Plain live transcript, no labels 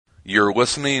You're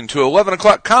listening to 11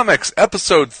 O'Clock Comics,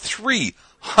 episode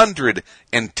 310.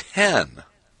 It'd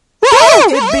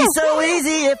be so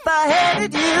easy if I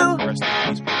hated you.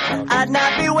 I'd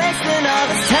not be wasting all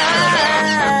this time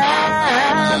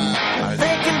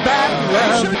thinking about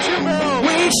love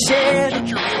we shared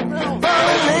for a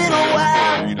little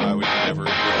while.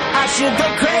 I should go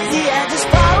crazy and just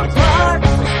fall apart.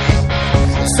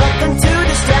 Something to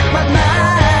distract my mind,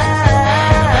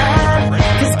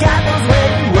 'cause God knows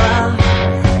where you are,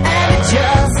 and it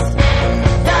just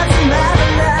doesn't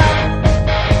matter now.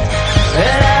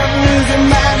 And I'm losing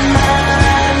my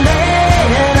mind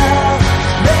and all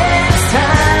this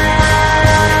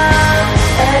time,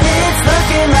 and it's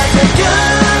looking like a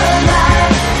good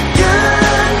night,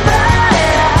 goodbye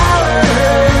hour.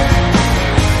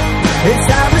 It's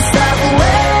time to stop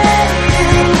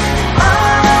waiting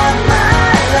all my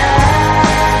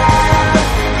life.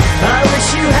 I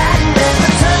wish you hadn't ever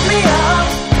turned me off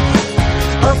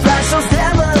or flashed those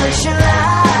demolition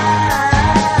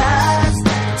lights,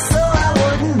 so I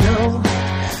wouldn't know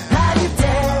how you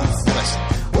dance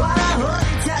while I hold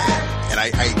you tight. And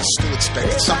I still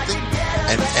expected something.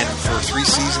 And for 3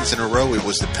 seasons in a row, it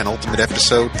was the penultimate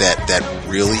episode that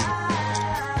really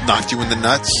knocked you in the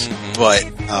nuts. Mm-hmm. But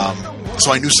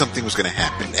so I knew something was going to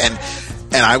happen, and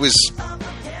I was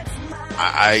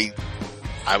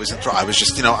enthralled. I was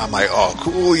just, I'm like, oh,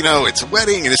 cool, it's a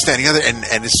wedding and it's that and the other.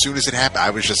 And as soon as it happened, I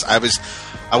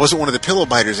wasn't one of the pillow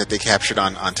biters that they captured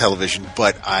on television,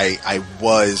 but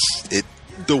the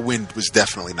wind was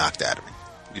definitely knocked out of me.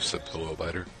 You said pillow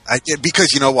biter. I did,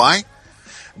 because you know why?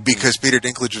 Because Peter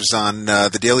Dinklage was on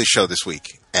The Daily Show this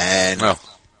week, and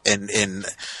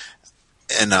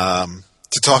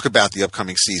to talk about the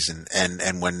upcoming season,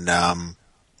 and when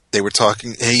they were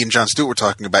talking, he and Jon Stewart were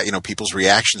talking about people's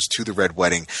reactions to the Red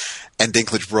Wedding, and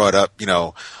Dinklage brought up,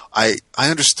 I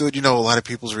understood a lot of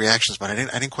people's reactions, but I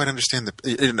didn't quite understand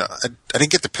I didn't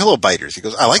get the pillow biters. He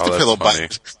goes, I like the pillow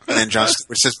biters, and then Jon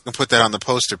Stewart says, put that on the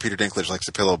poster. Peter Dinklage likes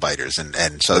the pillow biters, and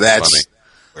so that's funny.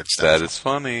 That is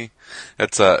funny.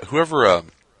 That's whoever's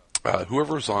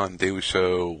on Daily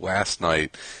Show last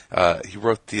night. He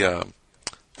wrote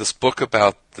this book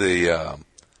about the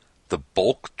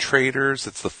bulk traders.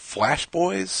 It's the Flash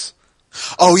Boys.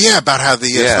 Oh yeah, about how the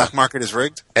stock market is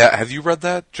rigged. Have you read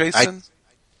that, Jason?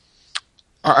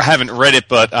 I haven't read it,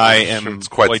 but I am. Sure, it's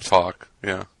quite the talk.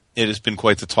 Yeah, it has been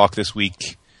quite the talk this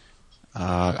week.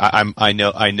 I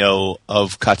know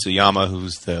of Katsuyama,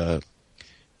 who's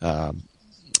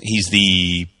he's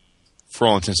the, for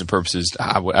all intents and purposes,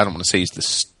 I don't want to say he's the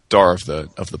star of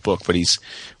the book, but he's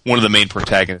one of the main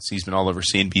protagonists. He's been all over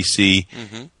CNBC,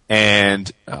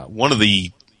 and one of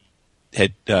the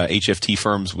head HFT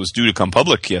firms was due to come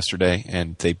public yesterday,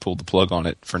 and they pulled the plug on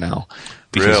it for now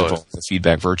because of all the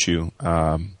feedback virtue.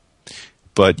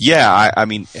 But yeah, I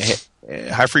mean,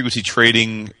 high frequency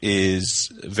trading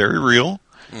is very real.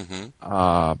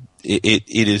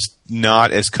 It is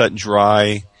not as cut and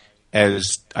dry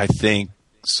as I think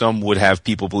some would have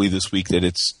people believe this week, that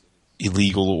it's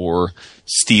illegal or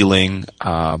stealing.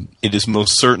 It is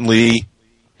most certainly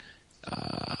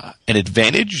an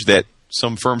advantage that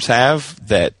some firms have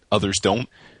that others don't,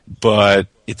 but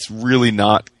it's really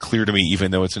not clear to me,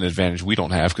 even though it's an advantage we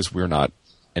don't have because we're not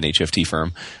an HFT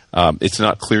firm. It's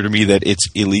not clear to me that it's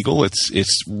illegal.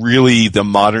 It's really the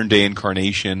modern day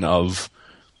incarnation of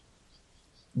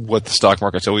what the stock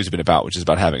market's always been about, which is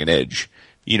about having an edge.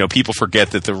 People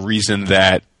forget that the reason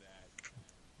that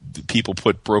people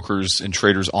put brokers and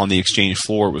traders on the exchange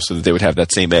floor was so that they would have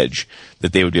that same edge,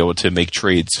 that they would be able to make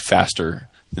trades faster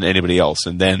than anybody else.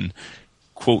 And then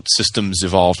quote systems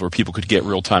evolved where people could get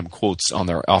real-time quotes on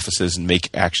their offices and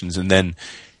make actions. And then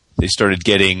they started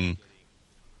getting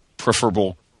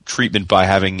preferable treatment by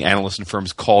having analysts and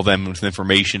firms call them with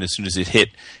information as soon as it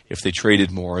hit if they traded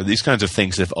more. These kinds of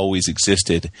things have always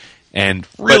existed. And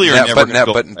really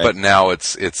but now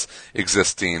it's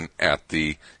existing at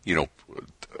the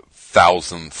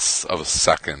thousandths of a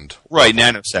second. Right,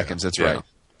 nanoseconds. That's right.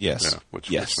 Yes, yeah,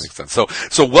 which makes sense. So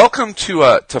welcome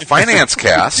to Finance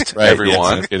Cast, right,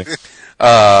 everyone.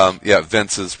 Yes,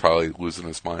 Vince is probably losing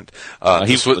his mind.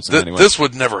 Anyway. This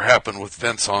would never happen with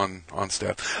Vince on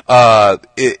staff.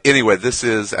 Anyway, this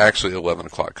is actually 11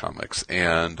 O'Clock Comics,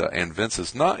 and Vince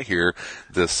is not here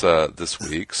this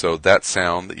week. So that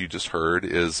sound that you just heard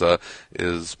is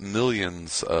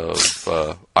millions of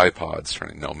iPods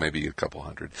turning. No, maybe a couple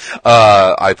hundred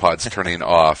iPods turning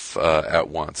off at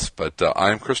once. But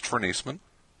I'm Christopher Niesman.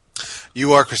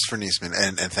 You are Christopher Niesman,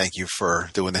 and thank you for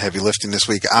doing the heavy lifting this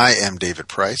week. I am David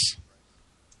Price.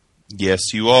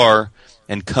 Yes, you are.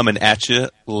 And coming at you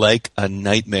like a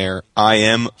nightmare, I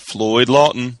am Floyd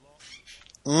Lawton.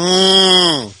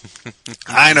 I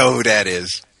know who that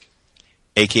is.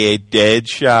 A.K.A.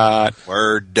 Deadshot.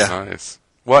 Word. Nice.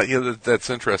 Well, yeah, that's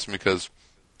interesting because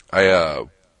I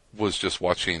was just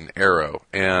watching Arrow,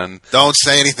 and Don't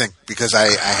say anything because I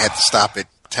had to stop it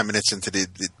 10 minutes into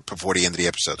before the end of the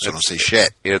episode, so don't say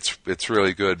shit. it's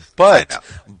really good. But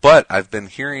I've been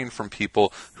hearing from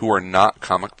people who are not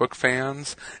comic book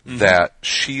fans that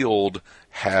S.H.I.E.L.D.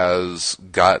 has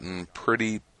gotten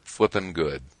pretty flippin'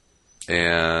 good.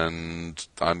 And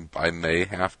I may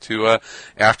have to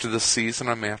after this season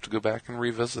I may have to go back and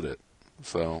revisit it.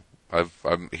 So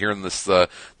I'm hearing this the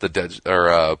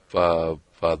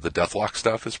Deathlock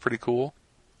stuff is pretty cool.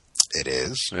 It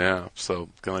is. Yeah, so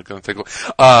gonna take a look.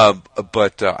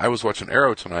 But I was watching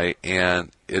Arrow tonight,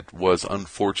 and it was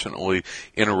unfortunately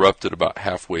interrupted about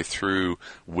halfway through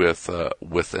with an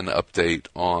update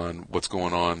on what's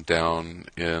going on down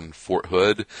in Fort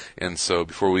Hood. And so,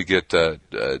 before we get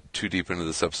too deep into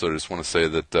this episode, I just want to say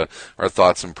that our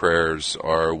thoughts and prayers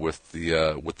are with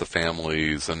the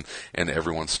families and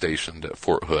everyone stationed at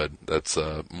Fort Hood. That's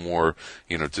more,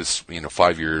 just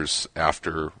 5 years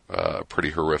after a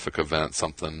pretty horrific event,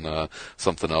 something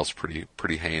else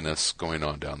pretty heinous going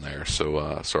on down there. So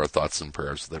our thoughts and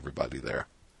prayers with everybody there.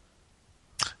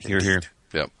 Here.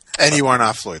 Yep. And you are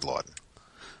not Floyd Lawton.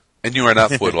 And you are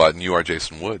not Floyd Lawton, you are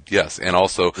Jason Wood, yes. And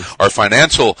also our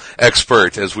financial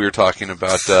expert, as we were talking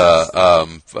about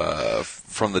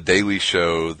from the Daily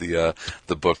Show, the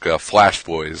book Flash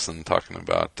Boys, and talking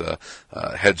about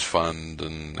hedge fund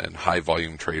and high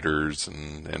volume traders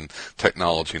and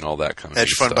technology and all that kind of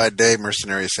Hedge fund stuff. by day,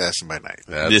 mercenary assassin by night.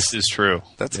 This is true.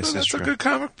 That's true. a good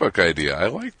comic book idea. I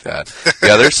like that.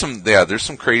 There's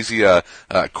some crazy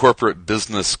corporate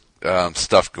business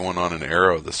stuff going on in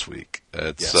Arrow this week.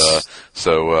 It's Yes.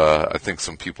 I think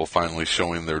some people finally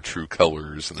showing their true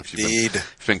colors, and if you've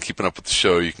been keeping up with the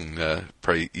show, you can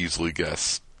probably easily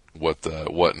guess what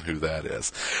and who that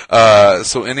is.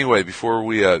 So anyway, before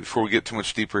we get too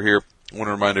much deeper here, I want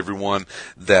to remind everyone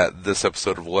that this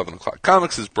episode of 11 O'Clock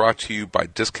Comics is brought to you by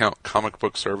Discount Comic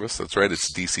Book Service. That's right,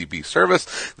 it's DCB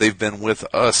Service. They've been with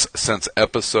us since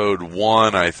episode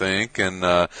 1, I think,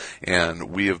 and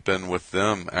we have been with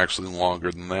them actually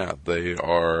longer than that. They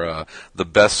are the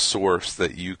best source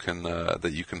that you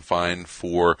can find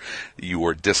for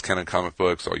your discounted comic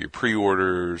books, all your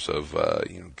pre-orders of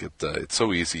it's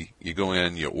so easy. You go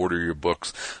in, you order your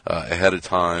books ahead of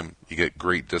time. You get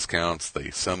great discounts.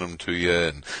 They send them to you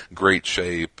in great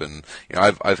shape, and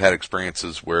I've had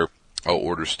experiences where I'll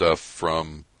order stuff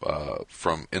from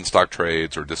In Stock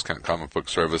Trades or Discount Comic Book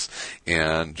Service,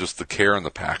 and just the care and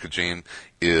the packaging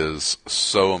is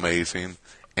so amazing.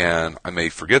 And I may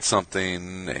forget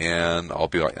something, and I'll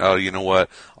be like, oh, you know what?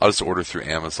 I'll just order through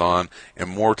Amazon. And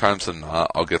more times than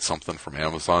not, I'll get something from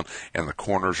Amazon, and the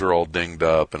corners are all dinged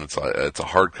up, and it's a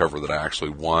hardcover that I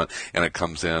actually want, and it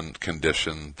comes in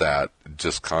condition that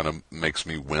just kind of makes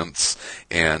me wince.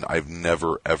 And I've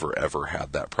never, ever, ever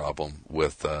had that problem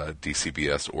with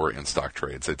DCBS or In Stock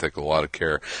Trades. They take a lot of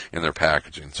care in their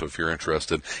packaging. So if you're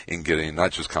interested in getting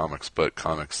not just comics, but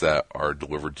comics that are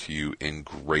delivered to you in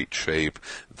great shape,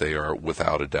 they are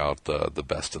without a doubt the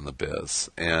best in the biz.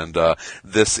 And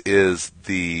this is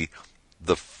the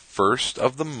first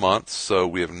of the month, so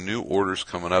we have new orders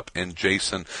coming up. And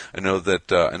Jason, I know that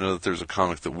there's a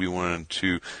comic that we wanted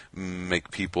to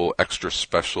make people extra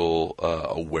special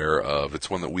aware of. It's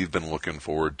one that we've been looking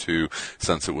forward to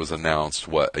since it was announced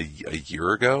a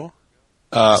year ago.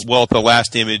 Well, the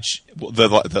Last Image,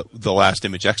 the Last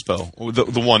Image Expo,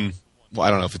 the one. Well, I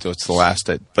don't know if it's the last,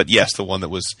 but yes, the one that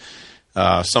was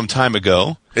some time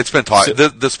ago. It's been talked.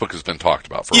 This book has been talked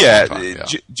about for a long time.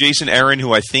 Yeah. Jason Aaron,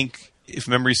 who I think, if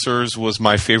memory serves, was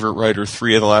my favorite writer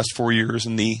 3 of the last 4 years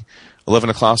in the 11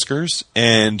 O'Clockers,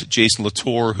 and Jason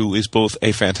Latour, who is both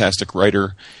a fantastic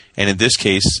writer and, in this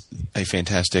case, a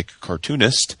fantastic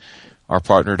cartoonist, are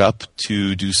partnered up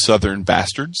to do Southern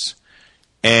Bastards.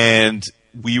 And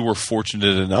we were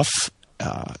fortunate enough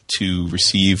to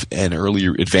receive an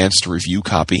earlier advanced review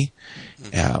copy,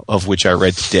 of which I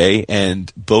read today,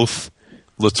 and both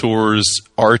Latour's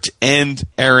art and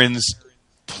Aaron's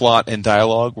plot and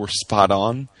dialogue were spot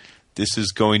on. This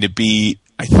is going to be,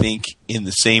 I think, in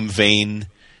the same vein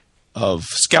of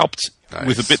Scalped, nice,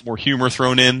 with a bit more humor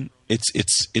thrown in. It's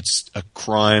a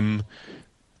crime,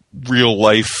 real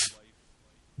life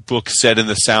book set in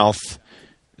the South.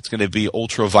 It's going to be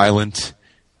ultra violent.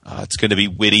 It's going to be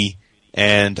witty,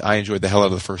 and I enjoyed the hell out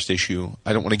of the first issue.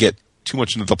 I don't want to get too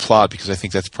much into the plot because I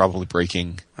think that's probably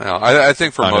breaking. Well, I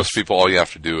think for most people, all you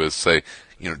have to do is say,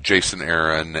 Jason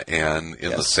Aaron, and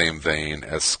in the Yes. same vein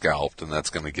as Scalped, and that's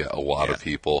going to get a lot of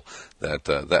people that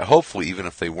hopefully, even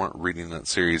if they weren't reading that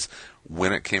series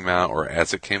when it came out or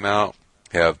as it came out,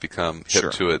 have become hip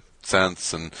Sure. to it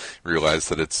since and realize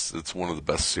that it's one of the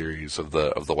best series of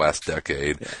the last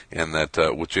decade, and that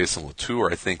with Jason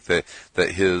Latour, I think that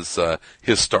his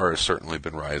star has certainly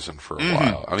been rising for a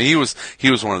while. I mean, he was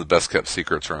one of the best kept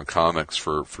secrets around comics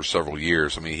for several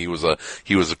years. I mean, he was a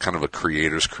kind of a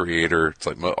creator's creator. It's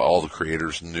like all the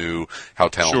creators knew how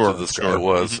talented this guy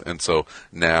was, and so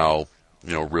now,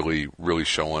 really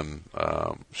showing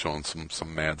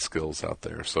some mad skills out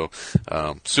there. So,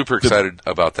 super excited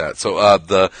about that. So,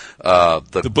 the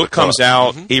book comes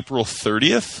out April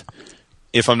 30th,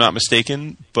 if I'm not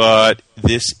mistaken, but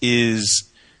this is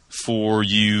for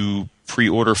you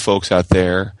pre-order folks out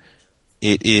there.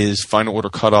 It is final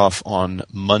order cutoff on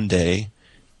Monday,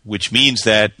 which means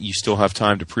that you still have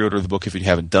time to pre-order the book if you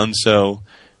haven't done so.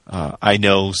 I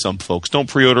know some folks don't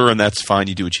pre-order, and that's fine.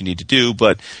 You do what you need to do.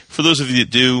 But for those of you that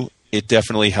do, it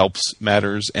definitely helps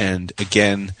matters. And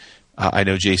again, I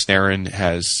know Jason Aaron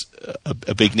has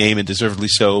a big name, and deservedly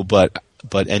so. But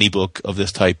any book of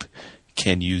this type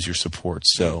can use your support.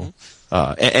 So,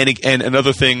 and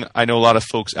another thing, I know a lot of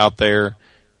folks out there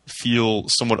feel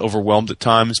somewhat overwhelmed at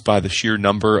times by the sheer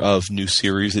number of new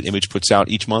series that Image puts out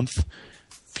each month,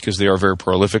 because they are very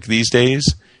prolific these days.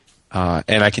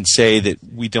 And I can say that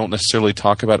we don't necessarily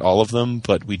talk about all of them,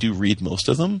 but we do read most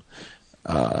of them,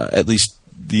 at least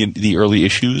the early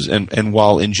issues. And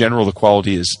while in general the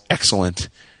quality is excellent,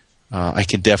 I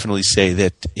can definitely say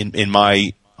that in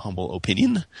my humble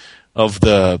opinion, of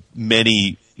the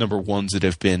many number ones that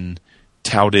have been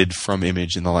touted from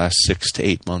Image in the last 6 to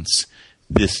 8 months,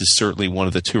 this is certainly one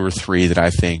of the 2 or 3 that I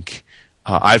think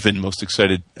I've been most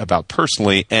excited about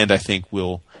personally, and I think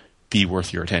will be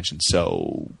worth your attention.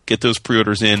 So get those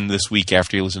pre-orders in this week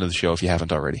after you listen to the show if you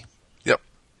haven't already. Yep.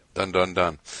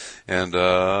 Done. And,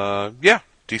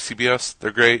 DCBS,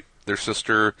 they're great. Their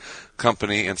sister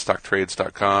company,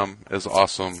 InStockTrades.com, is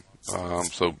awesome.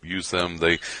 So use them.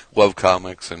 They love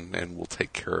comics and will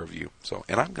take care of you. So,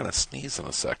 and I'm going to sneeze in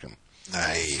a second.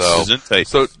 Nice.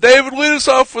 So David, lead us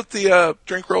off with the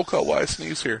drink roll call while I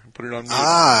sneeze here. Put it on mute.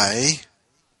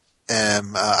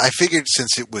 I figured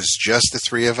since it was just the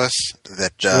 3 of us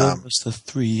that Just the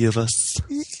 3 of us.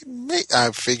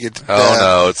 I figured. Oh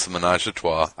no, it's the menage a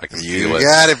trois. I can feel it. You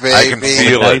got it, baby. I can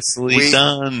feel it. Nicely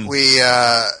done.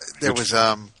 There was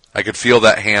I could feel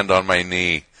that hand on my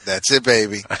knee. That's it,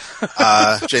 baby.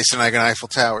 Jason and I got Eiffel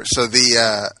Tower. So we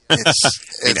have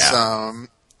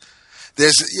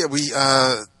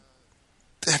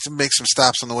to make some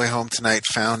stops on the way home tonight.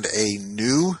 Found a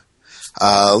new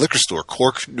liquor store,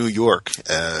 Cork, New York,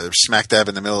 smack dab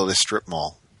in the middle of this strip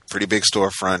mall. Pretty big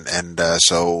storefront, and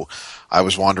so I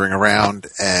was wandering around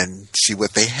and see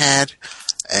what they had.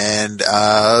 And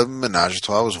Menage a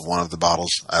Trois was one of the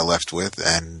bottles I left with,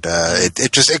 and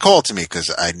it called to me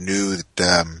because I knew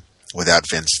that without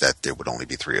Vince that there would only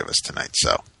be 3 of us tonight.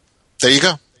 So there you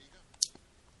go.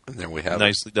 And there we have it.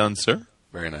 Nicely done, sir.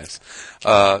 Very nice.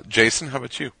 Jason, how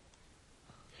about you?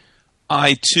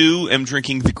 I, too, am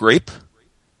drinking the grape.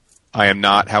 I am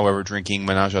not, however, drinking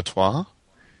Menage a Trois.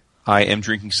 I am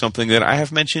drinking something that I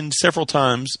have mentioned several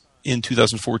times in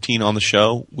 2014 on the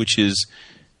show, which is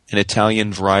an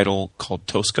Italian varietal called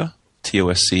Tosca,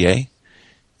 Tosca.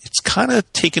 It's kind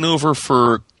of taken over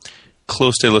for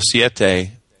Clos de los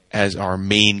Siete as our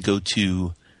main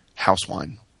go-to house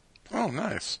wine. Oh,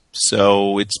 nice.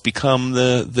 So it's become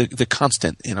the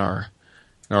constant in our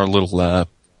little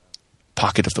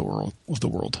pocket of the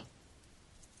world.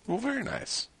 Well, very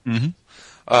nice. Mm-hmm.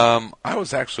 I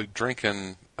was actually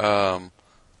drinking a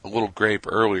little grape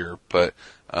earlier, but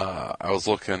I was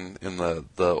looking in the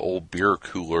old beer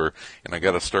cooler, and I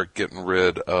got to start getting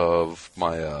rid of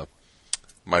my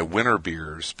my winter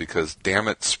beers because, damn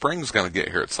it, spring's going to get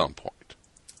here at some point,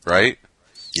 right?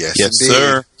 Yes, Yes, indeed.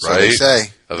 sir. So they Right?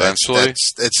 say. Eventually?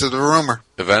 It's the rumor.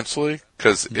 Eventually,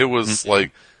 because it was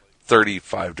like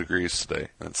 35 degrees today,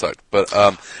 and it sucked. But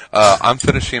I'm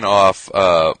finishing off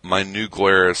my New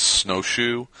Glarus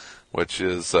Snowshoe, which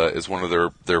is one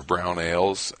of their brown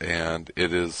ales, and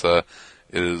it is a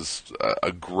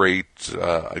great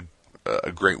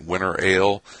winter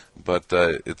ale, but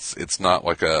it's not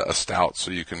like a stout, so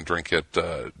you can drink it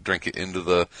into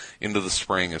the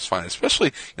spring is fine.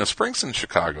 Especially, spring's in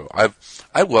Chicago. I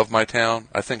love my town.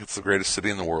 I think it's the greatest city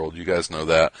in the world. You guys know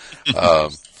that.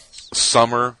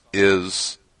 Summer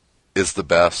is the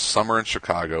best. Summer in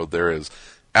Chicago, there is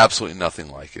absolutely nothing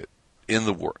like it in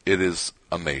the world. It is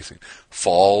amazing.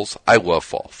 Falls, I love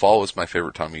fall. Fall is my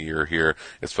favorite time of year here,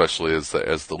 especially as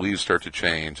the leaves start to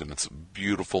change, and it's a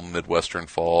beautiful Midwestern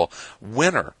fall.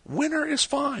 Winter is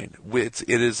fine. It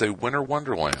is a winter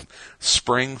wonderland.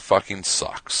 Spring fucking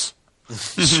sucks.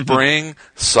 Spring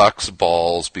sucks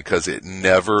balls because it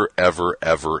never, ever,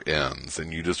 ever ends,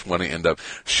 and you just want to end up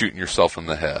shooting yourself in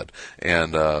the head.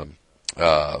 And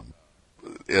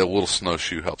a little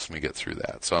snowshoe helps me get through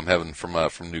that. So I'm having from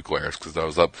New Glarus, because I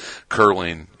was up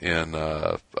curling in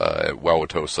at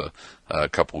Wauwatosa a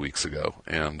couple weeks ago,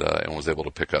 and was able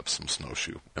to pick up some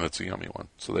snowshoe, and it's a yummy one.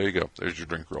 So there you go. There's your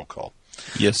drink roll call.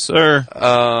 Yes, sir.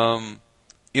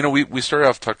 We started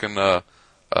off talking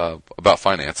about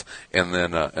finance, and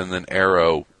then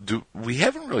Arrow. We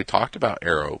haven't really talked about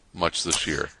Arrow much this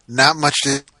year. Not much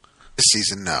this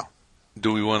season, no.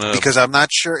 Do we want to? Because I'm not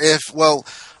sure if. Well,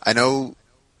 I know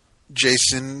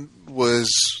Jason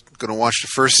was going to watch the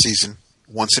first season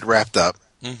once it wrapped up,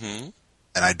 and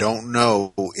I don't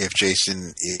know if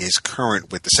Jason is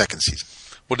current with the second season.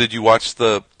 Well, did you watch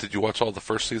all the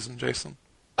first season, Jason?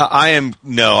 I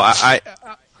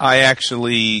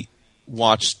actually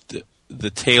watched the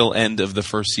tail end of the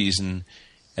first season,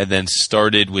 and then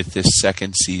started with this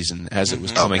second season as it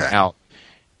was coming out.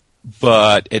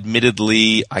 But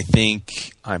admittedly, I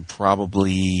think I'm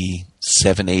probably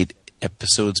 7-8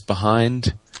 episodes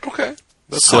behind. Okay.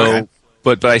 That's so, fine.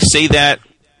 but I say that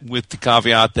with the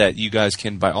caveat that you guys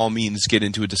can by all means get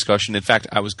into a discussion. In fact,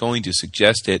 I was going to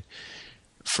suggest it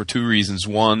for two reasons.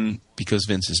 One, because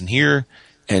Vince isn't here,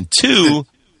 and two,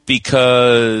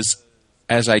 because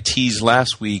as I teased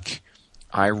last week,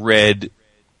 I read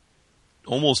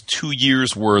almost 2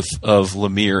 years worth of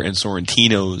Lemire and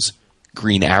Sorrentino's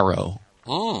Green Arrow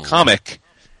comic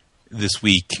this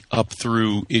week, up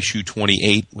through issue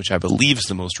 28, which I believe is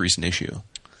the most recent issue,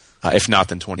 if not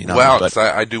then 29. Wow, because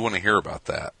I do want to hear about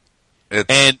that.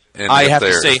 And I have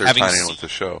to say, having seen with the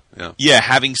show,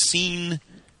 having seen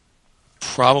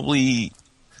probably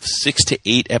 6 to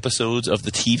 8 episodes of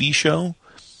the TV show,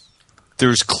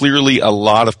 there's clearly a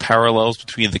lot of parallels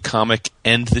between the comic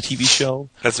and the TV show,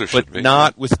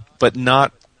 not with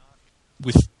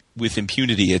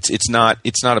impunity. It's not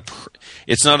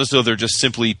as though they're just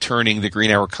simply turning the Green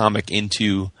Arrow comic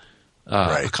into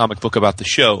a comic book about the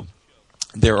show.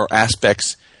 There are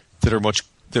aspects that are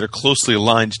closely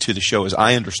aligned to the show, as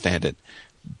I understand it,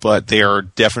 but they are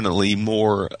definitely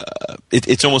more.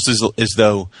 It's almost as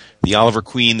though the Oliver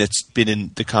Queen that's been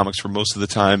in the comics for most of the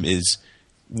time is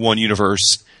one universe.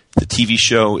 The TV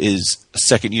show is a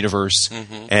second universe,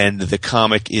 and the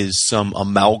comic is some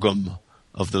amalgam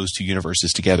of those two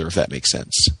universes together, if that makes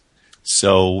sense.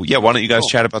 So, yeah, why don't you guys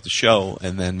chat about the show,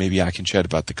 and then maybe I can chat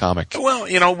about the comic. Well,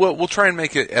 we'll try and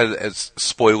make it as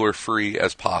spoiler-free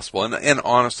as possible. And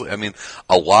honestly, I mean,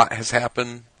 a lot has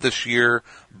happened this year,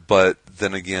 but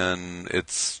then again,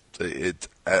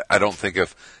 I don't think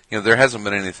there hasn't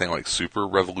been anything like super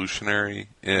revolutionary.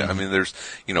 I mean, there's,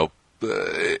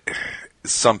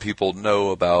 some people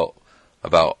know about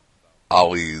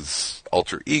Ollie's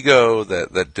alter ego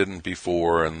that didn't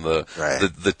before, and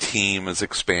the team is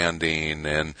expanding,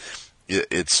 and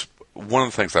it's one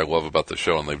of the things I love about the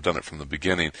show, and they've done it from the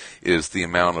beginning, is the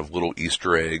amount of little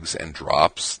Easter eggs and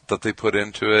drops that they put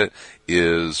into it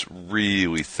is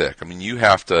really thick. I mean, you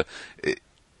have to. It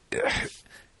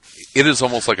is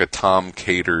almost like a Tom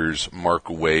Caters, Mark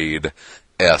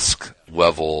Waid-esque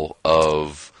level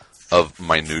of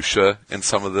minutia in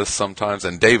some of this sometimes,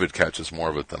 and David catches more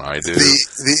of it than I do.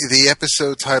 The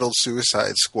episode titled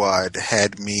Suicide Squad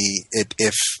had me,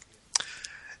 if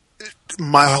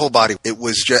my whole body, it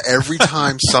was just every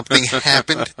time something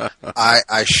happened,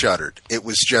 I shuddered. It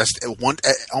was just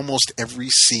almost every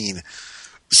scene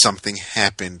something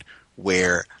happened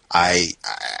where I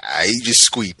just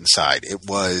squeaked inside. It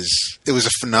was a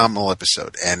phenomenal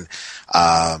episode, and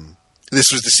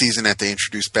this was the season that they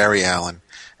introduced Barry Allen.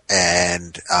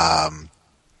 And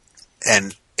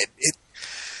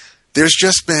there's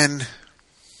just been,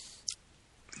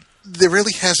 there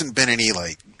really hasn't been any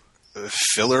like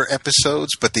filler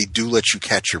episodes, but they do let you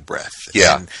catch your breath.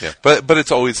 Yeah. But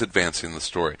it's always advancing the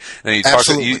story. Now you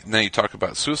talk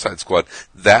about Suicide Squad.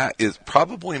 That is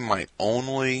probably my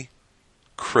only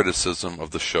criticism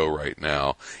of the show right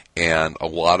now, and a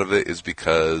lot of it is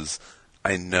because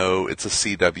I know it's a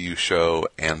CW show,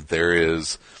 and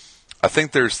I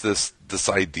think there's this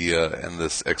idea and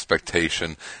this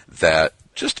expectation that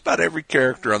just about every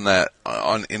character on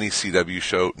any CW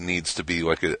show needs to be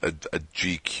like a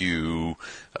GQ,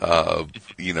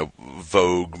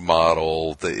 Vogue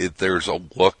model. There's a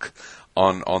look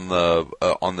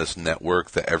on this network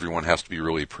that everyone has to be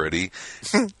really pretty.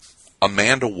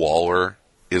 Amanda Waller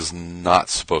is not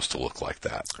supposed to look like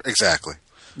that. Exactly.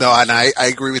 No, and I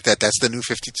agree with that. That's the new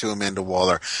 52 Amanda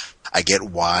Waller. I get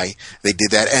why they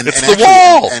did that. And It's and the actually,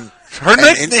 Wall.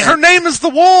 Her name is the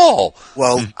Wall.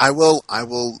 Well, I will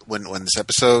when this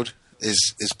episode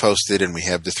is posted and we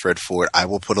have the thread for it, I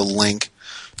will put a link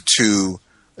to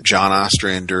John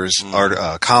Ostrander's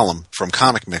column from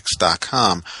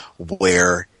comicmix.com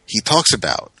where he talks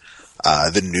about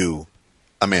the new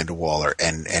Amanda Waller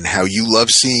and how you love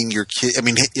seeing your kid. I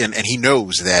mean, and he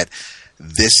knows that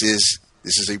this is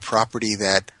a property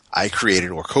that I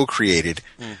created or co-created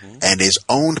and is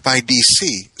owned by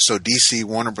DC. So DC,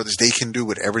 Warner Brothers, they can do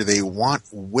whatever they want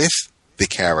with the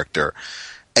character.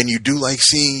 And you do like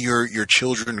seeing your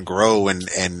children grow and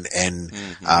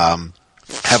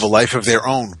have a life of their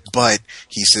own. But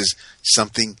he says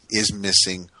something is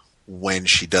missing when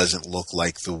she doesn't look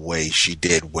like the way she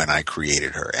did when I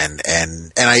created her. And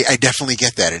I definitely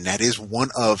get that. And that is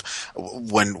one of,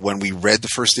 when we read the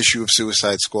first issue of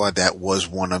Suicide Squad, that was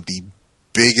one of the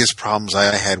biggest problems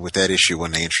I had with that issue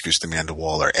when they introduced Amanda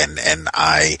Waller. And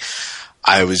I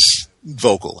was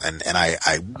vocal and I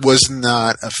was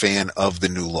not a fan of the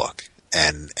new look.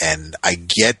 And I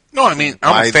get. No, I mean,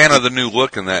 I'm a fan of the new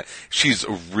look in that she's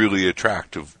a really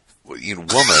attractive woman.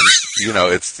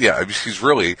 I mean, she's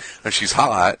really, and she's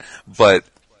hot, but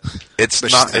it's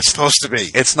not. It's supposed to be.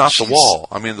 It's not the Wall.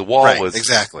 I mean, the Wall was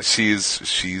exactly.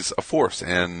 She's a force,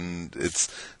 and it's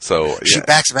so. She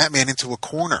backs Batman into a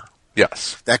corner.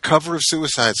 Yes. That cover of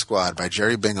Suicide Squad by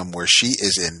Jerry Bingham, where she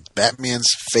is in Batman's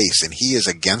face and he is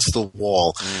against the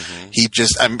wall. He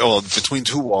just, between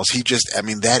two walls.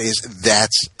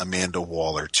 That's Amanda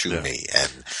Waller to me,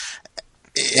 and.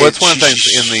 Well, it's one of the things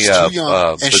in the too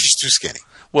young, and she's too skinny.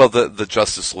 Well, the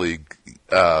Justice League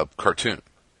cartoon.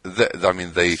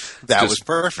 That was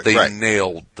perfect.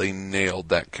 They nailed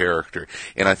that character,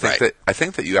 and I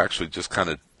think that you actually just kind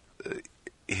of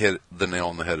hit the nail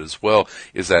on the head as well.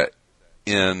 Is that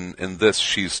in this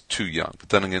she's too young, but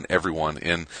then again, everyone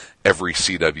in every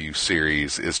CW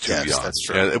series is too young. That's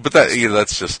true. Yeah, but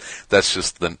that's just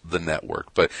the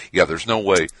network. But yeah, there's no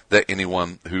way that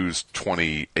anyone who's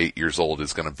 28 years old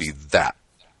is going to be that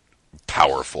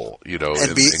powerful, and in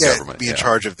government. Be in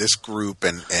charge of this group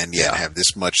and have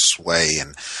this much sway.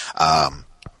 And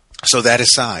so that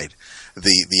aside,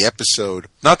 the episode.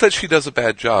 Not that she does a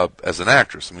bad job as an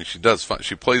actress. I mean, she does fine.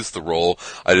 She plays the role.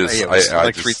 I just 3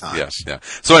 times. Yeah.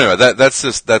 So anyway, that's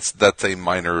a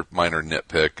minor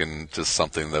nitpick and just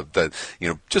something that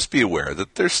just be aware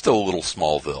that there's still a little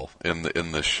Smallville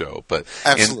in this show, but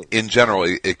in general,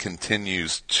 it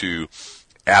continues to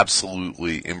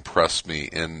absolutely impress me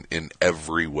in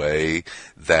every way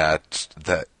that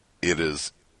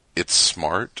it's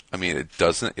smart. I mean, it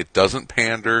doesn't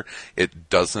pander. It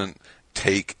doesn't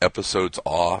take episodes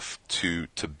off to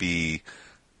be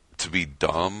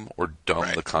dumb or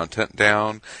dumb the content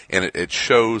down, and it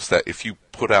shows that if you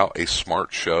put out a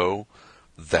smart show,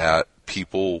 that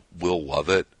people will love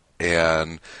it,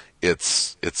 and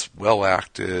it's well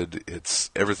acted. It's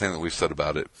everything that we've said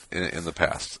about it in the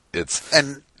past. If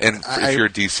you're a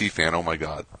DC fan, oh my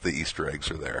God, the Easter eggs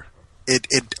are there.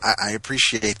 I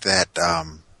appreciate that.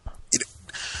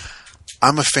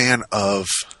 I'm a fan of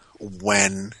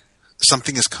when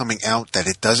something is coming out that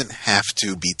it doesn't have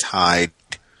to be tied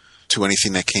to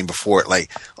anything that came before it. Like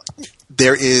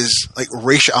there is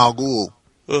Ra's al Ghul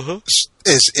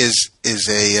is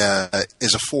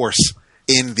a force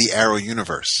in the Arrow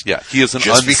universe. Yeah, he is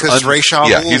because Ra's al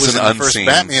Ghul was he's in an the first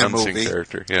Batman movie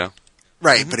character. Yeah.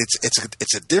 Right, but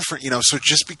it's a different, so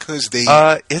just because they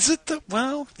is it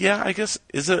I guess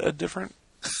is it a different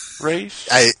race?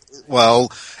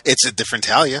 It's a different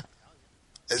Talia.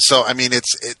 So I mean,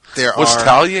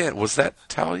 was that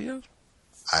Talia?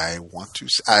 I want to.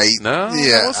 No,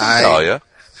 yeah, it wasn't Talia.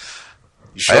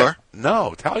 You sure?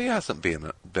 No, Talia hasn't been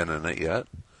in it yet.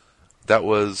 That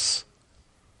was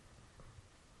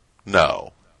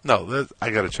no. I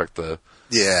got to check the.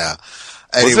 Yeah.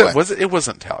 Anyway. It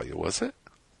wasn't Talia, was it?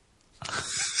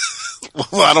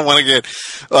 Well, I don't want to get.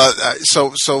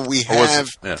 So we have.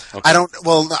 Yeah, okay. I don't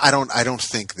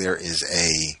think there is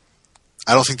a.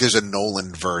 I don't think there's a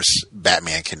Nolan verse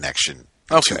Batman connection.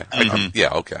 Okay.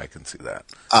 Okay, I can see that.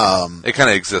 It kind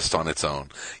of exists on its own.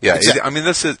 Yeah, exactly.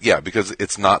 this is because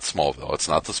it's not Smallville. It's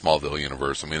not the Smallville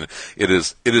universe. I mean, it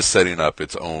is setting up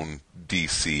its own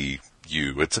DCU.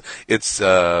 It's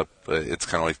kind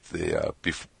of like the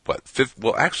fifth.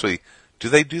 Well, actually, do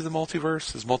they do the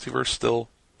multiverse? Is multiverse still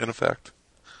in effect?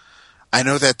 I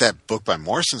know that book by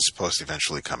Morrison's supposed to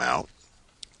eventually come out.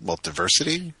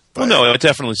 Multiversity. Well, no, it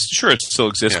definitely it still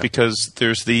exists because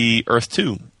there's the Earth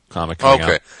 2 comic coming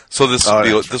Okay, out. so this Oh, would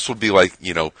be, that's this would be like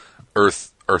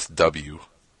Earth W.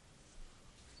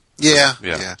 Yeah,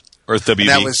 Yeah. yeah. Earth WB. And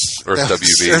that was Earth that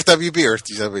was- WB. Earth WB. Earth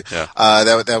WB. Yeah.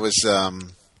 That was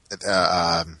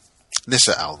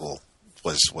Nissa Al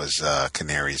was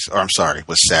Canary's, or I'm sorry,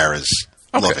 was Sarah's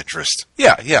love interest.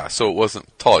 Yeah. So it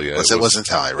wasn't Talia. It wasn't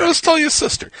Talia, It right? was Talia's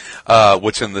sister,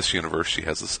 which in this universe she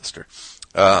has a sister,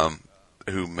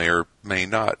 who may or may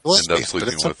not Well, end up yeah,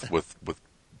 sleeping but it's okay. with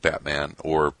Batman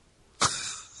or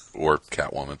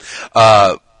Catwoman.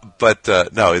 But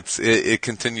no, it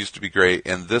continues to be great,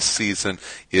 and this season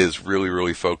is really,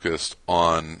 really focused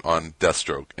on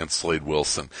Deathstroke and Slade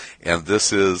Wilson, and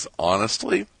this is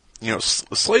honestly,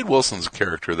 Slade Wilson's a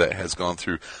character that has gone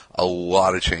through a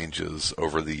lot of changes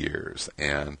over the years,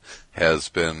 and has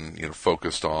been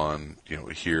focused on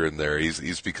here and there.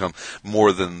 He's become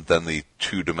more than the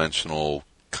 2-dimensional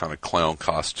kind of clown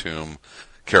costume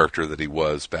character that he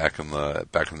was back in the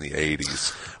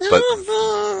 80s. But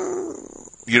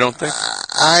you don't think?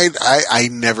 I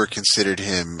never considered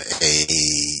him a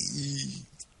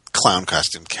clown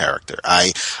costume character.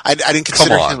 I didn't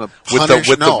consider him a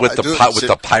Punisher. with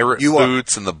the pirate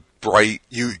boots and the bright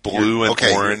blue and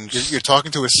okay, orange. You're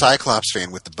talking to a Cyclops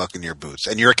fan with the Buccaneer boots,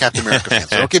 and you're a Captain America fan,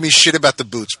 so don't give me shit about the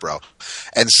boots, bro.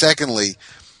 And secondly,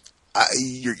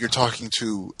 you're talking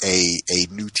to a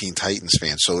new Teen Titans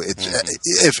fan, so it's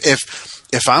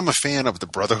if I'm a fan of the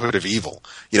Brotherhood of Evil,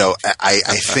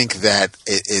 I think that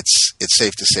it's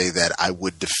safe to say that I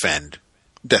would defend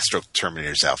Deathstroke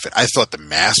Terminator's outfit. I thought the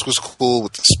mask was cool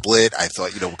with the split. I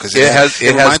thought because it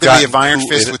reminded me of Iron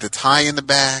Fist with the tie in the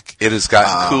back. It has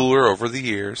gotten cooler over the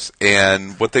years,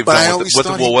 and what they've done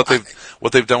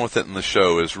what they've done with it in the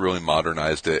show is really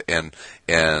modernized it and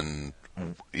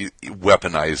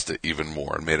weaponized it even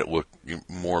more and made it look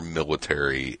more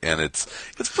military, and it's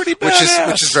pretty badass.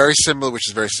 Which is very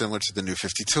similar to the New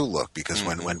 52 look, because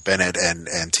when Bennett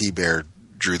and T-Bear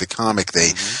drew the comic,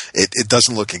 it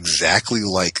doesn't look exactly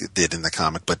like it did in the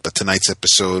comic, but tonight's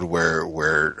episode where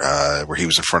he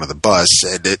was in front of the bus,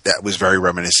 that was very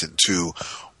reminiscent to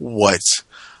what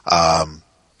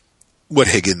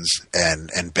Higgins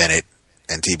and Bennett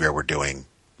and T-Bear were doing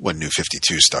when New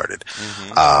 52 started.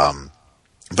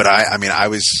 But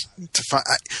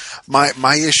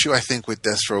my issue, I think, with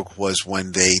Deathstroke was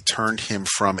when they turned him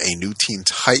from a new Teen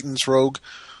Titans rogue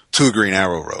to a Green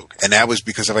Arrow rogue, and that was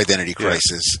because of Identity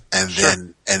Crisis. And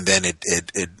then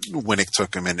Winnick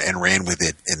took him and ran with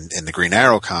it in the Green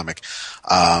Arrow comic.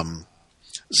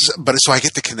 So I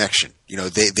get the connection.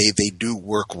 They do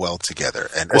work well together,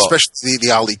 and especially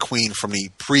the Ollie Queen from the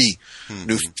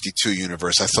pre-New 52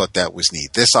 universe. I thought that was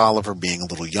neat. This Oliver being a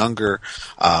little younger,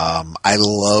 I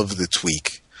love the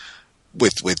tweak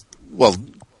with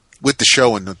the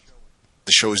show and the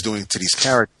show is doing to these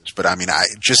characters. But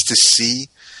just to see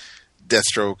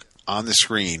Deathstroke on the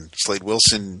screen, Slade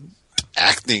Wilson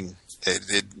acting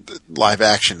live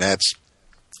action, that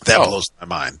blows my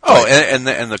mind.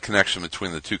 And the connection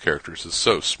between the two characters is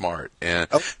so smart. And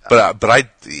but I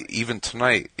even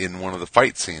tonight in one of the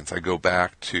fight scenes, I go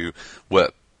back to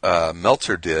what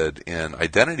Meltzer did in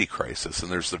Identity Crisis,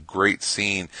 and there's a great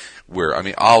scene where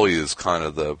Ollie is kind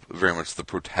of very much the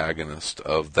protagonist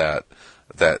of that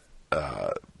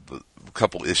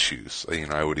couple issues.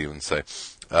 I would even say.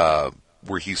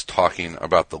 Where he's talking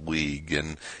about the League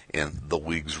and the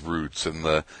League's roots and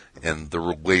the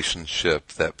relationship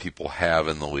that people have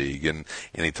in the League, and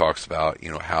he talks about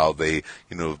how they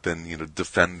have been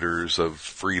defenders of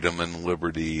freedom and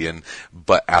liberty,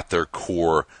 but at their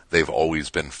core they've always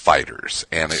been fighters,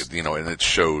 and it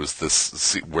shows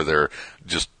this where they're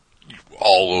just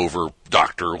all over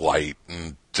Dr. Light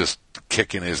and just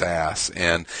kicking his ass,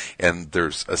 and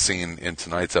there's a scene in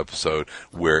tonight's episode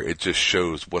where it just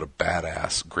shows what a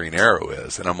badass Green Arrow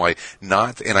is, and I'm like, and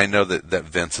I know that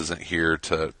Vince isn't here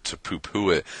to poo-poo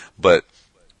it, but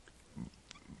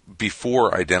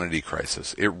before Identity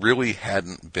Crisis, it really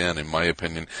hadn't been, in my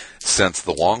opinion, since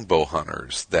the Longbow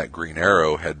Hunters, that Green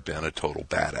Arrow had been a total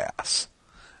badass,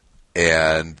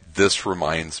 and this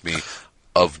reminds me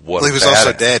of what he was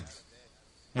also dead.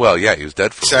 Well, yeah, he was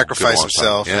dead for sacrificed a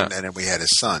himself, yeah. and then we had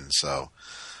his son. So,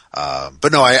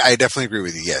 but no, I definitely agree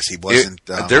with you. Yes, he wasn't.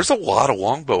 There's a lot of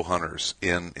Longbow Hunters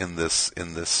in this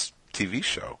TV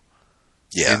show.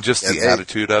 Yeah, and just the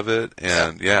attitude of it,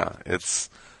 and it's.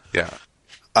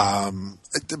 But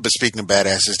speaking of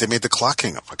badasses, they made the Clock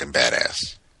King a fucking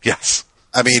badass. Yes.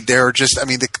 They're just.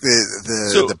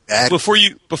 The bad. Before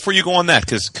you go on that,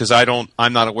 because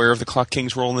I'm not aware of the Clock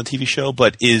King's role in the TV show,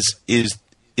 but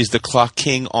is the Clock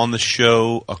King on the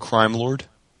show a crime lord?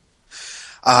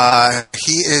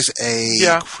 He is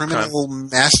a criminal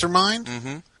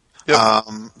mastermind. Yep.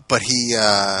 But he,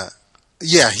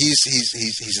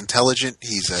 he's intelligent.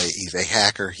 He's a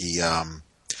hacker.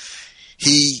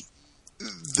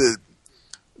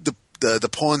 The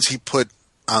pawns he put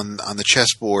on the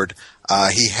chessboard,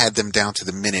 he had them down to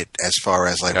the minute as far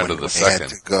as like Down when to the they had second.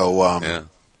 to go Yeah.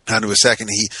 down to a second.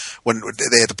 When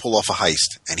they had to pull off a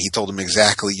heist, and he told them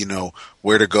exactly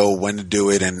where to go, when to do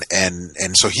it,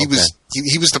 and so he was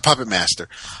the puppet master.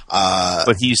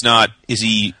 But he's not. Is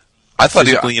he I thought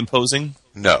physically imposing?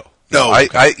 No. No.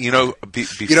 Before, You know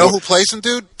who plays him,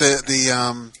 dude?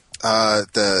 The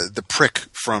prick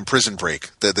from Prison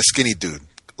Break, the skinny dude,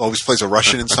 always plays a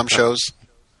Russian in some shows.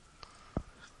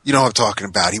 You know what I'm talking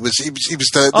about? He was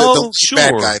the sure.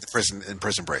 bad guy in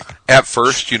Prison Break. At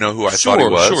first, you know who I thought he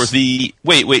was? Sure.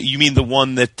 Wait. You mean the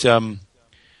one that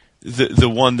the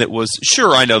one that was?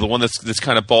 Sure, I know the one that's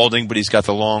kind of balding, but he's got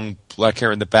the long black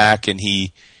hair in the back, and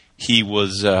he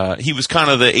was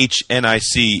kind of the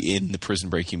HNIC in the Prison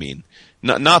Break. You mean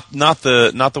not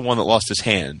the one that lost his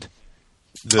hand.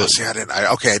 I didn't.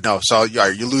 Okay, no. So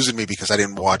you're losing me because I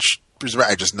didn't watch Prison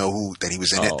Break. I just know that he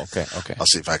was in it. Okay. I'll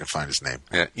see if I can find his name.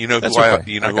 Yeah, you know That's who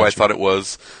okay. who I thought it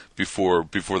was before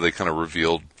they kind of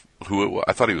revealed who it was.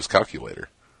 I thought he was Calculator.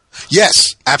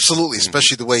 Yes, absolutely.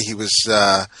 Especially the way he was.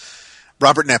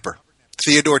 Robert Nepper,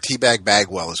 Theodore Teabag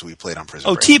Bagwell is who he played on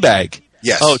Prison Break. Teabag.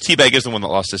 Yes. Oh, Teabag is the one that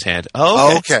lost his hand.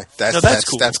 Oh, okay. That's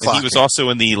cool. And he was also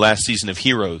in the last season of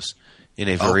Heroes in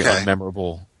a very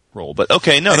unmemorable role. But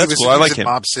okay, no, that's cool. I like him.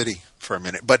 Mob City for a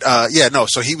minute, but no.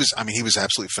 So he was. I mean, he was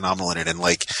absolutely phenomenal in it, and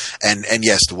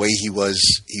yes, the way he was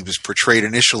portrayed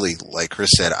initially, like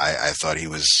Chris said, I thought he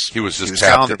was just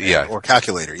tapped, or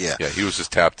Calculator, yeah. Yeah, he was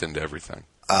just tapped into everything.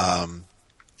 But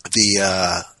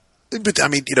I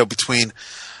mean, between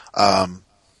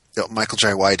Michael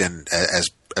Jai White and as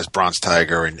Bronze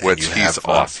Tiger, and Which you he's have,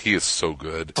 awesome. He is so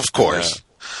good. of course.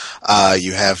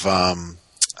 You have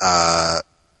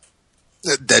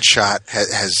Deadshot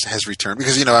has returned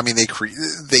because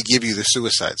they give you the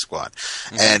Suicide Squad,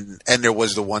 and there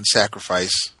was the one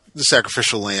the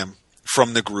sacrificial lamb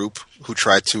from the group who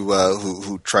tried to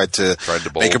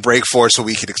make a break for it so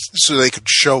they could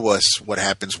show us what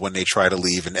happens when they try to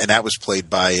leave, and that was played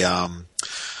by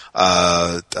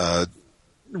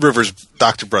Rivers'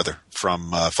 Dr. Brother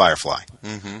from Firefly.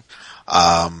 Mm-hmm.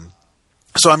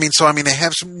 So I mean, they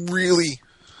have some really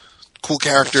cool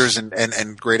characters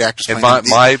and great actors. And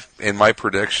my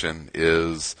prediction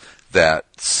is that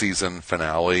season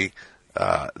finale,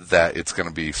 that it's going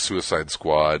to be Suicide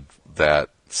Squad that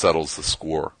settles the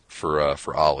score for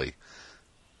Ollie,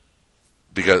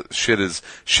 because shit is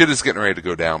getting ready to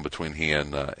go down between he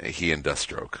and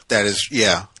Deathstroke. That is,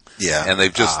 yeah. And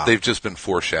they've just been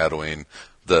foreshadowing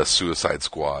the Suicide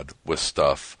Squad with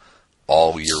stuff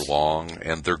all year long,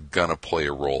 and they're gonna play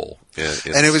a role in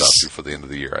stuff before the end of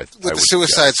the year. With the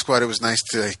Suicide Squad, it was nice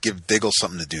to give Diggle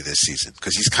something to do this season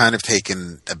because he's kind of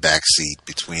taken a back seat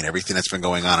between everything that's been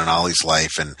going on in Ollie's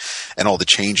life and all the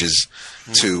changes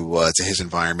to his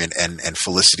environment, and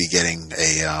Felicity getting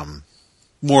a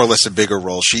more or less a bigger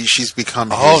role. She's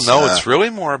become. It's really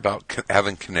more about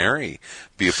having Canary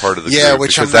be a part of the group,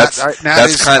 which because that's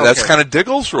kind of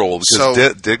Diggle's role,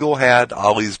 because Diggle had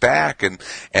Ollie's back, and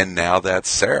now that's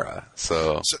Sarah.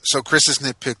 So Chris's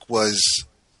nitpick was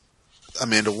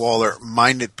Amanda Waller.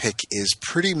 My nitpick is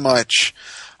pretty much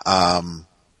the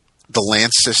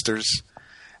Lance sisters,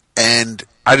 and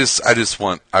I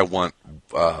want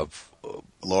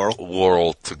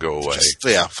Laurel to go away.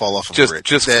 Fall off a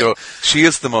bridge. Go. She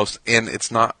is the most, and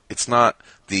it's not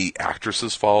the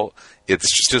actress's fault.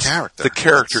 It's just character. The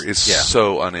character is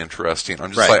so uninteresting.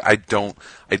 I'm just like, I don't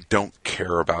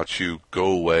care about you. Go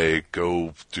away.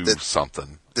 Go do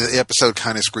something. The episode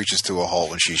kind of screeches to a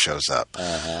halt when she shows up.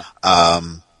 And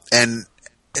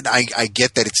I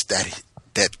get that it's that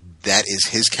is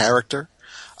his character.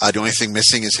 The only thing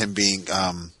missing is him being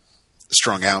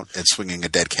strung out and swinging a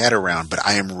dead cat around, but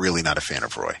I am really not a fan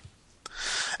of Roy.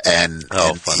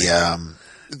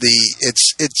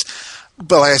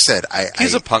 But like I said,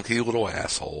 he's a punky little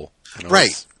asshole,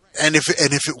 right? And if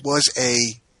the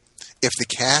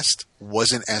cast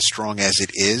wasn't as strong as it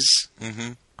is,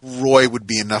 Roy would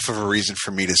be enough of a reason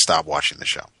for me to stop watching the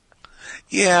show.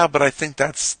 Yeah, but I think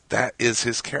that is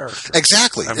his character.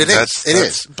 Exactly, it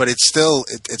is. But it's still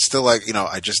like,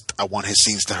 I want his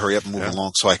scenes to hurry up and move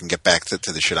along so I can get back to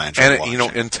the shit I enjoy watching.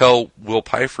 And until Will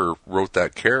Pfeiffer wrote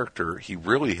that character, he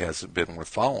really hasn't been worth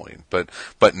following. But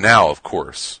now, of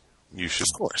course, you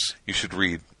should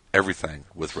read everything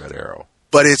with Red Arrow.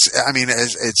 But it's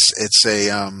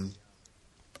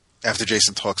after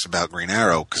Jason talks about Green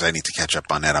Arrow, because I need to catch up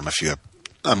on that. I'm a few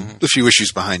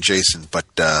issues behind Jason, but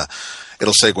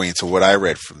it'll segue into what I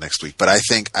read from next week. But I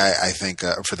think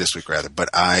for this week rather. But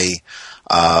I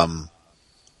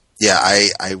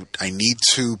need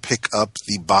to pick up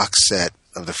the box set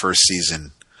of the first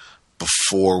season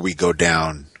before we go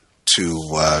down to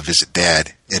visit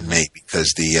Dad in May,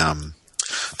 because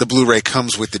the Blu-ray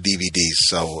comes with the DVDs.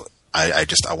 So I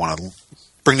want to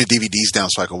bring the DVDs down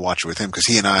so I can watch it with him, because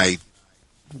he and I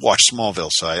watch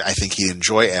Smallville, so I think he'd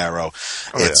enjoy Arrow.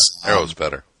 Arrow's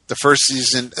better. The first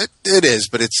season, it is,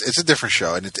 but it's a different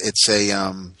show, and it's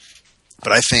a.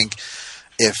 But I think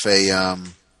if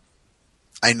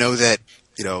I know that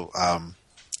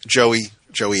Joey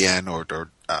N or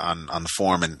on the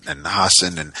forum and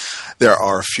Hassan, and there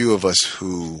are a few of us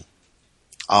who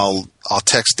I'll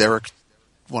text Derek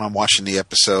when I'm watching the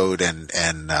episode, and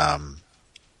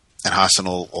Hassan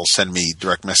will send me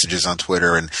direct messages on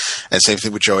Twitter, and same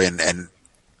thing with Joey, and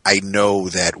I know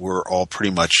that we're all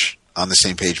pretty much on the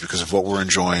same page because of what we're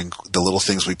enjoying, the little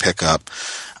things we pick up.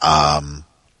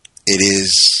 It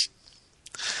is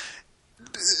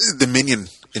the Minion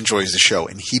enjoys the show,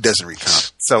 and he doesn't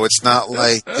recount. So it's not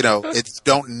like, it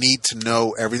don't need to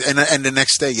know everything. And the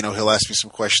next day, he'll ask me some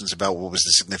questions about what was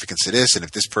the significance of this, and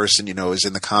if this person, is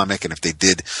in the comic, and if they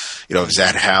did, is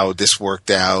that how this worked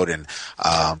out? And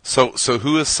so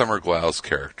who is Summer Glau's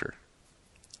character?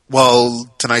 Well,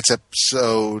 tonight's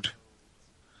episode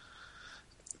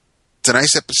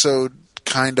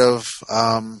kind of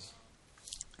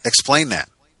explained that.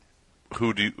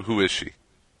 Who is she?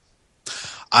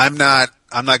 I'm not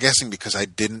guessing, because I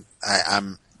didn't.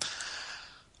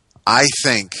 I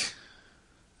think,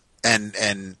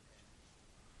 and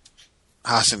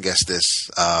Hassan guessed this.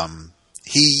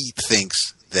 He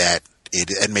thinks that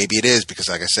and maybe it is, because,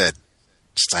 like I said,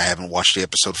 since I haven't watched the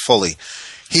episode fully,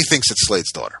 he thinks it's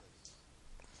Slade's daughter.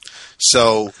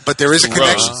 So, but there is a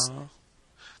connection.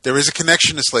 There is a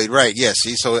connection to Slade, right? Yes.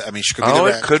 She could be.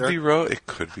 It could be Rose. It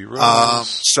could be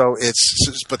Rose.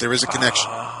 But there is a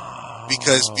connection.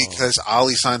 Because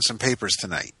Ollie signed some papers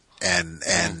tonight, and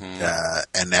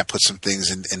that put some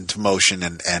things into motion,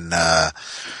 and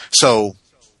so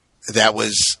that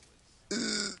was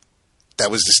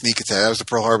the sneak attack. That was the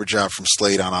Pearl Harbor job from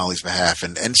Slade on Ollie's behalf,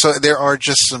 and so there are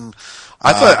just some.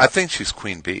 I think she's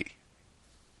Queen Bee.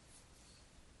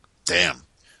 Damn,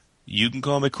 you can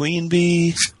call me Queen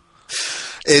Bee.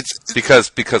 It's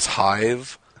because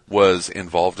Hive was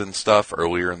involved in stuff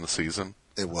earlier in the season.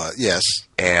 It was, yes.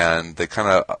 And they kind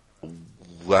of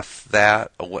left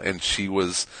that, and she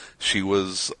was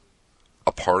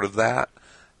a part of that,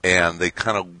 and they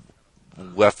kind of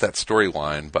left that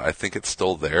storyline, but I think it's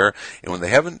still there. And when they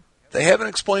haven't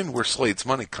explained where Slade's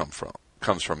money comes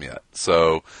from yet.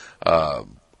 So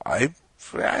I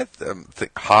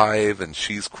think Hive, and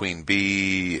she's Queen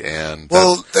Bee, and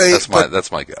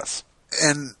that's my guess.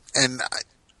 And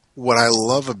what I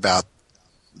love about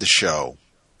the show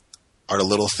are the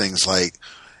little things like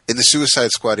in the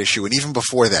Suicide Squad issue, and even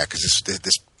before that, because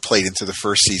this played into the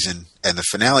first season and the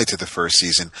finale to the first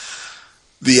season,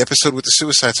 the episode with the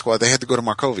Suicide Squad, they had to go to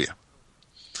Markovia.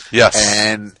 Yes.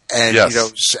 And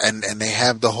yes. And they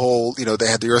have the whole, they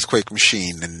had the earthquake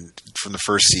machine and from the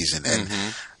first season, and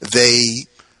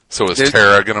So is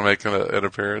Tara going to make an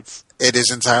appearance? It is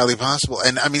entirely possible.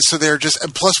 And so they're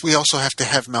and plus we also have to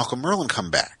have Malcolm Merlin come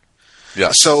back.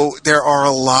 Yeah. So there are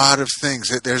a lot of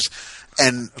things. It's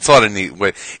a lot of neat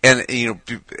way. And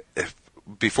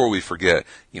before we forget,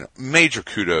 major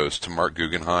kudos to Mark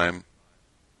Guggenheim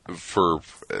for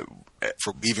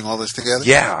weaving all this together.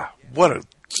 Yeah,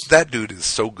 that dude is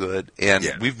so good, and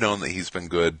we've known that he's been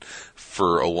good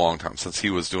for a long time, since he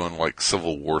was doing like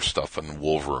Civil War stuff and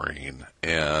Wolverine,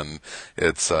 and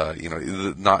it's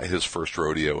not his first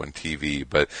rodeo in TV,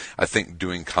 but I think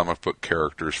doing comic book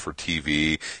characters for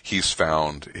TV, he's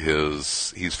found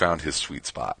his sweet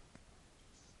spot.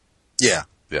 Yeah.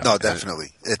 No,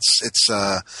 definitely. It's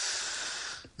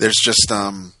there's just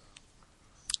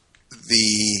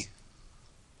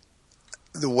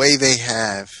the way they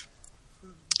have,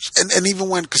 and even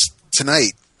when, because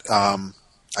tonight,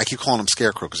 I keep calling him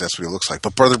Scarecrow because that's what he looks like,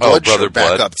 but Brother Blood showed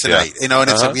back up tonight, and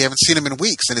it's like we haven't seen him in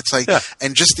weeks, and it's like,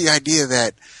 and just the idea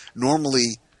that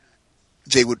normally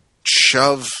they would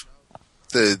shove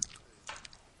the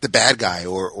bad guy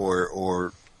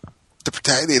or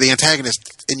the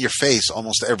antagonist in your face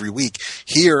almost every week.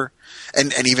 Here,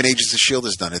 and even Agents of S.H.I.E.L.D.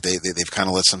 has done it. They've kind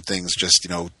of let some things just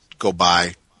go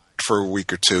by for a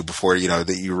week or two before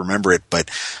that you remember it. But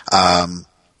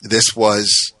this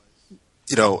was,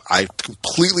 I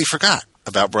completely forgot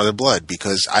about Brother Blood,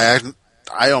 because I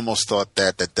almost thought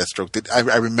that Deathstroke did.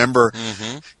 I remember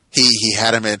he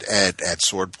had him at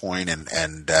sword point,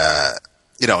 and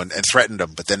and threatened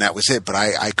him. But then that was it. But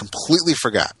I completely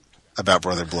forgot about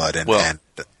Brother Blood. And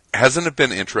hasn't it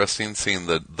been interesting seeing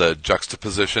the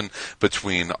juxtaposition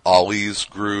between Ollie's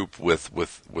group with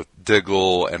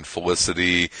Diggle and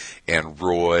Felicity and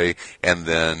Roy, and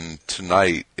then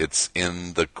tonight it's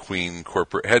in the Queen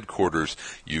corporate headquarters.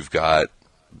 You've got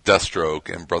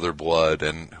Deathstroke and Brother Blood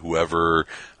and whoever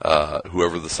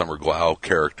the Summer Glau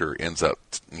character ends up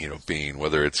being,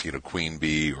 whether it's Queen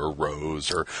Bee or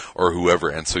Rose or whoever.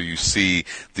 And so you see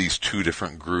these two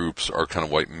different groups are kind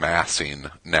of like massing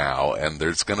now, and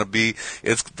there's gonna be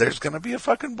a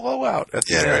fucking blowout at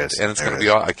the end, and it's gonna be.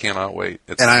 I cannot wait.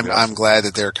 I'm glad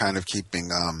that they're kind of keeping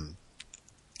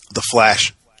the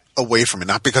Flash away from it,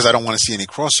 not because I don't want to see any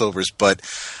crossovers, but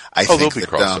I think there'll be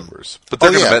crossovers. But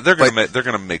they're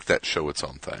gonna make that show its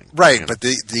own thing, right? But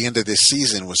the end of this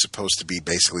season was supposed to be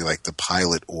basically like the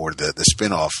pilot or the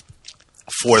spinoff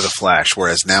for the Flash,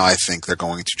 whereas now I think they're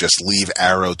going to just leave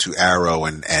Arrow to Arrow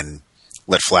and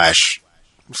let Flash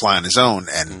fly on his own.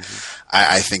 And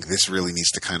I think this really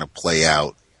needs to kind of play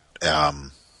out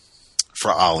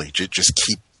for Ollie. Just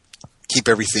keep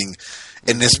everything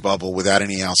in this bubble without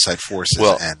any outside forces.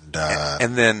 Well,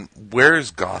 and then where is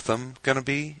Gotham going to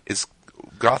be? Is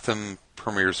Gotham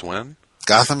premieres when?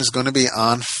 Gotham is going to be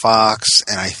on Fox,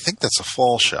 and I think that's a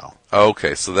fall show.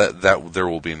 Okay, so that there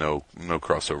will be no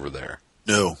crossover there.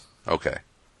 No. Okay.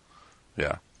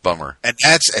 Yeah. Bummer. And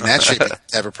that should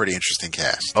have a pretty interesting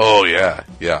cast. Oh yeah.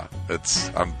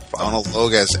 I'm Donald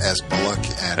Logue as Bullock,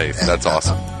 and that's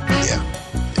awesome.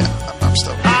 I'm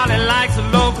stoked. Ollie likes a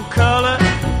local color.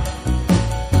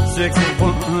 6 of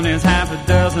one is half a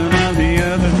dozen of the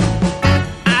other.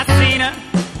 I seen her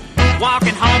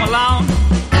walking home alone,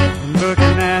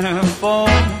 looking at her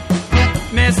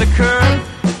phone. Miss a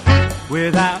curve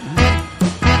without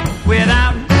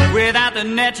the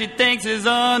net she thinks is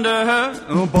under her.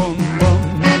 Oh, boom,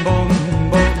 boom, boom, boom,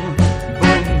 boom,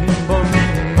 boom,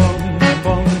 boom, boom,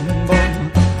 boom.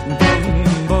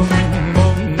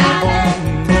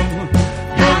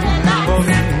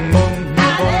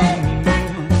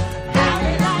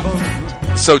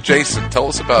 So, Jason, tell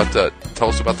us about the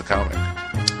comic.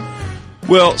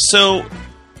 Well, so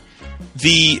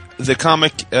the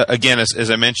comic again,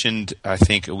 as I mentioned, I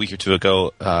think a week or two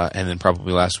ago, and then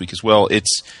probably last week as well.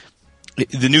 It's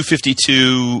the New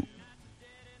 52.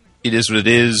 It is what it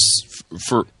is.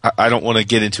 I don't want to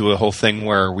get into a whole thing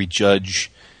where we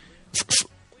judge.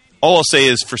 All I'll say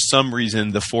is, for some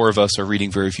reason, the four of us are reading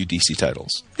very few DC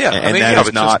titles. Yeah, and that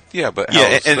is not.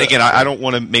 And again, I don't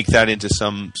want to make that into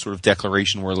some sort of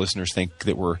declaration where listeners think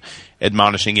that we're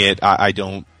admonishing it. I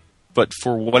don't. But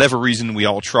for whatever reason, we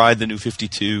all tried the New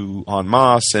 52 en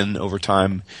masse, and over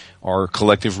time, our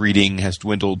collective reading has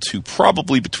dwindled to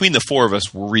probably, between the four of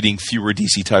us, we're reading fewer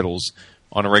DC titles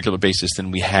on a regular basis than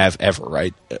we have ever,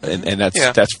 right? And that's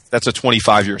a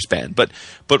 25-year span. But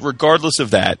regardless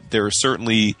of that, there are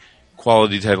certainly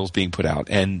quality titles being put out,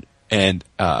 and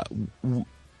I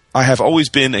have always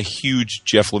been a huge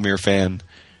Jeff Lemire fan,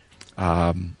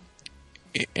 and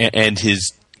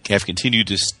have continued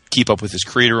to keep up with his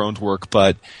creator-owned work,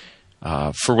 but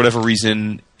for whatever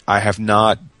reason, I have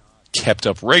not kept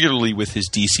up regularly with his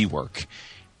DC work.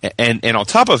 And on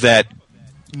top of that,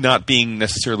 not being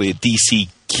necessarily a DC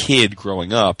kid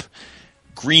growing up,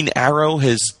 Green Arrow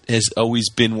has always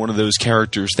been one of those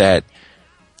characters that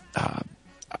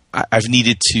I've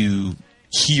needed to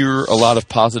hear a lot of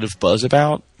positive buzz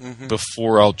about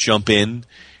before I'll jump in.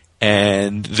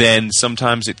 And then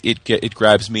sometimes it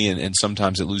grabs me, and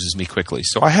sometimes it loses me quickly.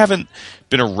 So I haven't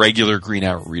been a regular Green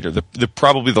Arrow reader.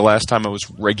 Probably the last time I was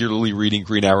regularly reading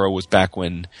Green Arrow was back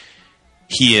when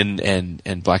he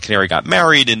and Black Canary got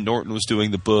married, and Norton was doing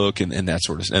the book, and that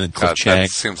sort of. And then Cliff Chang. That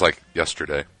seems like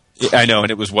yesterday. I know, and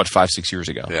it was 5-6 years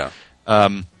ago. Yeah.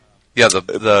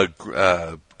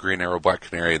 The Green Arrow, Black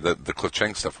Canary, the Cliff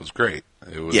Chang stuff was great.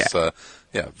 It was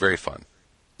very fun.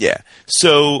 Yeah.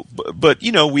 So, but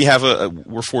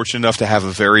we're fortunate enough to have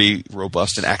a very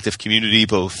robust and active community,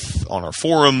 both on our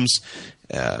forums,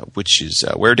 which is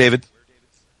where, David?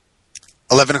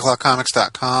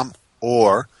 11o'clockcomics.com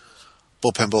or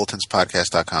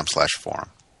bullpenbulletinspodcast.com/forum.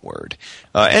 Word.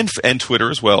 And Twitter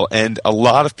as well. And a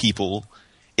lot of people.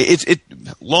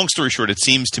 Long story short, it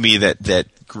seems to me that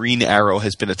Green Arrow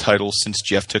has been a title since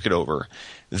Jeff took it over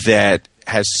that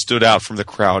has stood out from the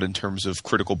crowd in terms of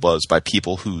critical buzz by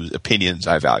people whose opinions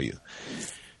I value.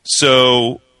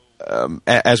 So,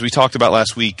 as we talked about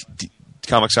last week,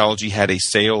 Comixology had a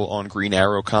sale on Green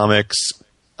Arrow comics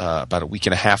about a week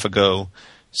and a half ago.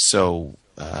 So,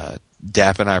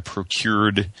 Dap and I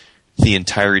procured the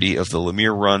entirety of the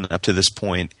Lemire run up to this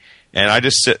point, and I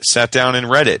just sat down and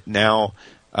read it. Now,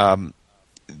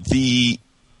 the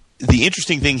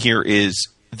interesting thing here is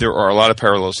there are a lot of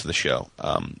parallels to the show.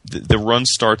 The run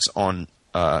starts on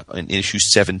in issue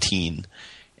 17,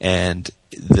 and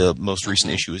the most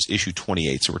recent issue is issue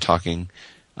 28. So we're talking,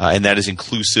 and that is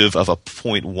inclusive of a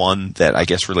 .1 that I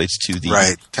guess relates to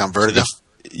the Count Vertigo.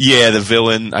 The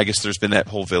villain. I guess there's been that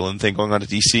whole villain thing going on at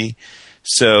DC.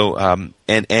 So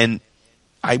and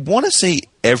I want to say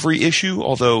every issue,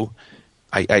 although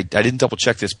I didn't double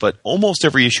check this, but almost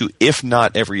every issue, if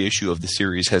not every issue of the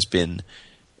series, has been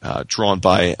drawn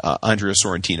by Andrea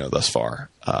Sorrentino thus far,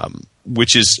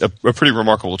 which is a pretty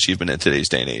remarkable achievement in today's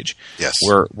day and age. Yes,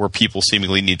 where people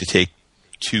seemingly need to take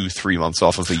 2-3 months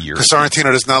off of a year. Because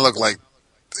Sorrentino does not look like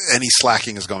any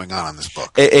slacking is going on in this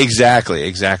book.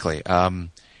 Exactly.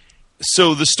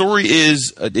 So the story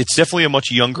is it's definitely a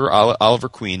much younger Oliver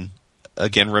Queen,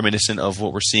 again reminiscent of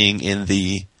what we're seeing in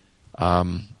the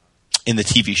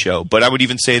TV show. But I would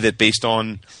even say that based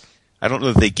on, I don't know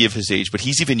if they give his age, but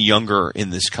he's even younger in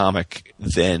this comic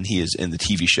than he is in the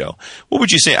TV show. What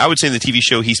would you say? I would say in the TV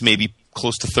show he's maybe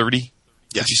close to 30.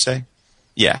 Yes. Would you say?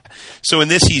 Yeah. So in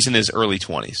this he's in his early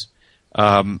 20s.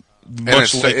 And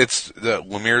it's the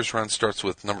Lemire's run starts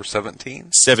with number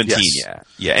 17? 17, Yes.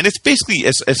 Yeah. And it's basically,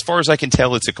 as far as I can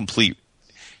tell, it's a complete,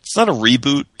 it's not a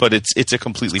reboot, but it's a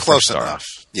completely Close fresh start. enough.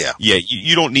 Yeah. Yeah,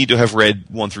 you don't need to have read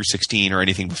 1 through 16 or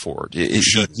anything before.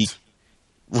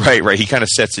 Right. He kind of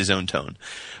sets his own tone.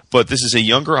 But this is a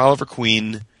younger Oliver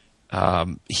Queen.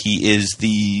 He is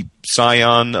the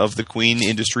scion of the Queen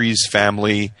Industries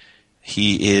family.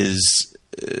 He is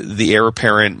the heir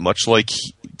apparent, much like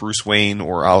Bruce Wayne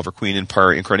or Oliver Queen in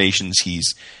prior incarnations.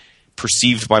 He's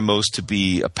perceived by most to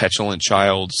be a petulant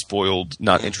child, spoiled,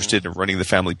 not interested in running the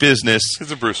family business.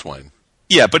 He's a Bruce Wayne.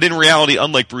 Yeah, but in reality,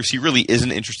 unlike Bruce, he really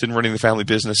isn't interested in running the family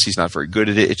business. He's not very good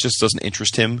at it. It just doesn't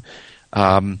interest him.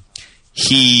 There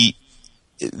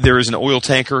is an oil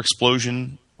tanker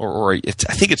explosion, I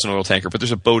think it's an oil tanker, but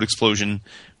there's a boat explosion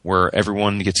where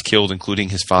everyone gets killed, including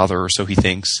his father, or so he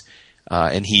thinks.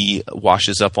 And he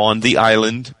washes up on the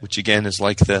island, which again is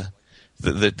like the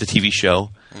TV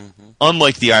show. Mm-hmm.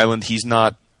 Unlike the island, he's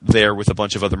not there with a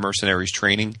bunch of other mercenaries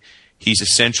training. He's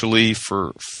essentially,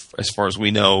 as far as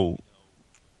we know,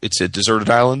 it's a deserted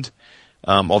island,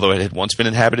 although it had once been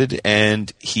inhabited,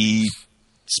 and he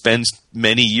spends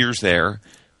many years there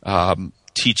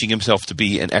teaching himself to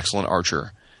be an excellent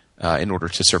archer in order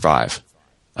to survive.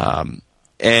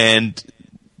 And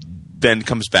then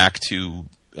comes back to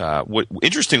what,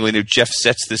 interestingly, Jeff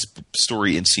sets this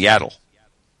story in Seattle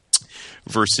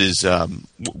versus that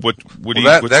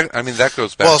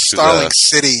goes back to Starling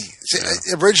City.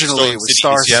 Originally, it was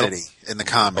Star Seattle? City in the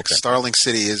comics. Okay. Starling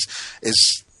City is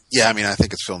I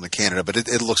think it's filmed in Canada, but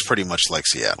it looks pretty much like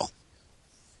Seattle.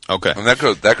 Okay. And that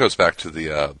goes back to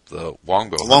the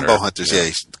longbow. The longbow hunters,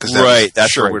 yeah. Right,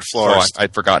 that's Sherwood right. Forest.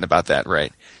 I'd forgotten about that.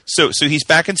 Right. So he's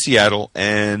back in Seattle,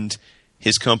 and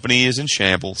his company is in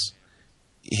shambles.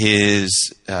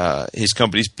 His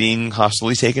company's being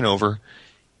hostilely taken over,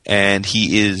 and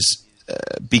he is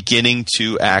beginning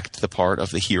to act the part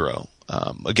of the hero.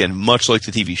 Again, much like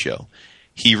the TV show,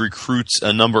 he recruits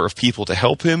a number of people to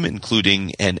help him,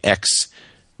 including an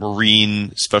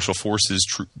ex-Marine Special Forces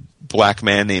black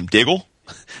man named Diggle,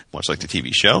 much like the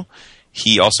TV show.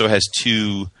 He also has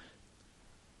 2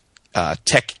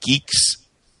 tech geeks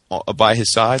by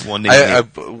his side. One named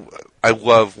I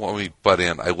love, when we butt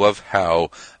in, I love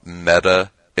how meta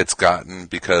it's gotten,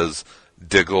 because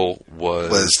Diggle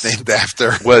was named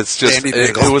after was just Andy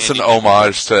it Diggle. was an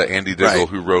homage to Andy Diggle, Right.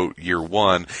 who wrote Year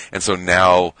One, and so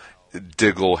now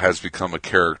Diggle has become a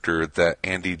character that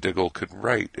Andy Diggle could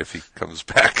write if he comes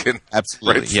back and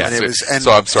Absolutely, writes yeah. the- And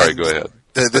so I'm sorry, and go ahead.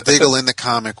 The Diggle in the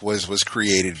comic was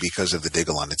created because of the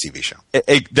Diggle on the TV show.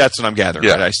 That's what I'm gathering.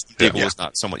 Yeah. Right? Diggle is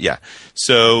not someone. Yeah.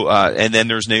 So and then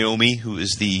there's Naomi, who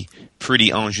is the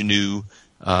pretty ingenue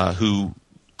who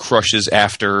crushes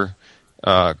after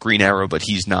Green Arrow, but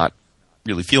he's not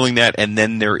really feeling that. And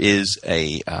then there is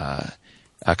a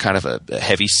kind of a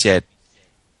heavy set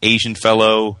Asian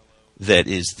fellow that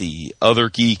is the other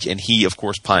geek, and he of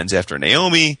course pines after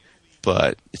Naomi,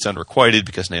 but it's unrequited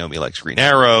because Naomi likes Green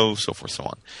Arrow, so forth, so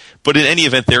on. But in any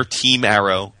event, they're Team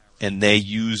Arrow, and they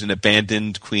use an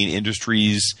abandoned Queen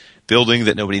Industries building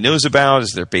that nobody knows about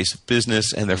as their base of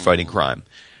business, and they're fighting crime.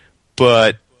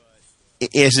 But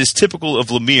as is typical of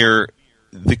Lemire,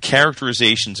 the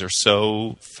characterizations are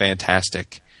so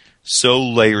fantastic, so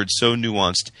layered, so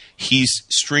nuanced. He's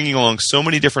stringing along so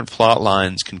many different plot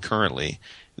lines concurrently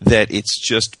that it's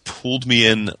just pulled me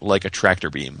in like a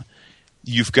tractor beam.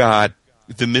 You've got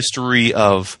the mystery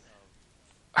of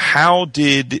how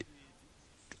did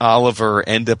Oliver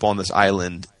end up on this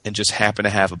island and just happened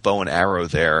to have a bow and arrow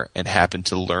there and happened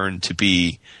to learn to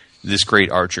be this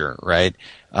great archer, right?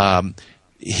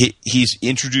 He's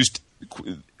introduced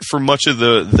for much of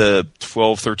the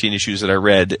 12, 13 issues that I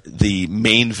read. The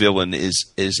main villain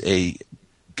is a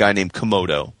guy named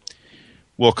Komodo.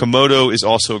 Well, Komodo is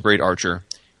also a great archer.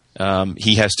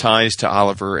 He has ties to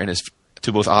Oliver and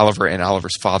to both Oliver and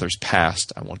Oliver's father's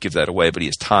past. I won't give that away, but he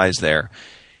has ties there.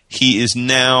 He is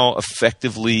now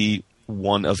effectively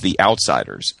one of the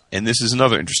outsiders. And this is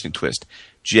another interesting twist.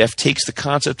 Jeff takes the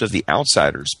concept of the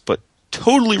outsiders, but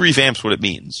totally revamps what it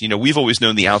means. You know, we've always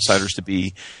known the outsiders to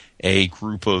be a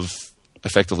group of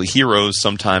effectively heroes,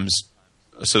 sometimes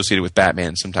associated with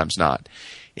Batman, sometimes not.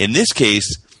 In this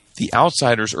case, the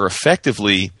outsiders are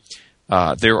effectively,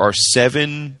 there are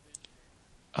 7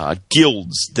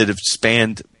 guilds that have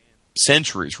spanned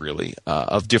centuries, really,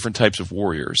 of different types of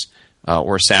warriors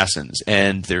or assassins.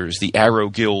 And there's the Arrow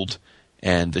Guild,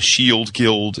 and the Shield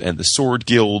Guild, and the Sword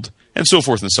Guild, and so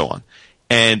forth and so on.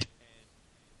 And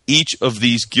each of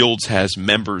these guilds has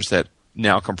members that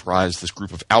now comprise this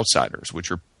group of outsiders, which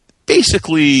are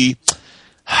basically,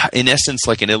 in essence,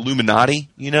 like an Illuminati,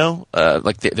 you know?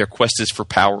 Like their quest is for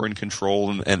power and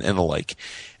control and the like.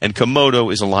 And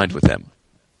Komodo is aligned with them.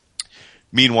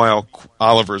 Meanwhile,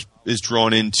 Oliver is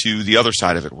drawn into the other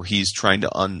side of it, where he's trying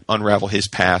to unravel his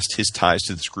past, his ties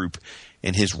to this group,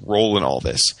 and his role in all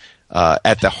this.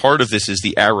 At the heart of this is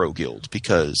the Arrow Guild,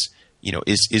 because, you know,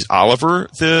 is Oliver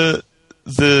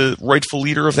the rightful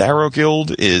leader of the Arrow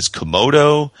Guild? Is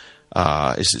Komodo?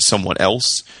 Is it someone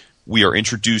else? We are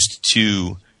introduced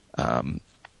to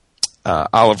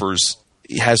Oliver's.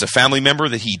 He has a family member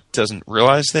that he doesn't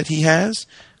realize that he has,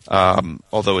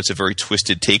 although it's a very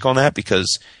twisted take on that,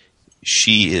 because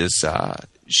she is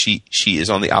she is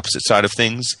on the opposite side of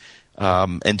things,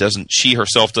 and she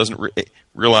herself doesn't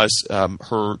realize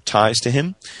her ties to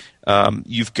him.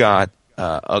 You've got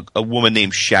a woman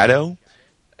named Shadow,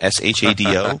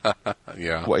 Shado.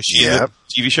 Yeah. What, is she in the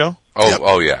TV show? Oh, yep.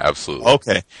 Oh yeah, absolutely.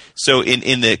 Okay. So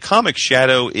in the comic,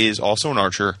 Shadow is also an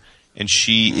archer, and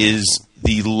she is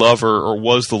the lover, or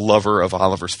was the lover, of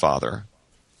Oliver's father.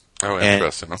 Oh,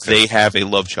 interesting. And okay. They have a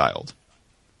love child,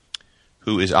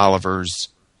 who is Oliver's,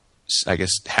 I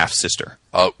guess, half-sister.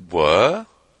 What?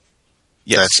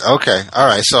 Yes. That's okay. All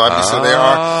right. So obviously there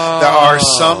are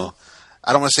some,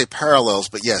 I don't want to say parallels,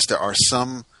 but yes, there are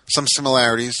some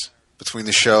similarities between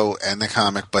the show and the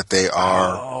comic, but they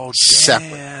are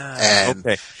separate. And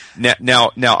Okay.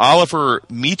 Now Oliver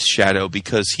meets Shadow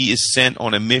because he is sent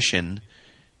on a mission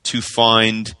to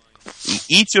find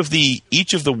each of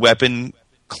the weapon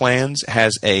clans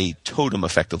has a totem,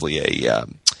 effectively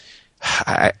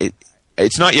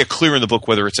it's not yet clear in the book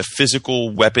whether it's a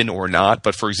physical weapon or not,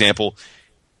 but for example,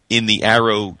 in the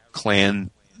Arrow clan,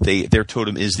 their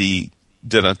totem is the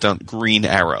green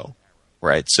arrow,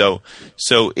 right? So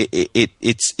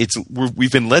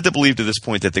we've been led to believe to this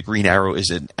point that the green arrow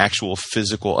is an actual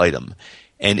physical item,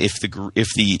 and if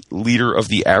the leader of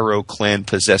the Arrow clan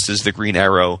possesses the green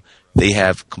arrow, they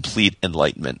have complete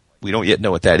enlightenment. We don't yet know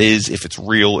what that is, if it's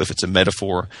real, if it's a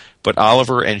metaphor. But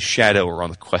Oliver and Shadow are on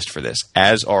the quest for this,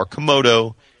 as are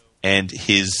Komodo and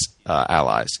his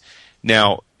allies.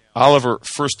 Now, Oliver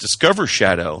first discovers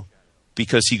Shadow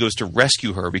because he goes to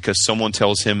rescue her, because someone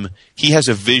tells him he has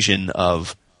a vision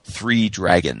of 3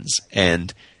 dragons.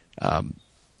 And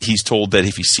he's told that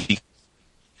if he seeks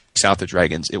out the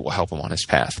dragons, it will help him on his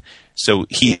path. So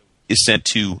he is sent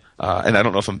to, and I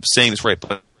don't know if I'm saying this right,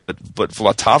 but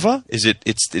Vltava?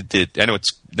 I know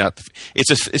it's not.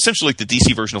 It's essentially like the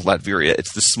DC version of Latveria.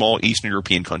 It's the small Eastern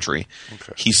European country.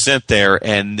 Okay. He's sent there,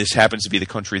 and this happens to be the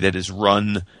country that is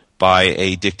run by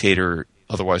a dictator,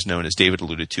 otherwise known, as David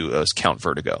alluded to, as Count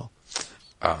Vertigo.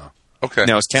 Okay.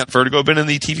 Now, has Count Vertigo been in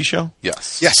the TV show?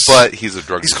 Yes. Yes. But he's a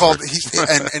drug. He's called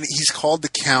he's called the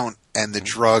Count, and the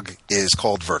drug is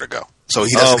called Vertigo. So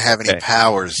he doesn't have any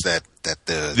powers that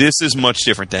the. This is much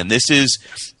different then. This is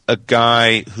a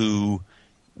guy who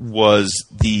was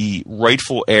the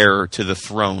rightful heir to the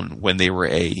throne when they were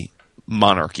a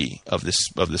monarchy of this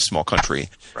small country.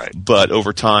 Right. But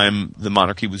over time, the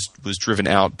monarchy was driven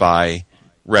out by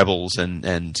rebels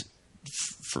and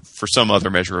for some other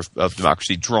measure of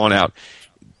democracy, drawn out.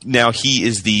 Now he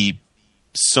is the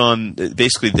son,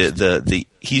 basically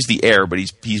he's the heir, but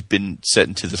he's been set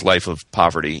into this life of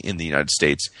poverty in the United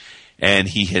States, and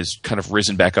he has kind of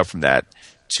risen back up from that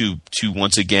to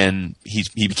once again,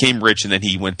 he became rich, and then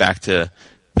he went back to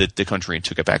the country and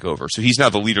took it back over. So he's now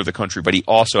the leader of the country, but he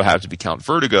also has to be Count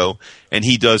Vertigo, and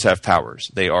he does have powers.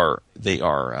 They are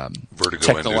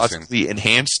technologically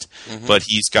enhanced, but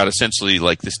he's got essentially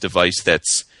like this device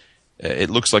that's it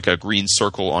looks like a green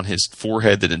circle on his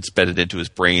forehead that is embedded into his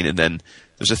brain, and then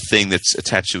there's a thing that's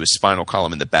attached to his spinal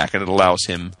column in the back, and it allows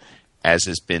him, as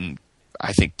has been,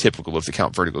 I think, typical of the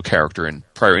Count Vertigo character in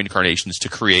prior incarnations, to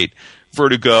create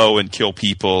vertigo and kill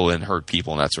people and hurt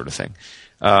people and that sort of thing.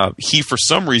 He, for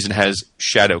some reason, has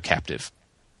Shadow captive,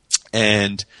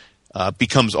 and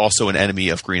becomes also an enemy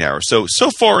of Green Arrow. So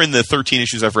far in the 13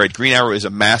 issues I've read, Green Arrow is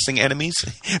amassing enemies,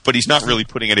 but he's not really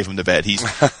putting any of them to bed. He's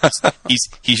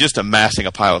just amassing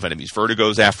a pile of enemies.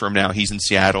 Vertigo's after him now. He's in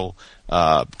Seattle.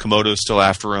 Komodo's still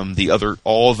after him.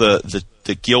 All the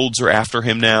guilds are after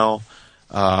him now,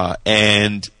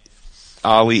 and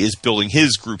Ollie is building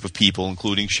his group of people,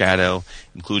 including Shadow,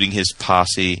 including his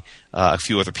posse, a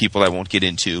few other people I won't get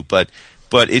into, but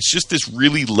it's just this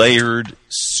really layered,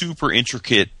 super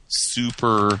intricate,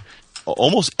 super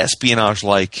almost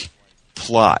espionage-like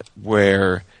plot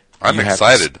where I'm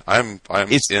excited.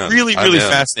 It's really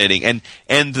fascinating,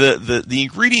 and the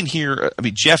ingredient here. I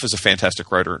mean, Jeff is a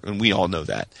fantastic writer, and we all know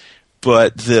that.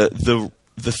 But the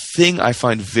thing I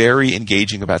find very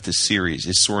engaging about this series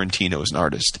is Sorrentino as an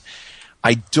artist.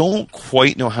 I don't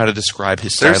quite know how to describe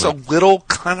his style. There's a little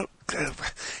kind of,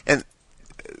 and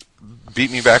beat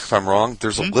me back if I'm wrong.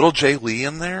 There's a little Jay Lee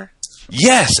in there.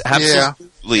 Yes,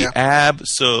 absolutely, Yeah.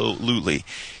 Absolutely.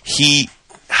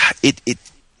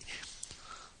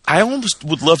 I almost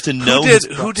would love to know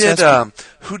who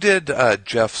did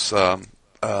Jeff's. Why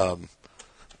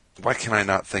can I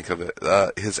not think of it?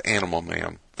 His Animal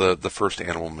Man, the first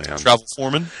Animal Man. Travel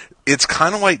Foreman. It's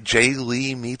kind of like Jay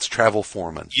Lee meets Travel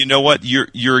Foreman. You know what?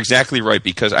 You're exactly right,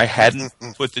 because I hadn't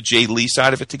put the Jay Lee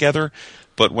side of it together.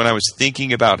 But when I was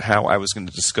thinking about how I was going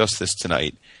to discuss this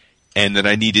tonight, and that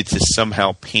I needed to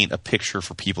somehow paint a picture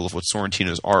for people of what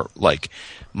Sorrentino's art like,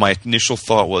 my initial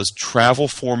thought was Travel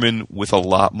Foreman with a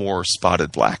lot more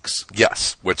spotted blacks.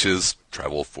 Yes, which is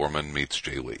Travel Foreman meets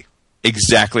Jay Lee.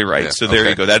 Exactly right. Yeah, so there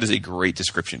you go. That is a great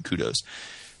description. Kudos.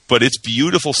 But it's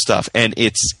beautiful stuff, and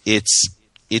he's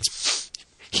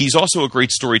also a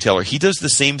great storyteller. He does the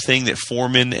same thing that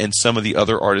Foreman and some of the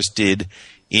other artists did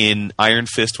in Iron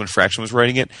Fist when Fraction was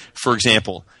writing it. For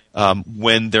example,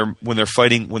 when they're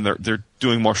fighting, when they're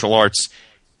doing martial arts,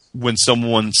 when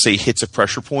someone, say, hits a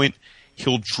pressure point,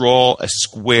 he'll draw a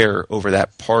square over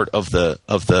that part of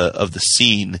the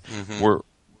scene where.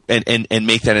 And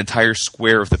make that entire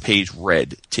square of the page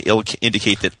red to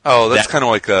indicate that. Oh, that's kind of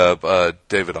like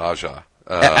David Aja.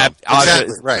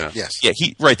 Exactly, right, yeah. yes.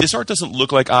 Yeah, this art doesn't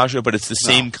look like Aja, but it's the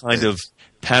same kind of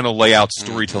panel layout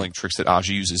storytelling tricks that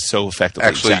Aja uses so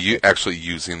effectively. Actually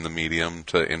using the medium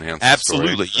to enhance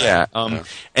absolutely, the story. yeah.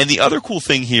 And the other cool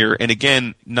thing here, and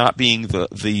again, not being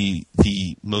the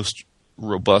most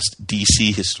robust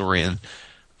DC historian,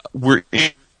 we're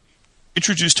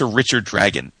introduced to Richard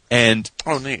Dragon. And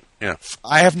oh, neat! Yeah,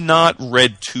 I have not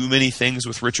read too many things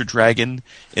with Richard Dragon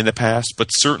in the past, but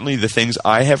certainly the things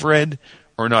I have read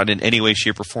are not in any way,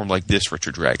 shape, or form like this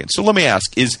Richard Dragon. So let me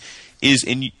ask: Is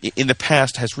in the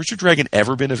past, has Richard Dragon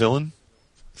ever been a villain?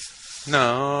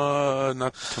 No,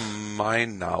 not to my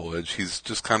knowledge. He's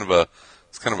just kind of a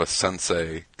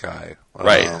sensei guy,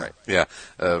 Right. Yeah,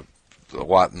 a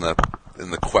lot in the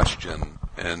question.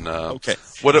 And okay,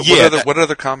 what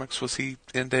other comics was he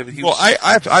in, David?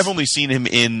 I've only seen him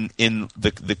in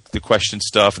the question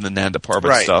stuff and the Nanda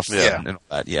Parbat stuff, and all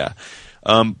that. Yeah.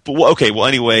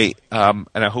 Anyway, and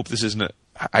I hope this isn't.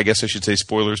 I guess I should say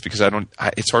spoilers because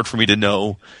it's hard for me to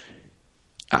know.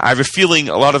 I have a feeling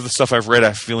a lot of the stuff I've read. I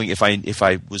have a feeling if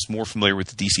I was more familiar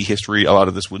with the DC history, a lot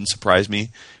of this wouldn't surprise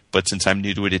me. But since I'm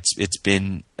new to it, it's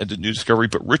been a new discovery.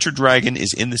 But Richard Dragon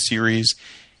is in the series.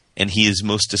 And he is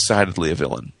most decidedly a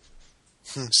villain.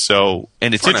 So,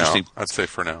 and it's interesting. I'd say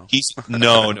for now. He's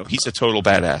a total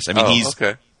badass. I mean,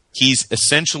 he's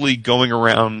essentially going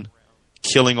around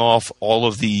killing off all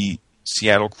of the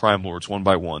Seattle crime lords one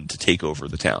by one to take over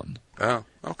the town. Oh,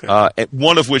 okay.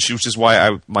 One of which is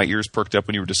why my ears perked up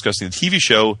when you were discussing the TV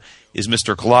show, is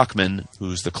Mr. Glockman,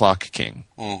 who's the Clock King.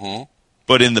 Mm-hmm.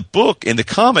 But in the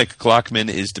comic, Glockman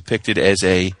is depicted as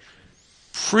a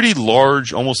pretty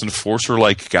large, almost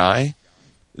enforcer-like guy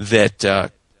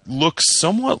that looks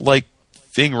somewhat like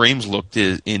Ving Rhames looked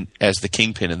as the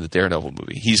Kingpin in the Daredevil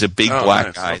movie. He's a big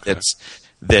black guy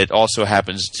that also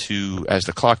happens to, as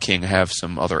the Clock King, have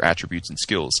some other attributes and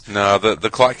skills. No, the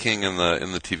Clock King in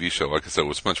the TV show, like I said,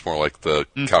 was much more like the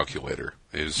Calculator.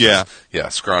 It was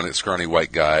scrawny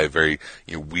white guy, very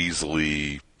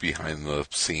weaselly, behind the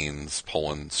scenes,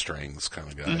 pulling strings kind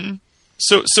of guy. Mm-hmm.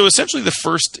 So essentially, the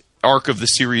first arc of the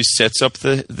series sets up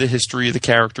the history of the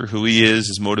character, who he is,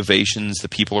 his motivations, the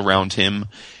people around him,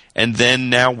 And then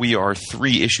now we are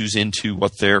 3 issues into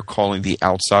what they're calling the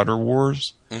Outsider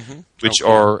Wars, which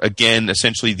are, again,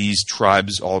 essentially these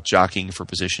tribes all jockeying for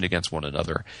position against one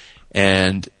another.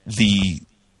 And the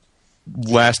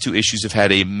last 2 issues have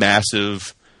had a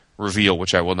massive reveal,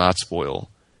 which I will not spoil,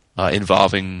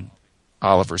 involving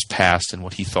Oliver's past and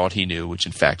what he thought he knew, which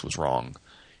in fact was wrong.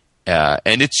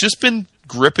 And it's just been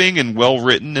gripping and well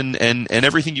written and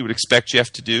everything you would expect Jeff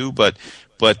to do, but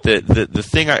the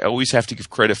thing I always have to give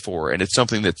credit for, and it's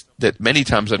something that many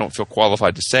times I don't feel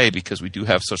qualified to say because we do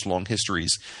have such long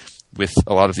histories with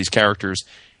a lot of these characters.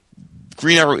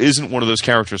 Green Arrow isn't one of those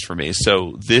characters for me,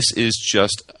 so this is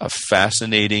just a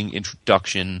fascinating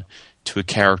introduction to a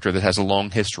character that has a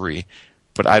long history,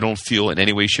 but I don't feel in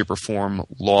any way, shape, or form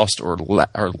lost or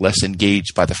less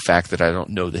engaged by the fact that I don't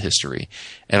know the history.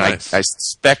 And nice. I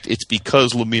suspect it's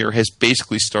because Lemire has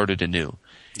basically started anew.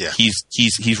 Yeah.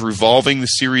 He's revolving the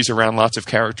series around lots of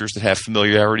characters that have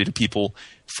familiarity to people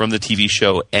from the TV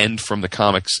show and from the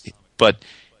comics, but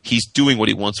he's doing what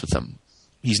he wants with them.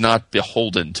 He's not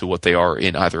beholden to what they are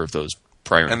in either of those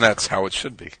prior. And that's how it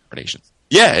should be. Incarnations.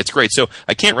 Yeah, it's great. So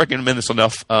I can't recommend this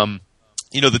enough.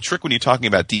 The trick when you're talking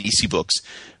about DC books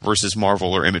versus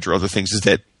Marvel or Image or other things is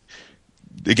that,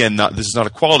 again, this is not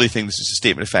a quality thing. This is a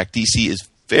statement of fact. DC is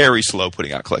very slow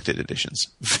putting out collected editions.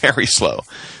 Very slow.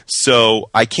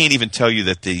 So I can't even tell you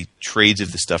that the trades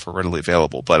of this stuff are readily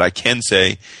available. But I can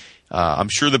say I'm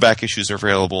sure the back issues are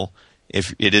available.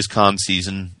 If it is con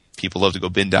season, people love to go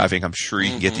bin diving. I'm sure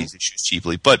you can get these issues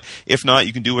cheaply. But if not,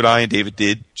 you can do what I and David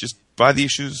did. Just buy the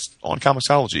issues on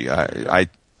Comixology.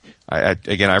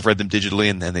 Again, I've read them digitally,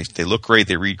 and they look great.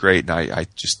 They read great, and I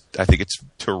think it's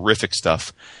terrific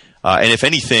stuff. And if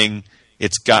anything,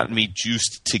 it's gotten me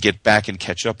juiced to get back and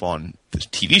catch up on the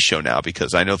TV show now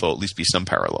because I know there'll at least be some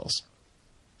parallels.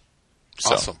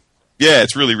 So, awesome. Yeah,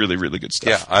 it's really, really, really good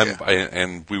stuff. Yeah,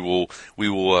 and we will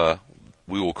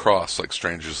cross like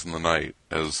strangers in the night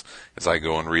as I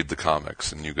go and read the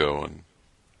comics, and you go and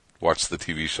watch the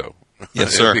TV show.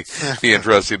 Yes, sir. be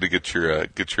interesting to get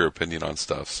your opinion on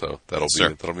stuff. So that'll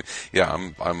be. Yeah,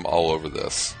 I'm all over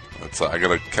this. I got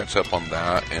to catch up on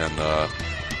that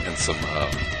and some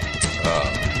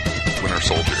Winter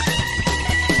Soldier.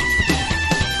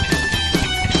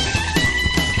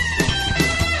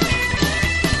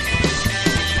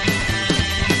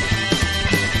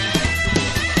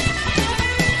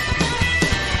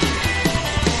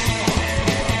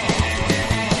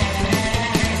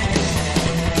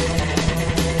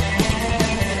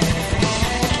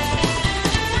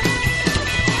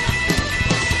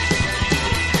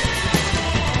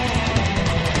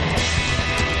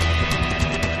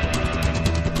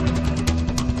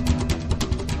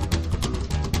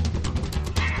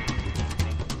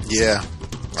 Yeah.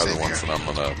 Are the ones that I'm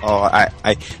gonna.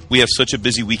 We have such a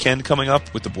busy weekend coming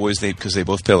up with the boys because they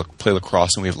both play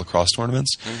lacrosse and we have lacrosse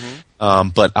tournaments.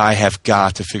 But I have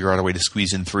got to figure out a way to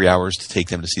squeeze in 3 hours to take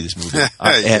them to see this movie.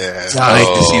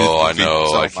 I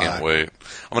know. I can't wait.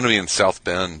 I'm going to be in South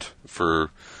Bend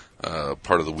for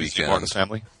part of the weekend. Martin's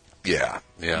family. Yeah.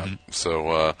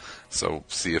 So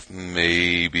see if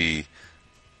maybe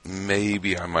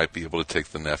I might be able to take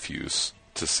the nephews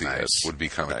to see it. Would be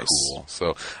kind of cool.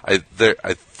 So I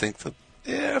think that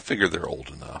I figure they're old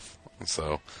enough.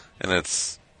 So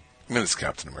it's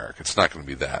Captain America. It's not going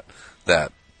to be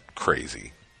that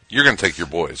crazy. You're going to take your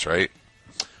boys, right?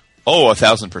 Oh,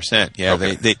 1,000%. Yeah,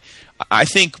 okay. I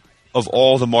think of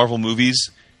all the Marvel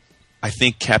movies, I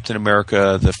think Captain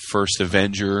America: The First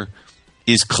Avenger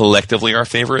is collectively our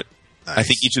favorite. Nice. I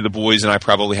think each of the boys and I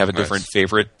probably have a different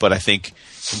favorite, but I think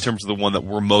in terms of the one that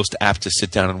we're most apt to sit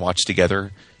down and watch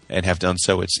together and have done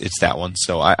so, it's that one.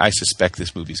 So I suspect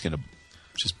this movie is going to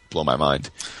just blow my mind.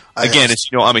 Again,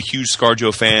 I'm a huge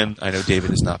ScarJo fan. I know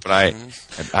David is not, but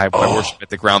I worship at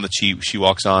the ground that she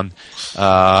walks on.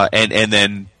 And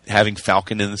then having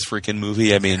Falcon in this freaking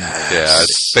movie, I mean, yeah,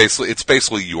 it's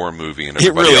basically your movie, and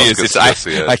it really else is.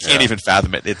 See it. I can't even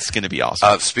fathom it. It's going to be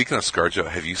awesome. Speaking of ScarJo,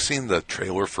 have you seen the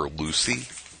trailer for Lucy?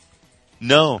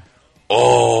 No.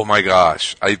 Oh my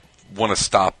gosh! I want to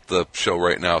stop the show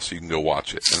right now so you can go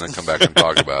watch it and then come back and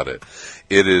talk about it.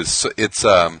 It's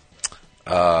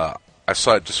I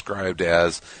saw it described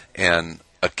as an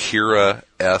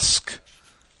Akira-esque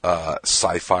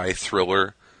sci-fi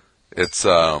thriller. It's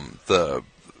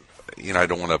I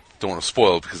don't want to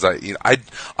spoil it because I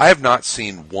have not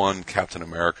seen one Captain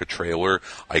America trailer.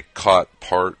 I caught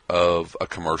part of a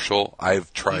commercial.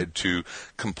 I've tried to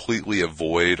completely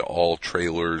avoid all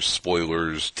trailers,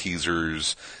 spoilers,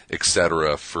 teasers,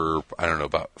 etc. for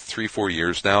about 3-4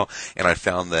 years now, and I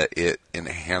found that it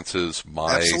enhances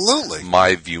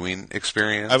my viewing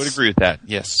experience. I would agree with that.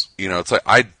 Yes. It's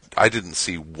like didn't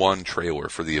see one trailer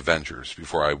for the Avengers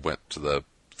before I went to the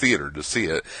theater to see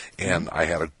it, and I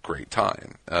had a great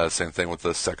time. Same thing with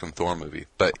the second Thor movie.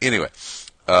 But anyway,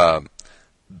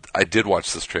 I did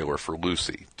watch this trailer for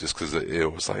Lucy just because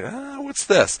it was like, what's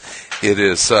this? It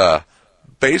is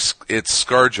it's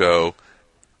ScarJo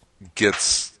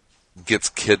gets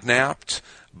kidnapped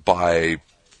by.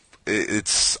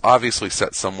 It's obviously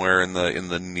set somewhere in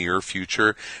the near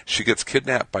future. She gets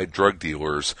kidnapped by drug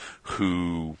dealers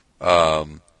who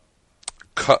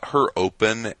cut her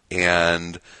open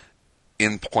and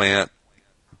implant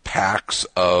packs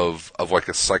of like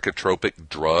a psychotropic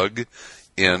drug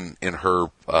in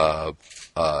her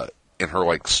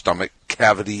like stomach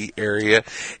cavity area,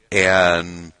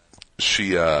 and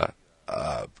she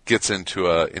gets into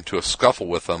a scuffle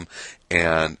with them,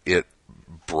 and it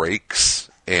breaks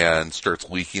and starts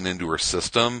leaking into her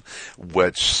system,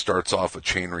 which starts off a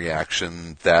chain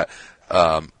reaction that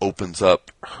opens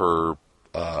up her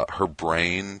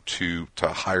brain to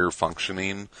higher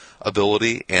functioning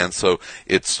ability, and so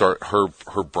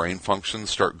her brain functions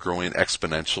start growing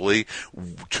exponentially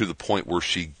to the point where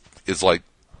she is like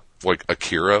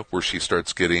Akira, where she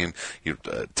starts getting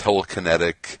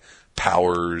telekinetic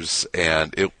powers,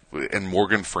 and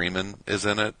Morgan Freeman is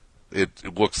in it.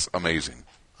 It looks amazing.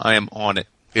 I am on it.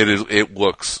 It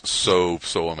looks so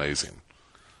amazing.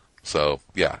 So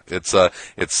yeah, it's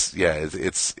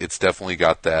definitely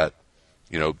got that,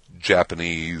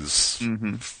 Japanese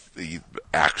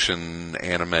action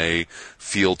anime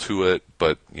feel to it,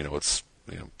 but it's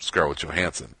Scarlett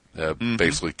Johansson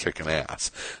basically kicking ass.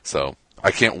 So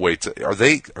I can't wait to. Are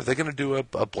they going to do a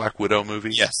Black Widow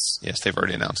movie? Yes, they've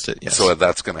already announced it. Yes. So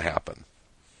that's going to happen.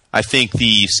 I think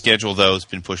the schedule though has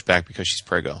been pushed back because she's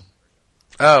preggo.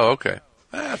 Oh, okay.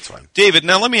 That's fine. David,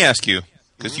 now let me ask you,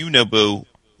 because Boo,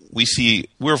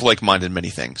 we're of like-minded many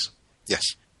things. Yes.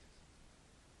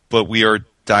 But we are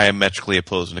diametrically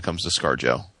opposed when it comes to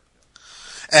ScarJo.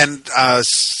 And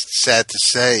sad to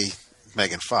say,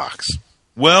 Megan Fox.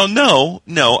 Well, no.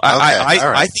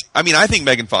 I right. think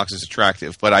Megan Fox is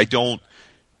attractive, but I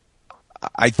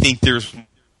think there's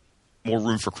more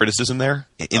room for criticism there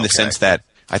in the sense that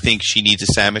I think she needs a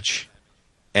sandwich,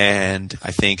 and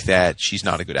I think that she's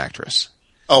not a good actress.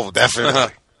 Oh,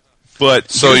 definitely. But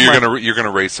so you're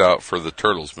gonna race out for the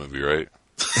Turtles movie, right?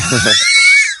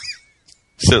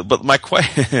 But my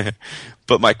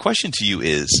question to you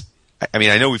is, I mean,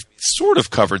 I know we've sort of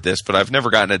covered this, but I've never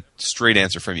gotten a straight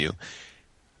answer from you.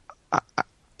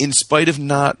 In spite of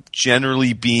not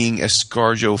generally being a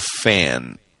ScarJo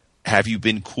fan, have you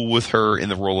been cool with her in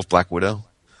the role of Black Widow?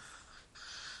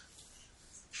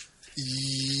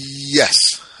 Yes.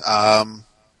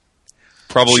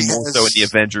 Probably more so in the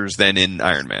Avengers than in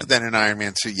Iron Man. Than in Iron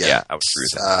Man 2, yeah. Yeah, I would agree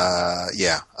with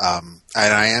that.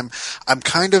 And I'm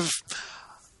kind of,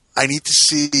 I need to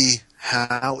see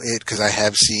because I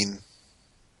have seen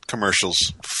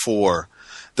commercials for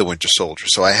the Winter Soldier,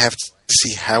 so I have to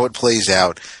see how it plays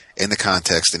out in the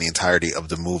context and the entirety of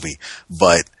the movie.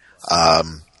 But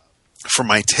for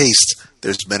my taste,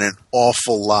 there's been an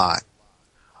awful lot,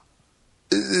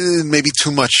 maybe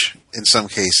too much in some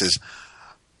cases,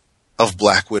 of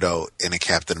Black Widow in a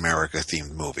Captain America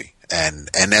themed movie. And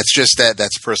that's just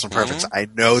that's personal preference. I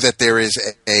know that there is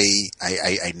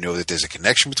I know that there's a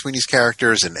connection between these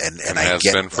characters, and I has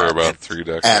get been for about 3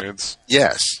 decades.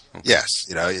 Yes.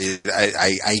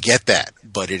 I get that,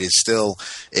 but it is still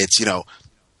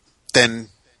then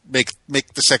make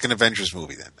the second Avengers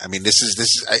movie. Then I mean,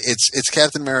 it's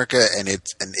Captain America, and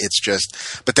it's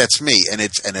just, but that's me, and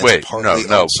it's wait, partly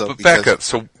no, also but back up.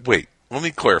 So wait, let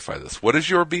me clarify this. What is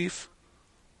your beef?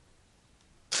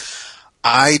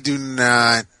 I do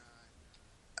not.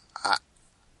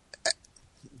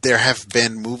 There have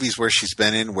been movies where she's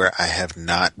been in where I have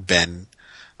not been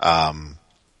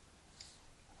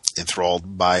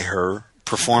enthralled by her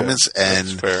performance,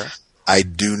 and fair. I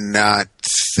do not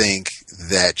think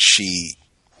that she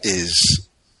is.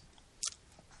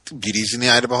 Beauty's in the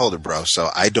eye of the beholder, bro.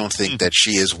 So I don't think that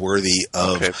she is worthy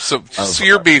of. Okay. So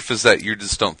your beef is that you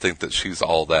just don't think that she's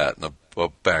all that in a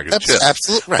bag of chips.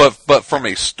 Absolutely right. But from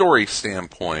a story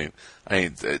standpoint, I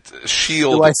mean,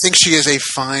 Shield. Do I think she is a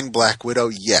fine Black Widow?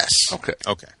 Yes. Okay.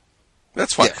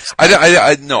 That's fine. Yes.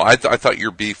 I thought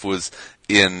your beef was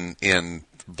in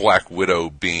Black Widow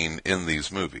being in these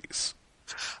movies.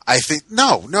 I think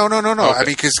no. Okay. I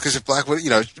mean, because if Black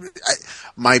Widow,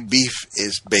 my beef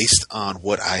is based on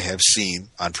what I have seen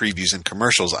on previews and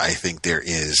commercials. I think there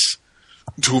is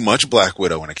too much Black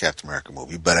Widow in a Captain America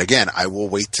movie. But again, I will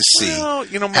wait to see. Well,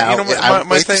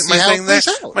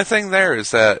 my thing there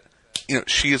is that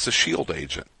she is a SHIELD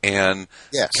agent, and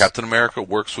Yes. Captain America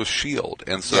works with SHIELD,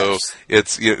 and so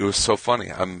it was so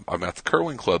funny. I'm at the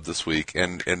Curling Club this week,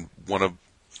 and one of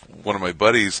my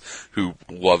buddies who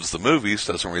loves the movies,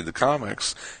 doesn't read the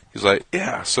comics. He's like,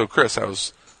 "Yeah, so Chris, I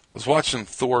was watching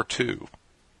Thor 2."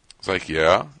 It's like,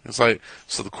 "Yeah." It's like,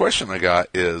 so the question I got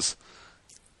is,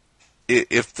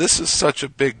 if this is such a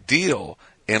big deal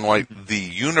and like the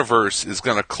universe is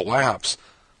going to collapse,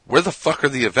 where the fuck are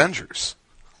the Avengers?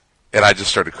 And I just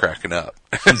started cracking up,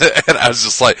 and I was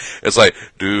just like, "It's like,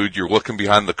 dude, you're looking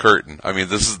behind the curtain. I mean,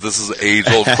 this is age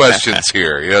old questions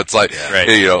here. It's like, and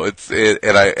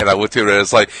I looked at it, and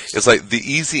it's like the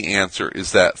easy answer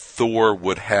is that Thor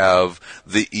would have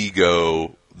the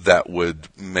ego that would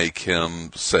make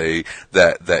him say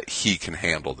that he can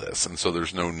handle this, and so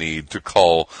there's no need to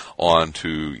call on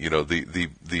to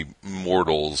the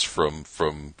mortals from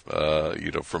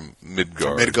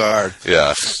Midgard. Midgard.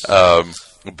 Yeah.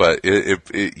 But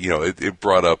it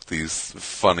brought up these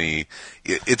funny.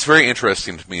 It's very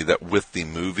interesting to me that with the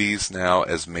movies now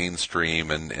as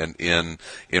mainstream and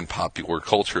in popular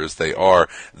culture as they are,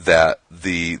 that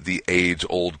the age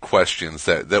old questions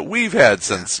that we've had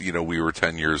since we were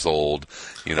 10 years old.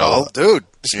 Oh, dude.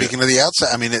 Speaking of the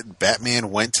outside, I mean,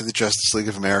 Batman went to the Justice League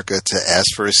of America to ask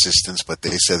for assistance, but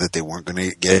they said that they weren't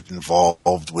going to get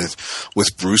involved with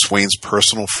Bruce Wayne's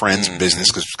personal friend's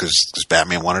business because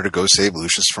Batman wanted to go save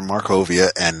Lucius from Markovia,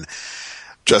 and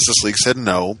Justice League said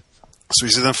no. So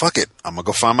he said, then fuck it. I'm going to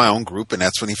go find my own group, and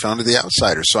that's when he founded the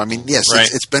Outsiders. So, I mean, yes,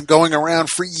 it's been going around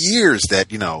for years that,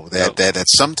 that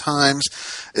sometimes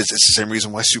it's the same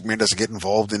reason why Superman doesn't get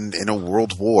involved in a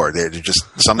world war. They're just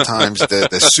sometimes the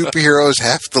superheroes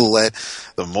have to let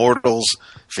the mortals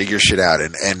figure shit out.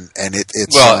 And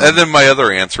it's... Well, and then my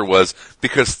other answer was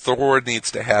because Thor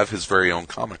needs to have his very own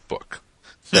comic book.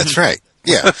 That's right.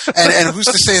 Yeah, and who's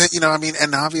to say that,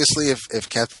 and obviously if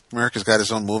Captain America's got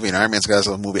his own movie and Iron Man's got his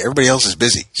own movie, everybody else is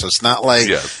busy. So it's not like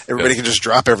everybody can just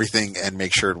drop everything and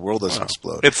make sure the world doesn't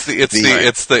explode. It's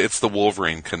the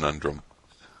Wolverine conundrum.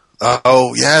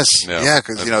 Oh, yes. Yeah,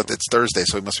 because, it's Thursday,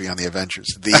 so he must be on the Avengers.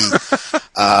 The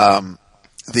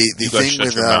thing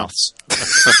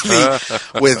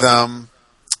with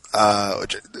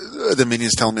the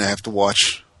Minions telling me I have to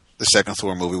watch the second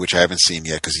Thor movie, which I haven't seen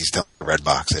yet because he's telling me to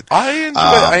Redbox it.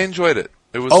 I enjoyed it.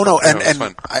 It was. Oh no, it was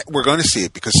fun. We're going to see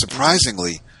it because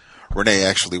surprisingly, Renee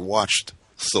actually watched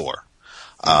Thor,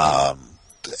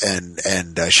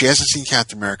 and she hasn't seen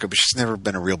Captain America, but she's never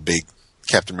been a real big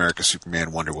Captain America,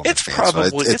 Superman, Wonder Woman fan.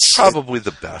 It's probably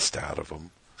the best out of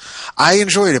them. I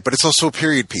enjoyed it, but it's also a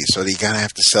period piece, so you kind of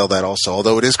have to sell that also.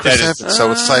 Although it is Chris Evans,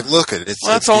 so it's like, look at it.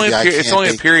 It's only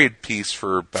a period piece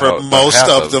for most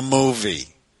of the movie.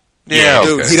 Yeah,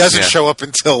 dude, he doesn't show up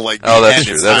until like that's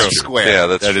true. Times Square. Yeah,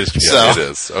 that is true. So, yeah, it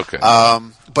is. Okay.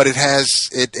 But it has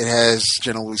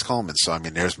Jenna Louise Coleman. So I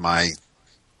mean, there's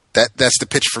that's the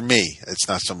pitch for me. It's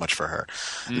not so much for her.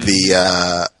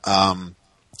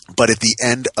 But at the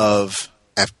end of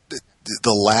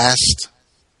the last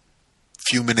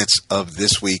few minutes of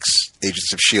this week's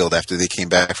Agents of S.H.I.E.L.D., after they came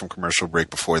back from commercial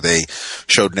break before they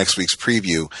showed next week's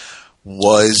preview,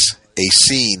 was a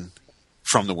scene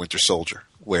from The Winter Soldier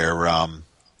where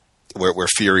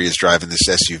Fury is driving this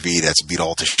SUV that's beat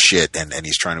all to shit and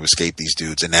he's trying to escape these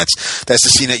dudes, and that's the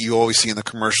scene that you always see in the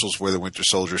commercials where the Winter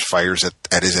Soldier fires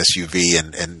at his SUV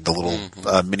and the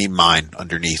little mini mine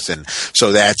underneath. And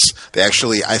so I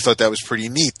thought that was pretty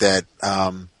neat that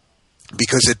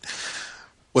because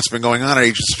what's been going on at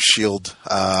Agents of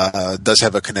S.H.I.E.L.D. Does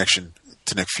have a connection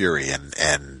to Nick Fury, and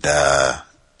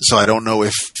so I don't know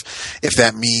if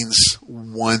that means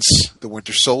once the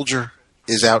Winter Soldier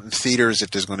is out in theaters,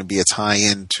 if there's going to be a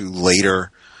tie-in to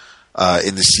later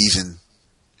in the season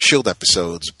S.H.I.E.L.D.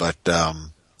 episodes, but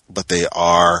they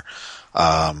are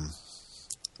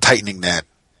tightening that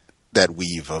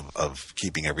weave of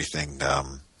keeping everything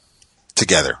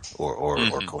together or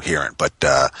coherent. But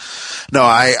no,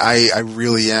 I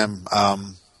really am.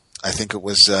 I think it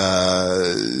was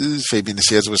Fabian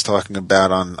Nicieza was talking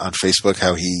about on Facebook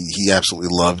how he absolutely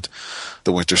loved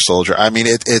the Winter Soldier. I mean,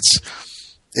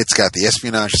 it's got the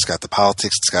espionage, it's got the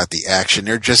politics, it's got the action.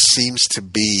 There just seems to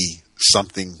be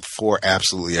something for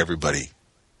absolutely everybody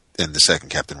in the second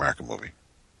Captain America movie.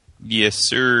 Yes,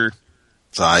 sir.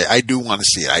 So I do want to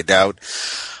see it.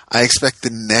 I expect the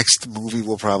next movie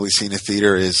we'll probably see in a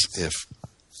theater is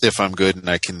if I'm good and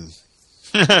I can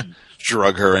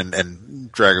drug her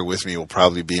and drag her with me, will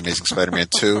probably be Amazing Spider-Man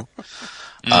 2.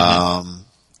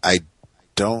 I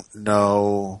don't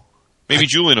know. Maybe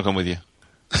Julian will come with you.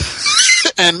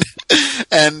 and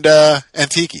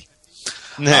Tiki.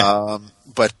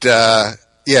 But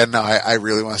Yeah, no, I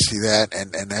really want to see that,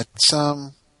 and that's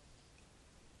I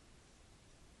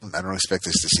don't expect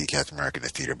us to see Captain America in the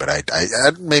theater, but I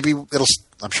maybe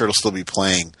I'm sure it'll still be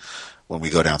playing when we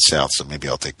go down south, so maybe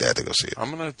I'll take that to go see it.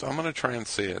 I'm gonna try and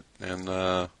see it, and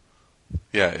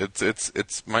yeah,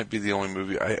 it's might be the only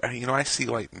movie I see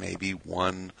like maybe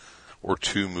 1 or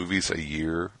 2 movies a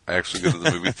year. I actually go to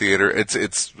the movie theater.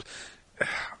 It's.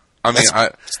 I mean,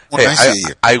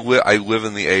 I live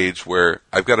in the age where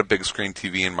I've got a big screen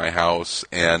TV in my house,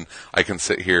 and I can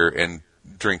sit here and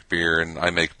drink beer, and I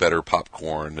make better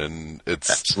popcorn, and it's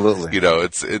absolutely,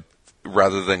 it's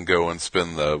rather than go and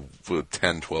spend the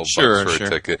 10, 12 bucks for a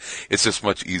ticket. It's just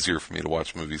much easier for me to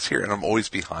watch movies here, and I'm always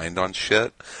behind on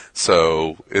shit.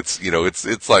 So it's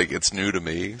it's like it's new to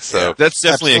me. So yeah, that's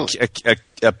definitely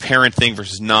a parent thing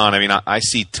versus non. I mean, I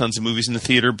see tons of movies in the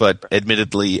theater, but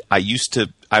admittedly,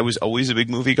 I was always a big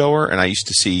moviegoer, and I used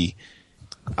to see.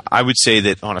 I would say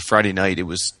that on a Friday night, it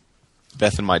was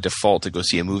Beth and my default to go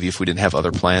see a movie if we didn't have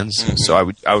other plans. Mm-hmm. So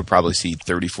I would probably see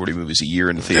 30, 40 movies a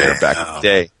year in the theater back in the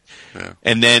day. Yeah.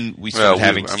 And then we started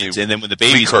having kids, and then when the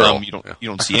babies come, you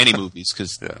don't see any movies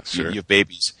because you have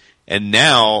babies. And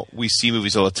now we see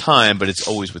movies all the time, but it's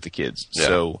always with the kids. Yeah.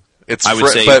 So I would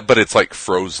say, but it's like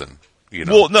Frozen.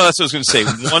 Well, no, that's what I was going to say.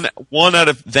 One out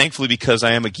of, thankfully, because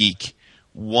I am a geek,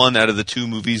 1 out of the 2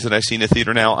 movies that I see in the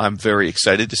theater now, I'm very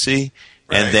excited to see.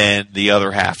 Right. And then the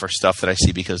other half are stuff that I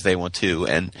see because they want to.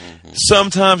 And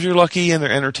sometimes you're lucky and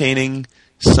they're entertaining.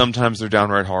 Sometimes they're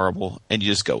downright horrible, and you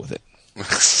just go with it.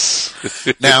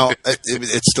 Now,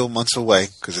 it's still months away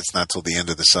because it's not till the end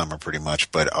of the summer pretty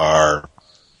much, but are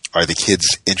the kids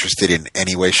interested in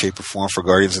any way, shape, or form for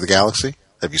Guardians of the Galaxy?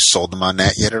 Have you sold them on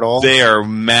that yet at all? They are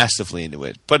massively into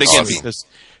it. But again, because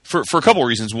for a couple of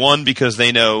reasons. One, because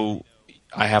they know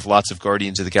I have lots of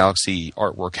Guardians of the Galaxy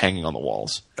artwork hanging on the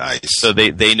walls. Nice. So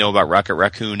they know about Rocket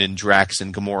Raccoon and Drax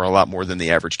and Gamora a lot more than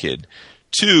the average kid.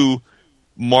 2,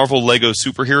 Marvel Lego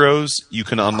superheroes, you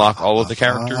can unlock all of the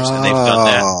characters, and they've done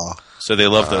that. So they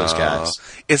love those guys.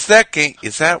 Is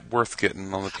that worth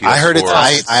getting on the PS4? I heard it.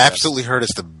 I absolutely heard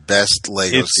it's the best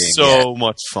Legos game. It's so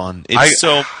much fun.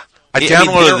 I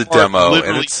downloaded the demo,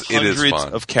 and it is hundreds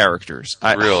fun. Of characters.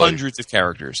 Really? Hundreds of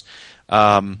characters.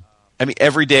 I mean,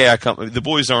 every day I come. The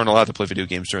boys aren't allowed to play video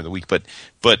games during the week, but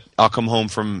I'll come home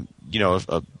from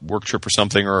a work trip or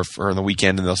something, or on the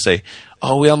weekend, and they'll say,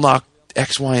 "Oh, we unlocked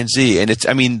X, Y, and Z," and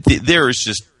there is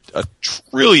just a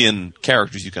trillion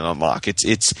characters you can unlock.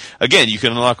 It's again, you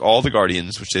can unlock all the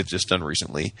Guardians, which they've just done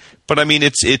recently. But I mean,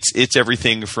 it's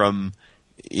everything from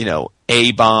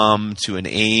A-bomb to an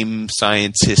AIM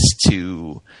scientist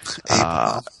to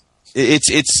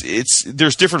it's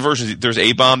there's different versions. There's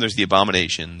A-bomb, there's the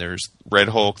Abomination, there's Red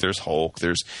Hulk, there's Hulk,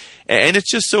 and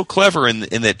it's just so clever in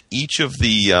that each of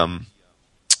the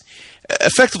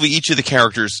effectively each of the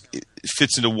characters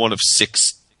fits into one of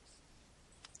 6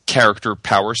 character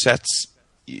power sets.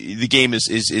 The game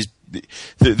is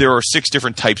there are 6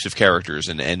 different types of characters,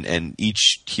 and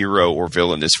each hero or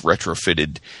villain is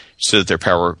retrofitted so that their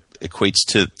power equates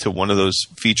to one of those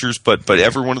features. But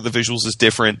every one of the visuals is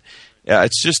different.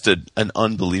 It's just an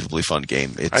unbelievably fun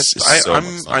game.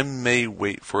 I may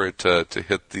wait for it to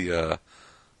hit the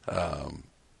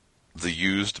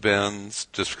used bins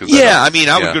just because. Yeah, I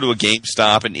would go to a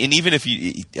GameStop, and even if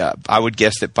you, I would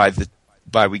guess that by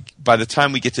the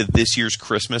time we get to this year's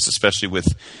Christmas, especially with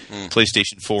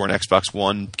PlayStation 4 and Xbox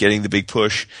One getting the big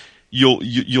push,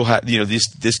 you'll have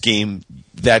this game,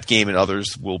 that game, and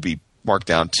others will be marked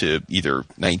down to either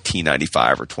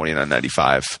 $19.95 or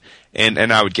 $29.95,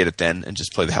 and I would get it then and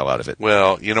just play the hell out of it.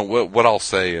 Well, what I'll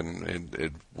say, and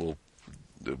it will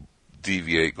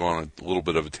deviate, go on a little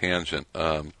bit of a tangent.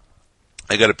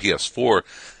 I got a PS4,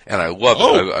 and I love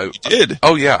it. You did?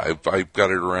 Oh, yeah. I got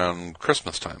it around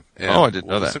Christmas time. And I didn't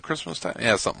know that. Was it Christmas time?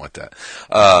 Yeah, something like that.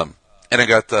 And I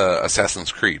got the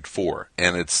Assassin's Creed 4,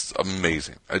 and it's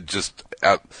amazing. I just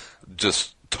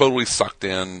totally sucked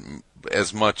in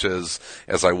as much as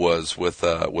I was with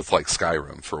like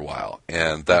Skyrim for a while,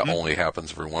 and that only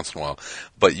happens every once in a while.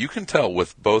 But you can tell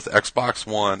with both Xbox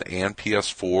One and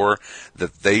PS4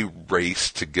 that they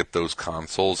race to get those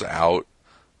consoles out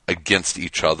against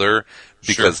each other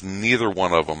because neither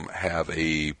one of them have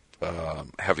a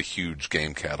huge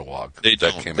game catalog they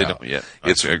came out. Don't yet. I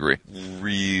agree.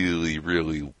 Really,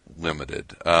 really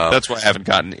limited. That's why I haven't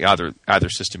gotten either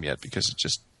system yet, because it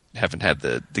just haven't had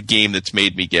the game that's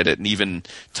made me get it, and even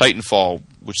Titanfall,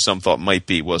 which some thought might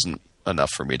be, wasn't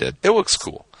enough for me to. It looks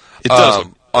cool. It does.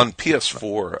 On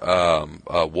PS4,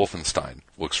 Wolfenstein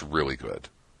looks really good.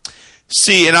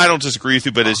 See, and I don't disagree with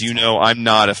you, but as you know, I'm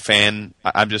not a fan.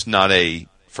 I'm just not a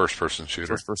first-person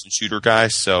shooter guy.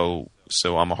 So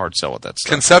so I'm a hard sell at that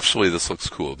stuff. Conceptually, this looks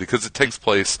cool because it takes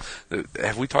place.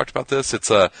 Have we talked about this?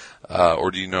 It's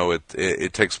or do you know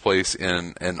it takes place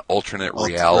in an alternate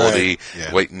reality,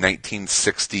 like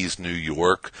 1960s New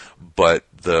York, but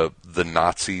the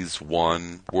Nazis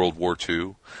won World War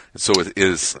II, so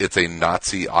it's a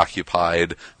Nazi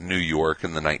occupied New York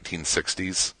in the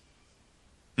 1960s.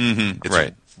 Mm-hmm. It's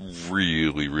right.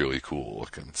 Really, really cool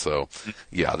looking. So,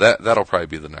 yeah, that'll probably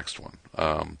be the next one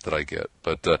that I get.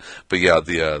 But yeah,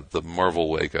 the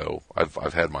Marvel Lego,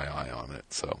 I've had my eye on it.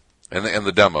 So, and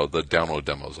the download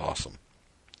demo is awesome.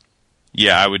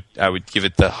 Yeah, I would give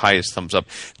it the highest thumbs up.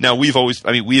 Now we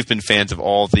have been fans of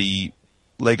all the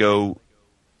Lego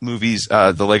movies,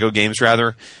 the Lego games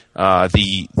rather.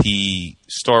 The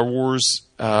Star Wars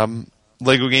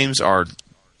Lego games are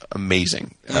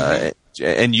amazing.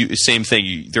 And same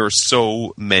thing. There are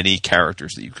so many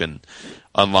characters that you can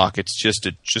unlock. It's just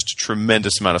a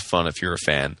tremendous amount of fun if you're a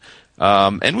fan.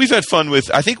 And we've had fun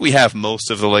with. I think we have most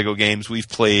of the Lego games. We've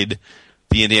played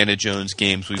the Indiana Jones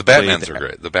games. The Batmans are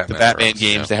great. The Batman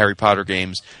games, the Harry Potter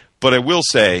games. But I will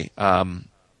say,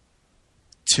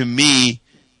 to me,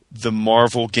 the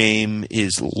Marvel game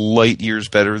is light years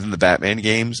better than the Batman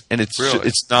games, and it's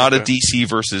not a DC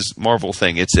versus Marvel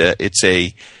thing. It's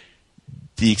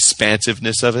the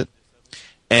expansiveness of it.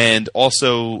 And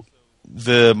also,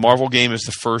 the Marvel game is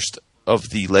the first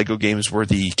of the Lego games where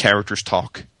the characters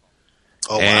talk.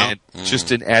 Oh, wow. And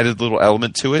just an added little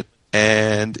element to it.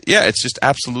 And, yeah, it's just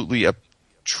absolutely a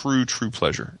true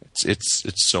pleasure.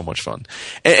 It's so much fun.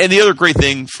 And the other great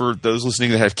thing for those listening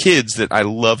that have kids that I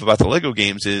love about the Lego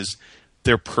games is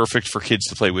they're perfect for kids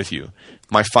to play with you.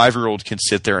 My 5-year-old can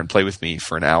sit there and play with me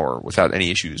for an hour without any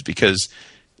issues because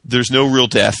there's no real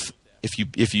death. If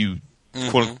you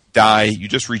quote die, you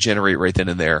just regenerate right then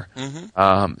and there.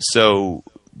 So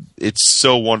it's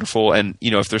so wonderful. And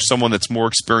if there's someone that's more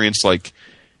experienced, like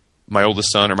my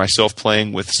oldest son or myself,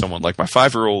 playing with someone like my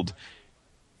 5-year-old,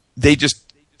 they just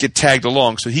get tagged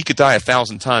along, so he could die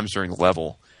 1,000 times during the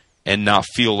level and not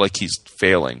feel like he's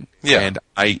failing. Yeah.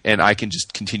 And I can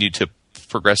just continue to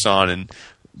progress on and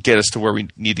get us to where we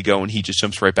need to go, and he just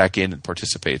jumps right back in and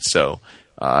participates. So.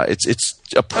 It's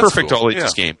a perfect cool. all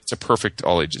ages game. It's a perfect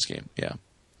all ages game. Yeah.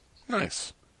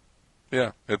 Nice.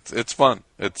 Yeah, it's fun.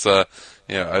 It's I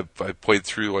played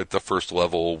through like the first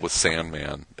level with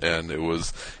Sandman, and it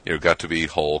was got to be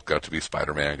Hulk, got to be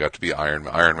Spider-Man, got to be Iron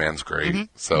Man's great.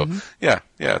 So yeah,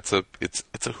 it's a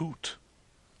hoot.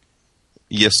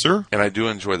 Yes, sir. And I do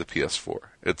enjoy the PS4.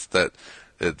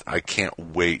 I can't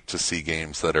wait to see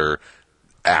games that are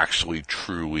actually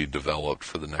truly developed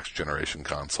for the next generation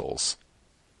consoles.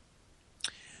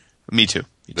 Me too.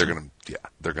 They're gonna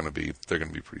be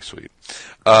pretty sweet.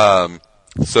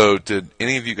 So did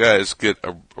any of you guys get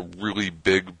a really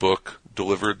big book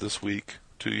delivered this week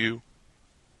to you?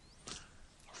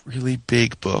 Really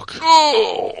big book.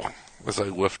 Oh, as I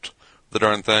lift the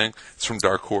darn thing. It's from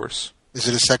Dark Horse. Is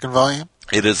it a second volume?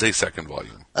 It is a second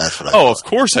volume. That's what I thought. Of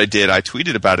course I did. I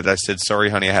tweeted about it. I said, "Sorry,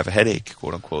 honey, I have a headache,"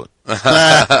 quote unquote.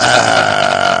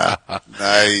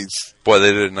 Nice. Boy,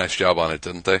 they did a nice job on it,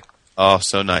 didn't they? Oh,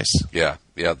 so nice. Yeah.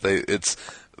 It's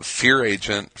Fear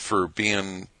Agent for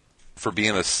being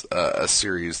a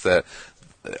series that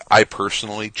I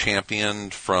personally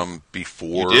championed from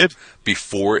before. You did?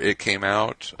 Before it came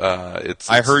out.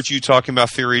 I heard you talking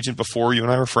about Fear Agent before you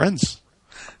and I were friends.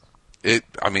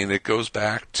 It goes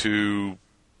back to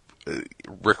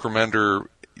Rick Remender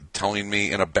telling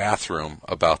me in a bathroom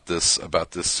about this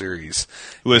series.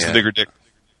 Who has the bigger dick?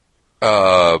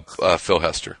 Phil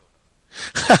Hester.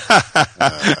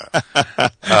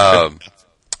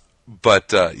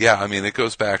 But it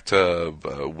goes back to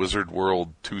Wizard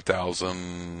World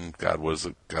 2000. God, what is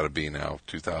it got to be now?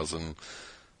 2000?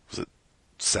 Was it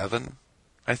 7?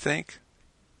 I think.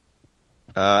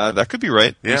 That could be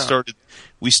right. Yeah.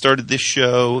 We started this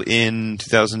show in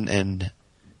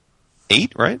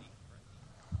 2008, right?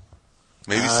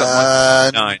 Maybe something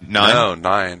like 9. No,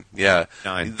 9. Yeah.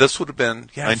 9. This would have been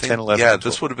 9, 10, 11. Yeah, 12.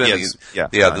 this would have been this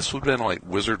would have been like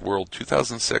Wizard World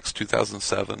 2006,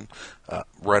 2007,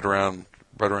 right around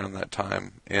that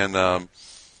time. And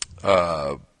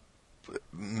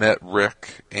met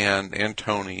Rick and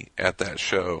Tony at that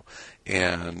show,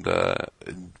 and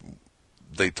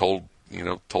they told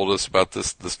us about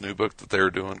this new book that they were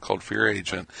doing called Fear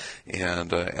Agent,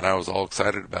 and I was all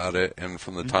excited about it. And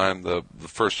from the time the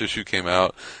first issue came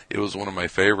out, it was one of my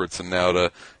favorites. And now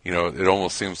it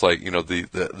almost seems like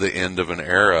the end of an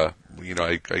era.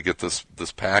 I get this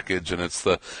package, and it's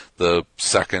the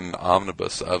second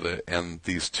omnibus of it, and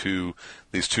these two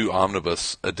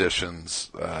omnibus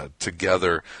editions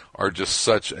together are just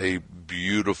such a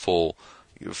beautiful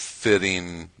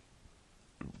fitting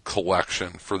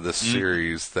collection for this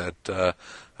series that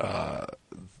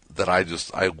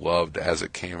I loved as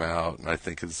it came out, and I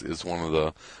think is one of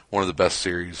the best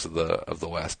series of the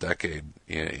last decade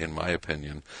in my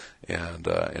opinion, and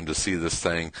to see this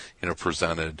thing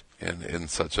presented in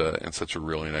such a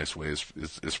really nice way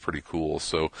is pretty cool.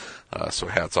 So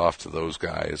hats off to those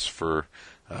guys for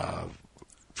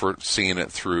seeing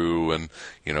it through, and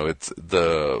it's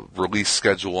the release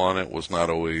schedule on it was not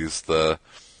always the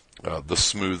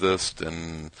smoothest,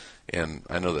 and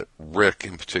I know that Rick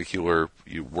in particular,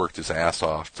 you worked his ass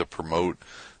off to promote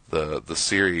the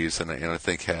series, and I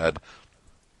think had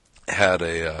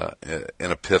an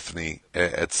epiphany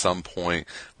at some point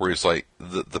where he's like,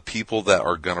 the people that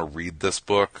are going to read this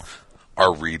book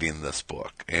are reading this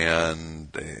book, and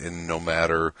no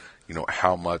matter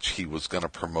how much he was going to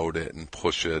promote it and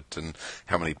push it, and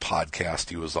how many podcasts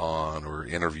he was on or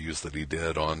interviews that he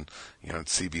did on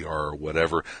CBR or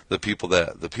whatever, the people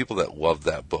that loved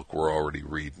that book were already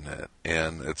reading it.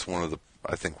 And it's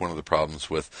I think one of the problems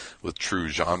with true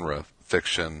genre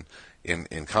fiction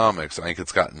in comics. I think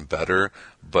it's gotten better,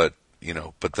 but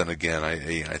then again,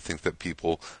 I think that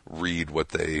people read what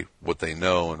they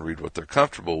know and read what they're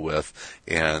comfortable with,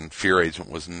 and Fear Agent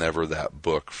was never that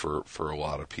book for a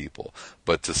lot of people.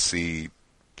 But to see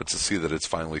that it's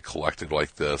finally collected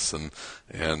like this and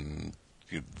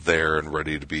there and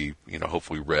ready to be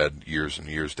hopefully read years and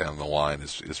years down the line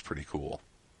is pretty cool.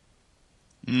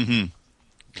 Mm-hmm.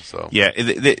 So yeah,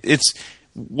 it's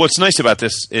what's nice about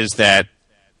this is that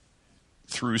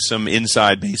through some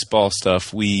inside baseball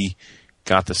stuff, we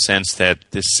got the sense that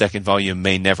this second volume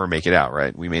may never make it out,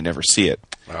 right? We may never see it.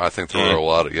 I think there were a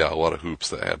lot of hoops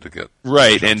that had to get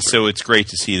right, and so it's great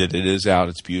to see that it is out.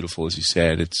 It's beautiful, as you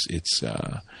said.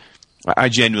 I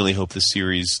genuinely hope this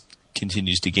series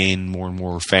continues to gain more and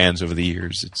more fans over the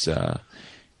years. It's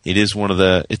one of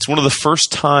the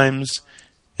first times,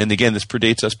 and again, this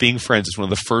predates us being friends. It's one of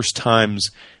the first times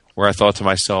where I thought to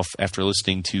myself after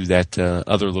listening to that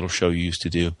other little show you used to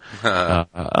do,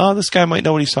 this guy might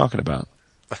know what he's talking about.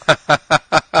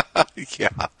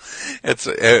 Yeah,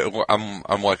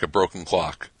 I'm like a broken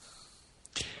clock.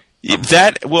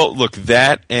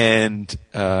 That and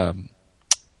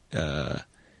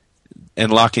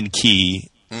Lock and Key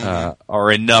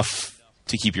are enough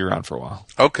to keep you around for a while.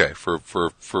 Okay,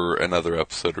 for another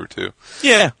episode or two.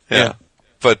 Yeah.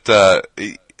 But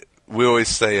we always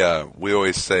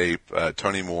say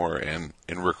Tony Moore and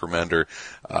Rick Remender.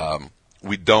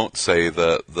 We don't say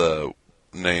the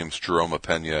names Jerome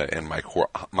Pena and Mike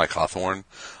Hawthorne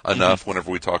enough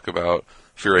whenever we talk about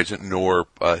Fear Agent, nor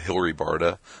Hilary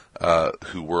Barta,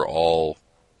 who were all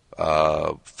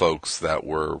folks that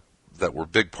were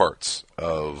big parts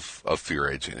of Fear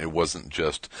Agent. It wasn't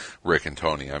just Rick and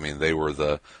Tony. I mean, they were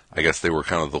kind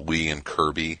of the Lee and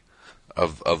Kirby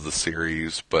of the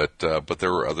series, but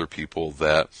there were other people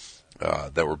that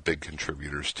were big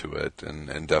contributors to it,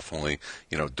 and definitely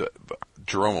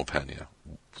Jerome Pena,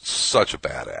 such a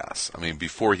badass. I mean,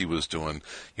 before he was doing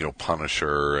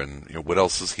Punisher and what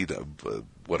else has he done?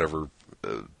 Whatever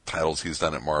titles he's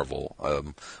done at Marvel.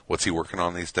 What's he working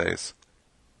on these days?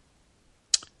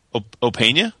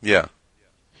 Pena? Yeah.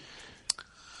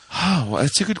 Oh, well,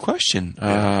 that's a good question.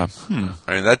 Yeah. I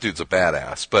mean, that dude's a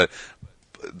badass, but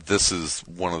this is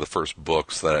one of the first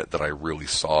books that I really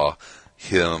saw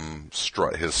him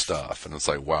strut his stuff, and it's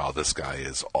like, wow, this guy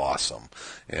is awesome.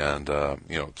 And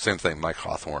same thing. Mike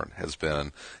Hawthorne has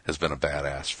been a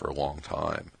badass for a long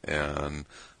time, and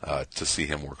to see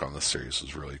him work on this series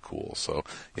was really cool. So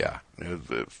yeah,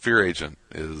 Fear Agent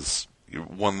is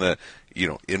one that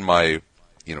in my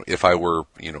if I were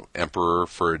emperor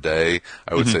for a day,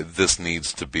 I would say this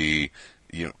needs to be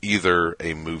either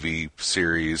a movie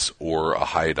series or a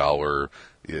high dollar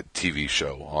TV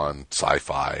show on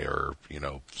Sci-Fi or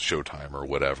Showtime or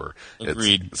whatever.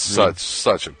 Agreed. It's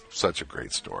such a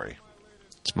great story.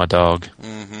 It's my dog.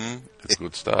 It's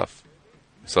good stuff.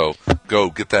 So go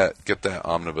get that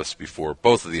omnibus before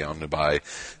both of the omnibi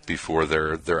before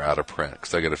they're out of print,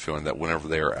 because I get a feeling that whenever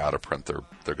they are out of print,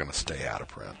 they're going to stay out of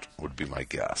print, would be my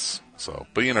guess. So,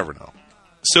 but you never know.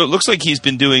 So it looks like he's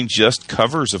been doing just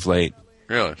covers of late.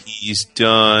 Really? He's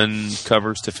done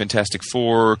covers to Fantastic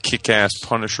Four, Kick-Ass,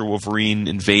 Punisher, Wolverine,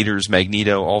 Invaders,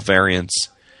 Magneto, all variants.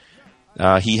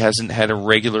 He hasn't had a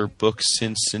regular book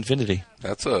since Infinity.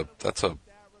 That's I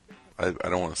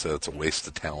don't want to say that's a waste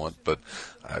of talent, but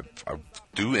I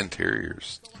do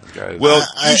interiors. Well,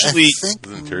 usually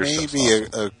the I interior think stuff's maybe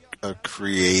awesome. a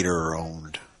creator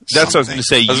owned. That's what I was going to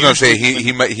say. I was going to say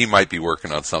he might be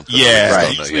working on something. Yeah,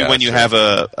 Right. Usually when you have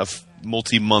a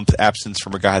multi-month absence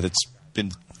from a guy that's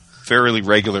been fairly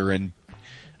regular and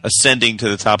ascending to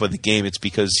the top of the game, it's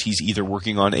because he's either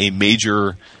working on a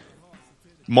major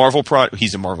Marvel project.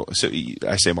 He's a Marvel, so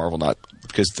I say Marvel not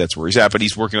because that's where he's at, but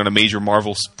he's working on a major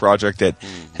Marvel project that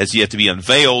has yet to be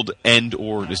unveiled, and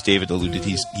or as David alluded,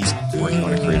 he's working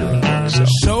on a creator of book. So.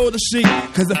 Show the sheep,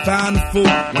 cause I found the fool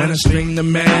when I string the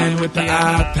man with the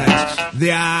eye patch,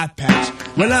 the eye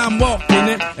patch. Well, I'm walking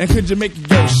it, and could you make it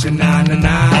go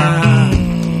sha-na-na-na?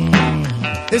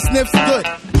 It sniffs good.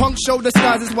 Punk show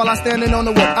disguises while I standing on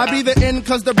the whip. I be the end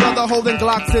cause the brother holding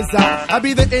Glocks is out. I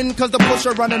be the end cause the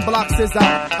pusher running blocks is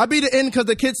out. I be the end cause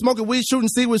the kid smoking weed shooting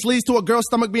seed which leads to a girl's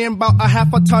stomach being about a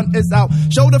half a ton is out.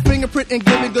 Show the fingerprint and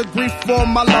give me good grief for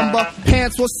my lumber.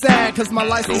 Pants was sad cause my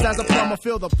license as a plumber.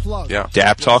 Fill the plug. Yeah.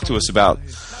 Dap, talk to us about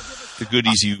the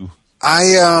goodies you...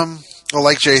 Well,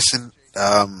 like Jason,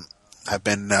 I've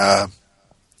been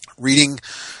reading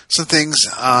some things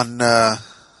on...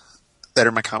 that are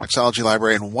in my Comixology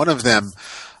library, and one of them,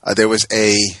 there was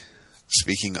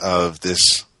speaking of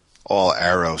this all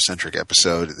Arrow-centric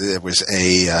episode, there was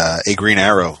a Green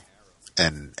Arrow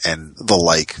and the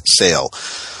like sale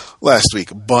last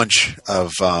week. A bunch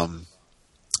of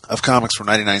comics for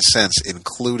 99 cents,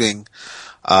 including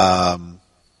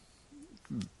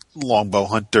Longbow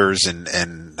Hunters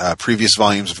and previous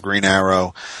volumes of Green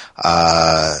Arrow,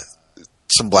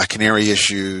 some Black Canary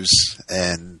issues,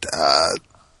 and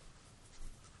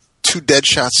 2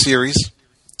 Deadshot series,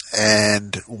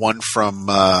 and one from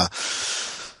the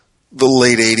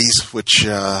late 80s, which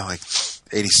like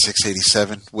 86,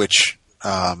 87, which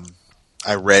I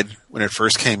read when it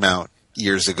first came out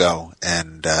years ago,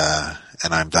 and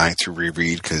I'm dying to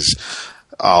reread because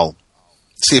I'll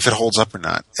see if it holds up or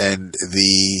not. And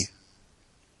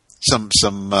some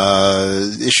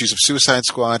issues of Suicide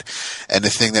Squad, and the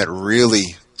thing that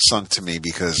really sunk to me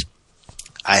because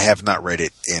I have not read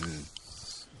it in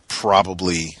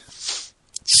probably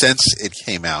since it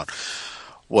came out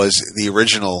was the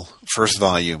original first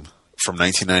volume from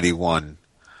 1991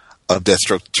 of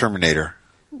Deathstroke Terminator,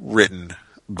 written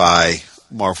by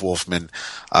Marv Wolfman,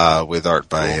 with art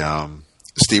by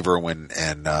Steve Irwin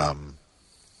and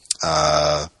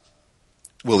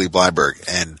Willie Blyberg.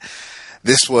 And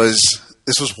this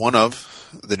was one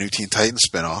of the new Teen Titans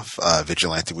spinoff.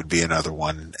 Vigilante would be another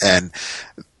one, and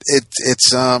it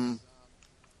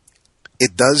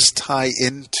does tie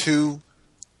into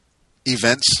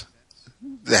events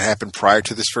that happened prior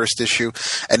to this first issue.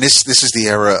 And this is the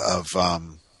era of,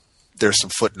 there's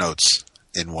some footnotes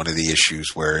in one of the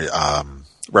issues where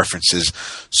references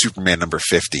Superman number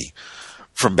 50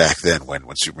 from back then when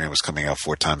Superman was coming out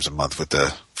 4 times a month with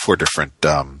the 4 different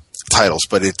titles.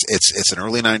 But it's an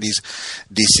early 90s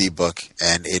DC book,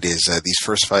 and it is these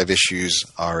first 5 issues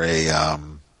are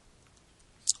the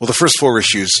first 4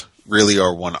 issues really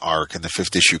are one arc, and the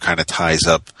 5th issue kind of ties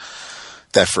up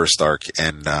that first arc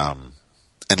and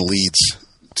leads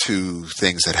to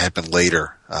things that happen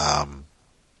later.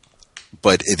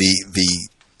 But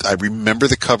I remember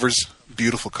the covers,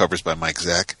 beautiful covers by Mike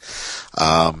Zeck,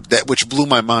 which blew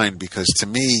my mind because to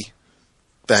me,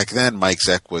 back then, Mike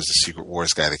Zeck was the Secret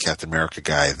Wars guy, the Captain America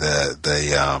guy, the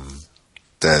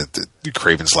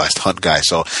Kraven's Last Hunt guy.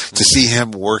 So to see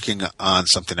him working on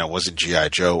something that wasn't G.I.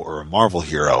 Joe or a Marvel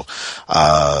hero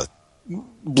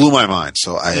blew my mind.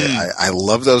 So I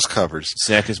love those covers.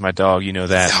 Zach is my dog, you know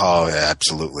that. Oh, yeah,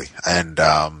 absolutely. And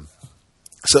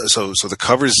so the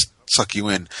covers suck you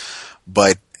in,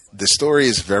 but the story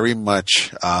is very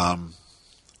much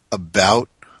about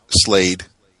Slade,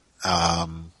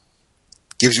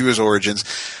 gives you his origins,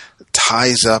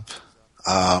 ties up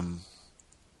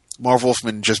Marv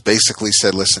Wolfman just basically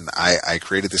said, listen, I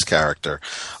created this character,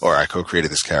 or I co-created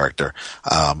this character.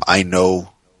 I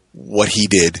know what he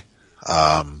did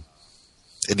in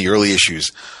the early issues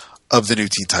of the new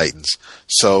Teen Titans.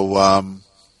 So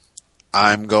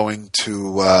I'm going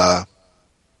to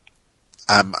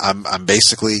I'm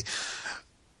basically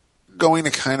going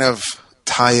to kind of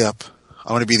tie up.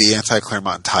 I want to be the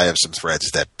anti-Claremont and tie up some threads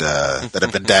that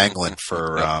have been dangling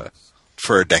for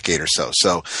a decade or so.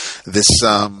 So this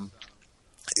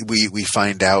we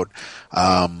find out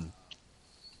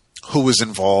who was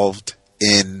involved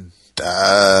in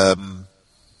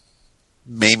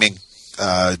maiming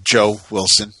Joe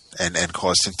Wilson and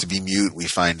caused him to be mute. We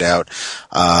find out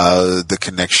the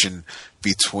connection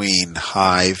between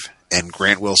Hive and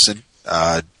Grant Wilson,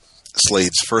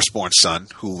 Slade's firstborn son,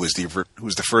 who was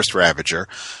the first Ravager,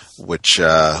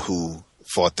 who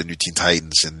fought the new Teen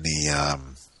Titans in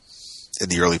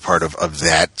the early part of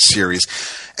that series.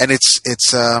 And it's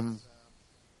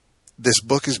this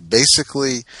book is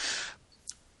basically,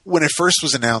 when it first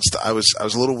was announced, I was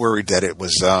a little worried that it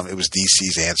was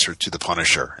DC's answer to the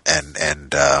Punisher,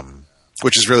 and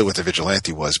which is really what the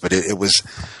Vigilante was. But it was,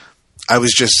 I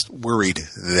was just worried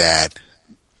that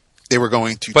they were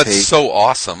going to But take. so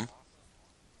awesome.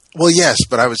 Well, yes,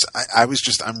 but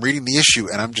I'm reading the issue,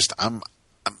 and I knew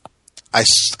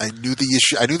the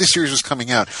issue. I knew the series was coming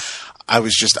out. I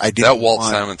didn't That Walt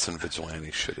want, Simonson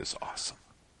Vigilante shit is awesome.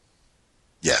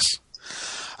 Yes.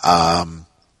 I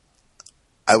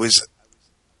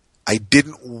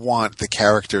didn't want the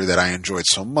character that I enjoyed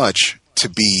so much to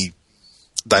be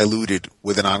diluted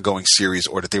with an ongoing series,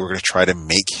 or that they were going to try to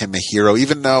make him a hero,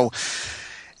 even though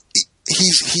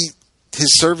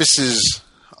his services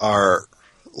are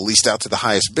leased out to the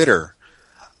highest bidder.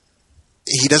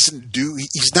 He doesn't do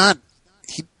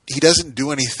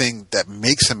anything that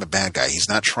makes him a bad guy. He's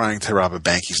not trying to rob a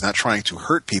bank. He's not trying to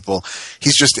hurt people.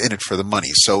 He's just in it for the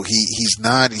money. So he's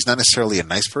not necessarily a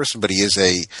nice person, but he is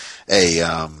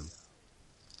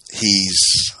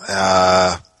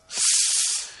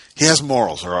he has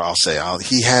morals, or I'll say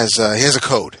he has a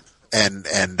code, and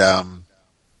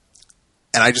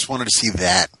I just wanted to see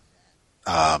that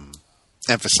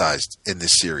emphasized in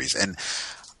this series. And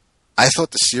I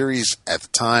thought the series at the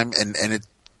time, and it,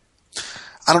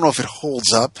 I don't know if it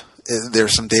holds up.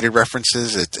 There's some dated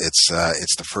references. It's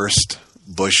the first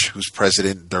Bush who's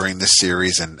president during this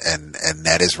series, and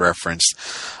that is referenced.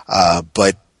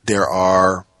 But there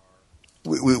are,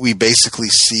 we basically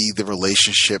see the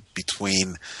relationship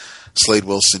between Slade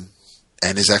Wilson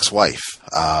and his ex-wife,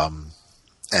 and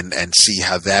see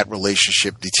how that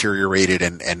relationship deteriorated,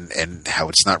 and how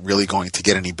it's not really going to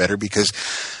get any better, because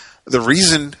the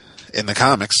reason in the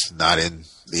comics, not in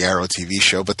the Arrow TV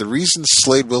show, but the reason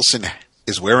Slade Wilson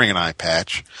is wearing an eye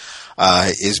patch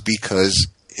is because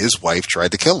his wife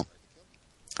tried to kill him.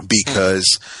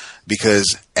 Because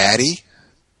Addie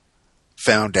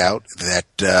found out that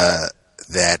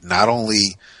not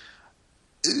only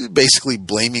basically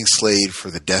blaming Slade for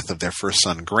the death of their first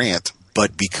son, Grant,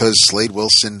 but because Slade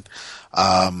Wilson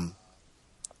can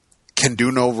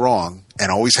do no wrong and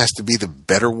always has to be the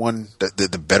better one,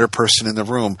 the better person in the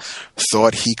room,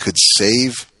 thought he could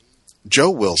save Joe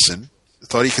Wilson,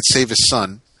 thought he could save his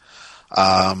son,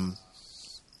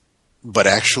 but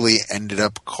actually ended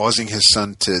up causing his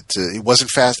son to he wasn't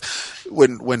fast.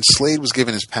 When Slade was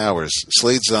given his powers,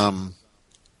 Slade's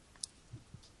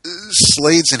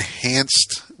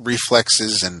enhanced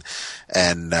reflexes and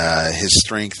his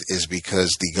strength is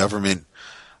because the government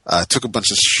took a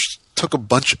bunch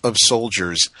of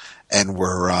soldiers and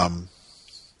were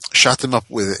shot them up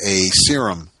with a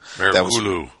serum that was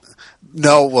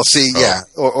no. Well, see, yeah,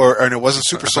 and it wasn't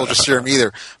super soldier serum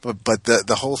either. But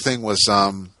the whole thing was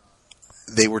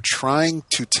they were trying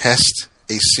to test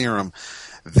a serum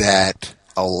that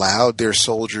allowed their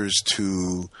soldiers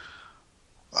to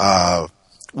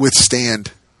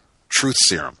withstand truth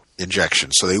serum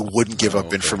injection, so they wouldn't give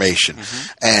up information.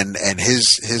 Mm-hmm. And his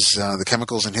the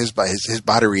chemicals in his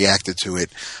body reacted to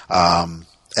it,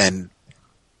 and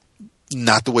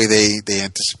not the way they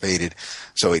anticipated.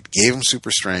 So it gave him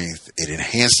super strength. It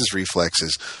enhanced his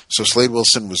reflexes. So Slade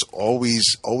Wilson was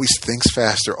always thinks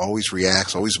faster, always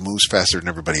reacts, always moves faster than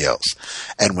everybody else.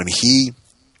 And when he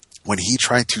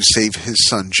tried to save his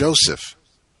son Joseph,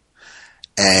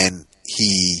 and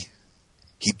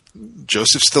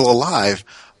Joseph's still alive,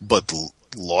 but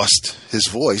lost his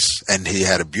voice, and he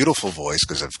had a beautiful voice,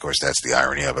 because of course that's the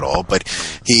irony of it all. But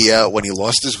when he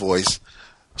lost his voice,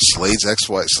 Slade's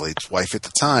wife at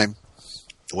the time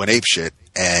went apeshit,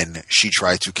 and she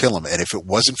tried to kill him. And if it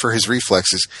wasn't for his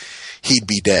reflexes, he'd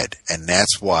be dead. And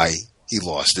that's why he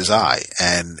lost his eye.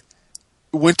 And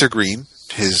Wintergreen,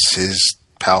 his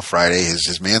pal Friday,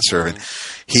 his manservant,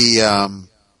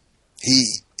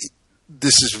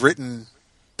 this is written.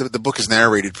 The book is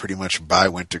narrated pretty much by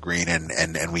Wintergreen,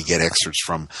 and we get excerpts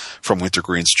from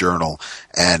Wintergreen's journal,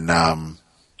 and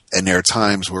there are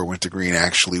times where Wintergreen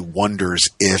actually wonders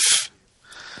if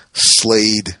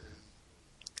Slade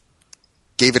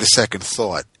gave it a second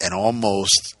thought and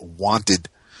almost wanted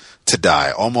to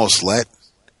die, almost let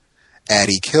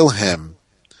Addie kill him,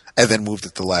 and then moved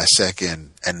at the last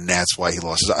second, and that's why he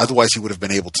lost his eye. Otherwise, he would have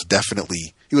been able to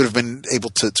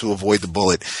avoid the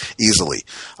bullet easily.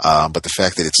 But the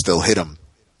fact that it still hit him,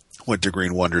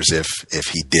 Wintergreen wonders if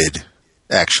he did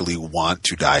actually want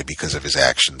to die because of his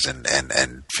actions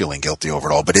and feeling guilty over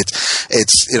it all. But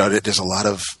it's there's a lot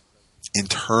of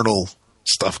internal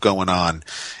stuff going on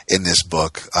in this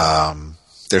book.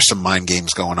 There's some mind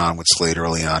games going on with Slade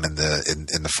early on in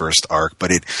the first arc,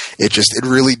 but it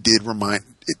really did remind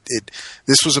it.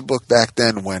 This was a book back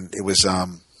then when it was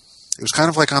kind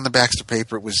of like on the Baxter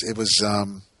paper. It wasn't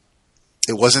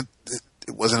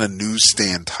a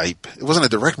newsstand type. It wasn't a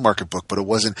direct market book, but it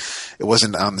wasn't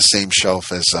on the same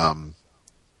shelf as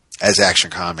as Action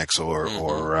Comics or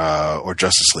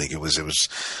Justice League. It was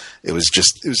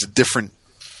a different.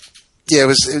 Yeah,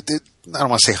 I don't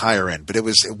want to say higher end, but it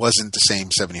wasn't the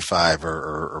same 75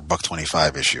 or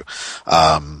 $1.25 issue.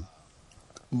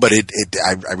 But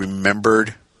I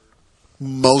remembered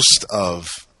most of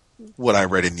what I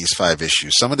read in these 5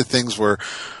 issues. Some of the things were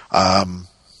I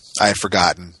had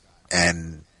forgotten,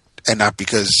 and not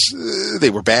because they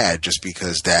were bad, just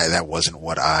because that wasn't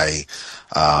what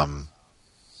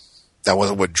that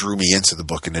wasn't what drew me into the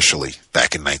book initially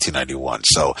back in 1991.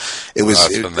 So it was.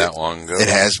 It's been that long ago. It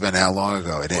has been that long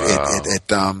ago.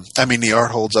 I mean, the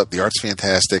art holds up. The art's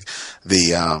fantastic.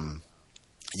 You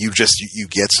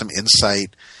get some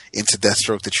insight into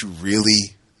Deathstroke that you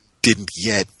really didn't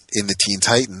get in the Teen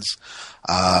Titans.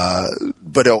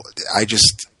 But I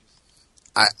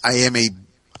am a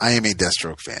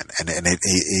Deathstroke fan, and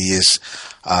he is.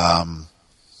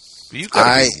 You've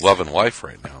got to be loving life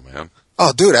right now, man.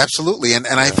 Oh, dude, absolutely. And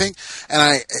I think,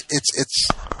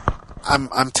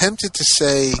 I'm tempted to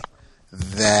say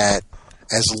that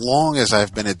as long as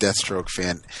I've been a Deathstroke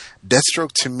fan,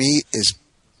 Deathstroke to me is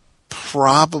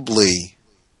probably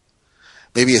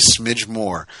maybe a smidge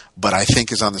more, but I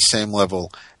think is on the same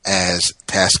level as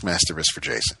Taskmaster is for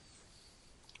Jason.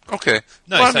 Okay.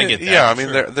 Nice, well, I get that. Yeah, I mean,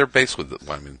 sure. they're basically,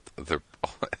 they're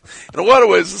in a lot of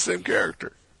ways the same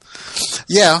character.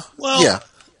 Yeah. Well, yeah.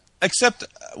 Except,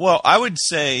 I would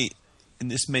say, and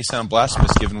this may sound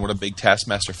blasphemous given what a big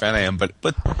Taskmaster fan I am, but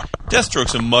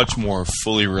Deathstroke's a much more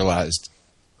fully realized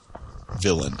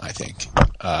villain, I think.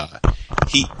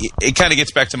 It kind of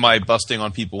gets back to my busting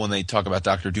on people when they talk about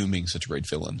Dr. Doom being such a great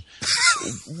villain.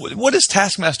 What has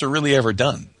Taskmaster really ever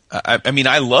done? I mean,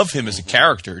 I love him as a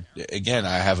character. Again,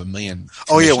 I have a million.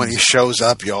 Oh yeah, when he shows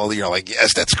up, you're like,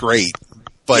 yes, that's great.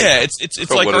 But yeah, it's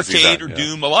like Arcade or Yeah.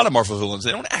 Doom. A lot of Marvel villains,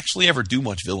 they don't actually ever do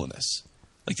much villainous.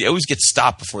 Like they always get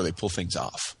stopped before they pull things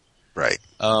off. right.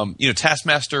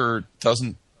 Taskmaster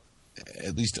doesn't,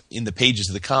 at least in the pages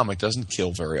of the comic, doesn't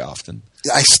kill very often.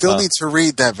 I still need to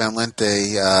read that Van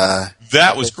Lente.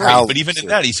 That was great, Hal but even in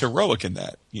that, he's heroic in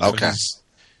that. Okay.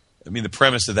 The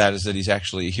premise of that is that he's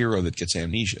actually a hero that gets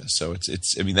amnesia. So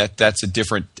that's a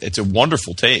different. It's a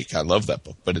wonderful take. I love that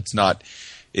book, but it's not.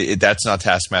 That's not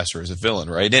Taskmaster as a villain,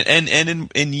 right?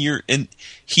 And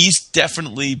he's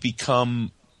definitely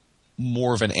become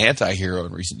more of an anti-hero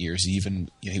in recent years. He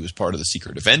was part of the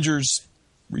Secret Avengers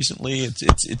recently. He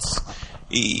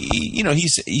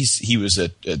was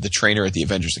the trainer at the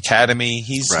Avengers Academy.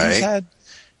 He's had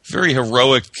very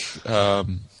heroic or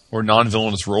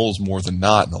non-villainous roles more than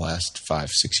not in the last 5-6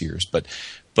 years. But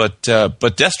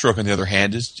Deathstroke on the other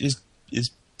hand is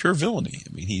pure villainy.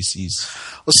 I mean, he's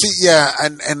Well, see, yeah,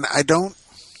 and I don't.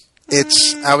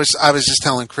 It's. I was just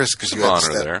telling Chris because you had to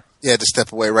step, there. yeah, to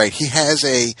step away. Right, he has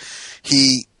a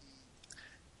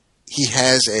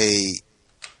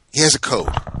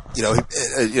code. He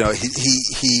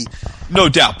no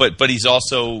doubt, but he's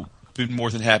also been more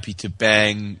than happy to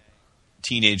bang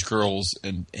teenage girls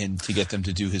and to get them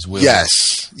to do his will.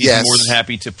 yes, He's yes, more than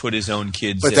happy to put his own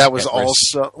kids. But at, that was at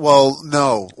risk. also Well,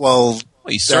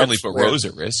 he certainly that's put where- Rose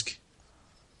at risk.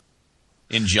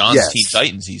 In John's Yes. Teen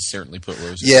Titans, he's certainly put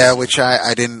Rose at Yeah, risk. which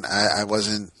I didn't. I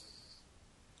wasn't.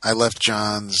 I left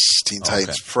John's Teen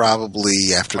Titans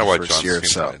probably after I the like first John's year or Teen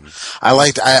so. Titans. I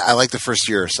liked the first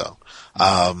year or so.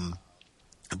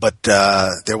 But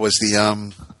there was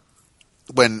the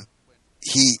when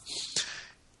he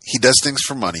does things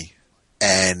for money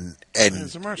and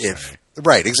He's a mercenary.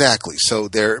 right, exactly. So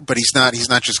but he's not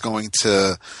just going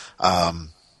to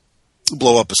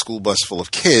blow up a school bus full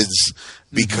of kids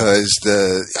because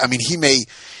he may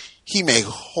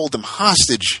hold them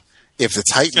hostage if the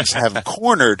Titans have him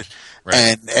cornered.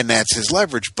 Right. And that's his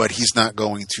leverage, but he's not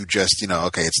going to just,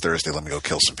 okay, it's Thursday, let me go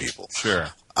kill some people. Sure.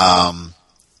 But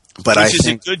Which is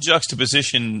a good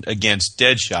juxtaposition against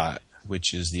Deadshot,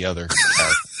 which is the other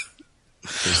character.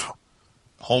 'Cause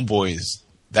Homeboys,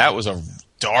 that was a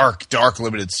dark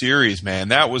limited series,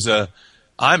 man.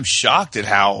 I'm shocked at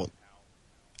how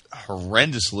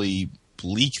horrendously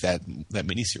bleak that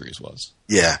miniseries was.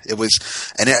 Yeah, it was,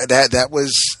 and that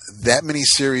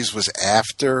miniseries was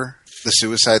after the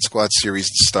Suicide Squad series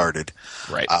started.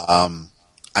 Right. I've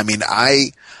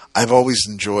always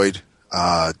enjoyed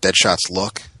Deadshot's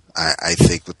look. I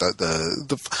think with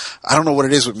the I don't know what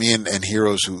it is with me and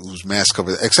heroes whose mask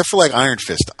cover, except for like Iron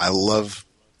Fist. I love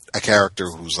a character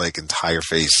whose like entire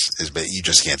face is, but you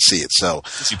just can't see it. So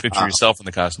You picture yourself in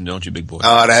the costume, don't you, big boy?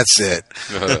 oh, that's it.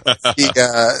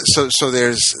 So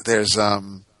there's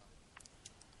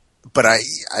but I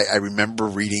remember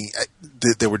reading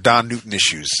there were Don Newton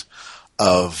issues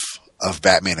of of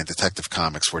Batman and Detective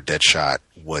Comics where Deadshot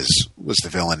was the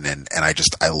villain, and I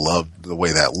loved the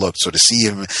way that looked. So to see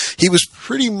him, he was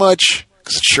pretty much,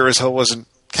 because it sure as hell wasn't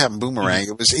Captain Boomerang.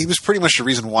 He was pretty much the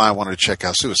reason why I wanted to check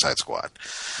out Suicide Squad,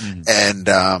 and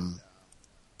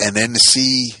then to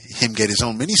see him get his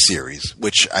own miniseries,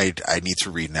 which I need to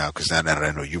read now, because now that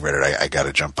I know you read it, I got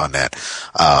to jump on that.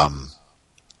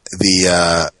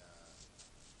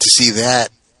 To see that,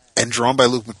 and drawn by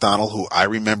Luke McDonnell, who I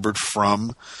remembered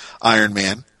from Iron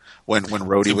Man when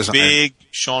Rhodey was big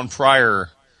Sean Pryor.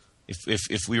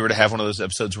 If we were to have one of those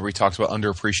episodes where we talked about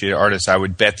underappreciated artists, I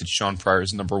would bet that Sean Pryor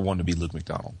is number one to be Luke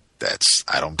McDonnell.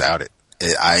 I don't doubt it.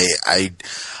 I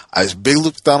was a big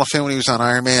Luke McDonnell fan when he was on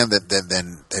Iron Man.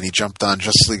 Then he jumped on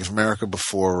Justice League of America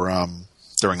before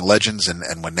during Legends,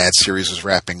 and when that series was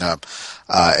wrapping up,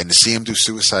 and to see him do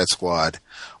Suicide Squad,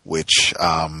 which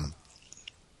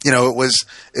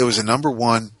it was a number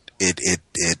one.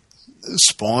 It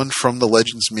spawned from the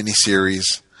Legends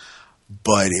miniseries,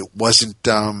 but it wasn't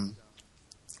the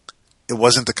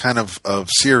kind of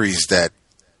series that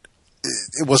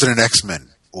it wasn't an X-Men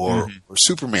or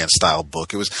Superman style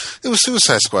book. It was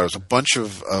Suicide Squad. It was a bunch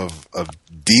of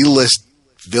D-list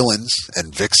villains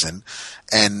and Vixen,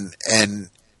 and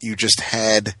you just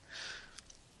had,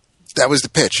 that was the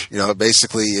pitch.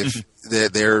 Basically, if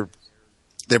they're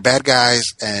bad guys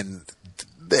and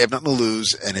they have nothing to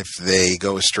lose, and if they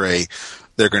go astray,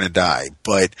 they're going to die.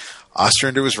 But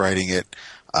Ostrander was writing it.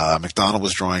 McDonnell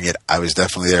was drawing it. I was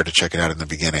definitely there to check it out in the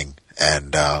beginning,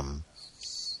 and I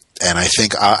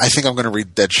think I'm going to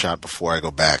read Deadshot before I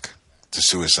go back to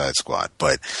Suicide Squad.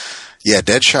 But yeah,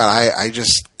 Deadshot,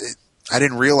 I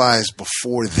didn't realize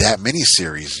before that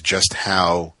miniseries just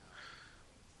how,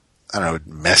 I don't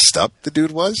know, messed up the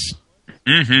dude was.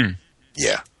 Mm-hmm.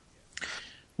 Yeah.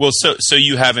 Well, so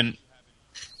you haven't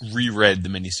reread the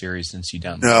miniseries since you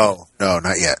downloaded it? No,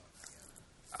 not yet.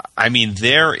 I mean,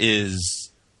 there is,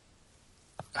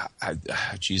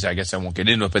 geez, I guess I won't get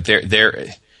into it, but there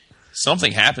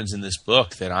something happens in this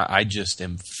book that I just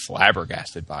am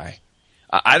flabbergasted by.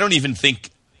 I don't even think,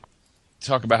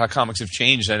 talk about how comics have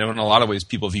changed. I know in a lot of ways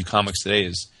people view comics today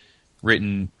as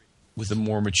written with a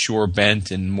more mature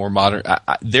bent and more modern.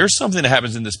 There's something that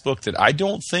happens in this book that I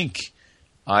don't think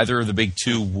either of the big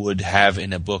two would have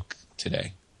in a book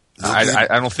today. I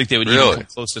don't think they would even come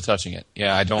close to touching it.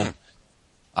 Yeah, I don't.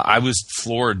 I was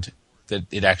floored that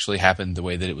it actually happened the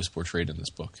way that it was portrayed in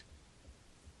this book.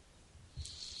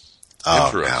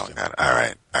 Oh, all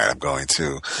right. I'm going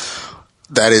to.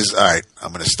 That is all right.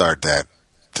 I'm going to start that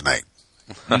tonight.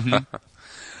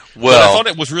 Mm-hmm. Well, I thought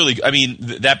it was really. I mean,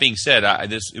 that being said,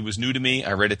 it was new to me.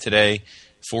 I read it today.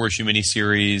 4-issue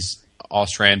miniseries,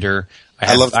 Ostrander.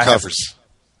 I love the covers.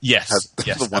 Yes,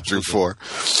 the 1 through 4.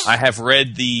 I have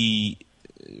read a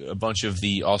bunch of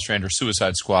the Ostrander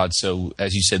Suicide Squad, so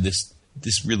as you said,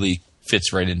 this really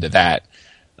fits right into that.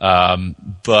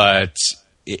 But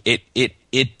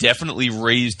it definitely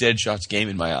raised Deadshot's game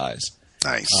in my eyes.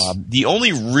 Nice. The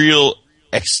only real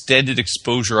extended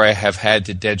exposure I have had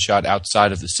to Deadshot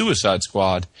outside of the Suicide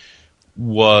Squad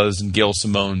was in Gail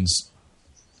Simone's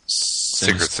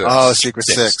Secret Six. Oh, Secret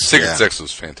Six. Secret Six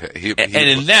was fantastic. And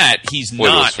in that, he's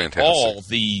not all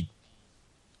the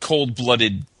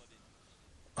cold-blooded,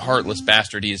 heartless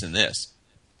bastard he is in this.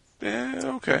 Yeah,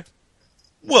 okay.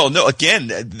 Well, no, again,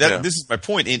 this is my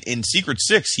point. In Secret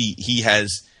Six, he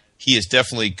is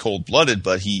definitely cold-blooded,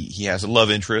 but he has a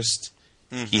love interest.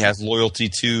 Mm-hmm. He has loyalty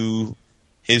to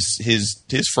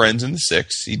his friends in the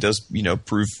Six. He does,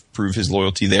 prove his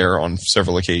loyalty there on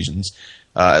several occasions,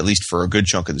 at least for a good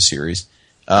chunk of the series.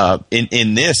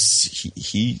 In this,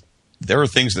 there are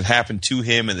things that happen to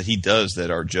him and that he does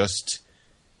that are just,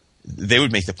 they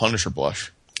would make the Punisher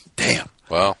blush. Damn.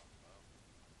 Well,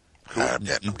 I'm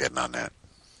getting on that.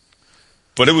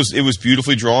 But it was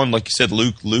beautifully drawn, like you said.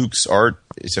 Luke's art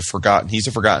is he's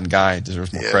a forgotten guy.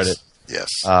 Deserves more credit. Yes.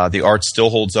 The art still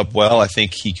holds up well. I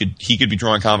think he could be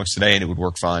drawing comics today and it would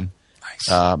work fine.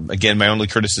 Nice. Again, my only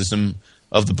criticism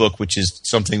of the book, which is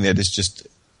something that is just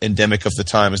endemic of the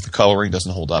time, is the coloring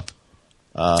doesn't hold up.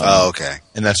 Okay.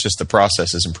 And that's just the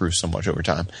process has improved so much over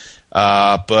time.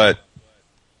 But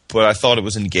I thought it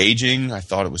was engaging. I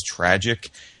thought it was tragic.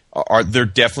 There are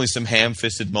definitely some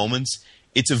ham-fisted moments.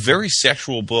 It's a very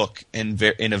sexual book and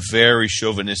in a very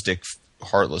chauvinistic,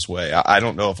 heartless way. I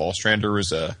don't know if Ostrander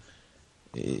is a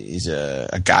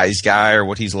guy's guy or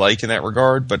what he's like in that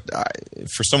regard, but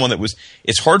for someone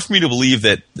it's hard for me to believe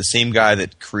that the same guy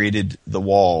that created The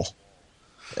Wall,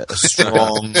 a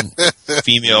strong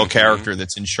female character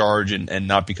that's in charge and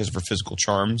not because of her physical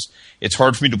charms, it's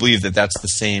hard for me to believe that that's the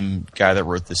same guy that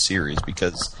wrote this series,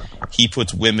 because he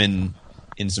puts women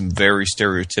in some very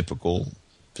stereotypical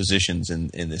positions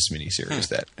in this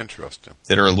miniseries Interesting.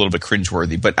 that are a little bit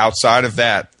cringeworthy. But outside of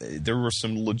that, there were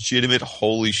some legitimate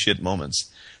holy shit moments.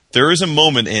 There is a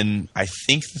moment in, I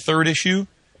think, the third issue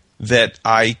that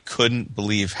I couldn't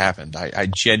believe happened. I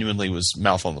genuinely was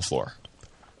mouth on the floor.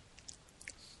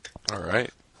 All right.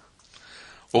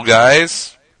 Well,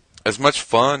 guys, as much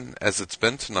fun as it's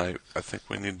been tonight, I think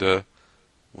we need to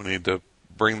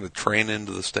bring the train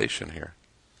into the station here.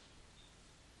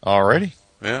 Alrighty.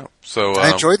 Yeah. So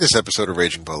I enjoyed this episode of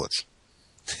Raging Bullets.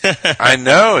 I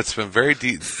know it's been very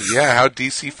how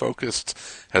DC focused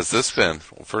has this been?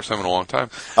 Well, first time in a long time.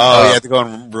 Oh, you had to go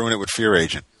and ruin it with Fear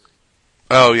Agent.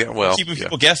 Oh yeah, well, Keeping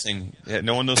people guessing.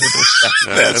 No one knows what to expect.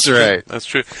 That's right. That's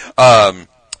true.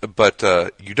 But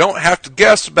you don't have to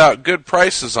guess about good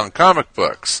prices on comic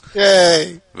books.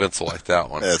 Yay! Vince will like that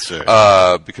one. That's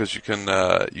right. Because you can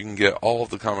get all of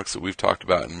the comics that we've talked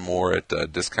about and more at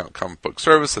Discount Comic Book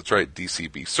Service. That's right,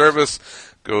 DCB Service.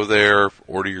 Go there,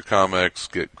 order your comics,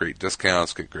 get great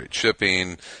discounts, get great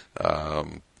shipping,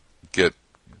 get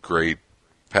great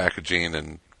packaging,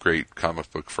 and great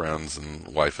comic book friends, and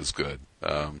life is good.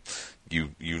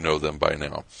 You know them by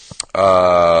now.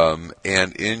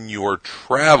 And in your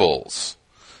travels,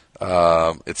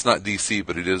 it's not DC,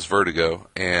 but it is Vertigo,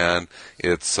 and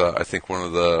it's I think one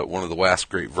of the last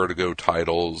great Vertigo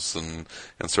titles, and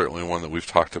certainly one that we've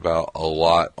talked about a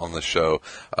lot on the show.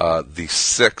 The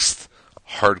 6th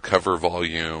hardcover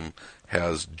volume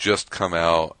has just come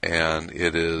out, and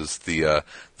it is the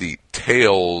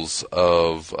Tales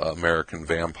of American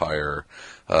Vampire.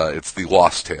 It's the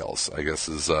Lost Tales, I guess,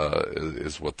 is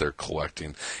what they're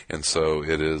collecting, and so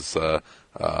it is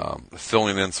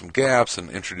filling in some gaps and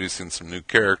introducing some new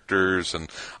characters, and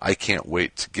I can't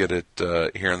wait to get it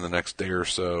here in the next day or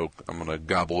so. I'm going to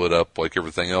gobble it up like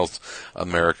everything else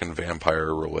American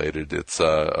Vampire related. It's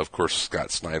of course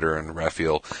Scott Snyder and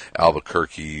Raphael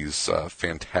Albuquerque's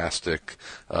fantastic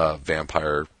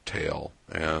vampire tale,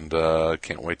 and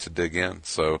can't wait to dig in.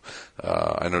 So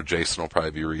I know Jason will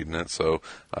probably be reading it, so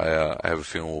I have a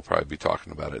feeling we'll probably be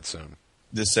talking about it soon.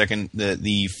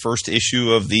 The first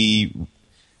issue of the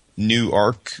new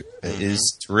arc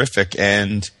is terrific,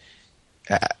 and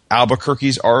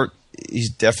Albuquerque's art,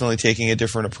 he's definitely taking a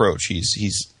different approach.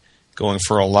 He's going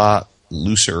for a lot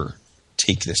looser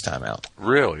take this time out.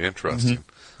 Really interesting.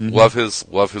 Mm-hmm. Love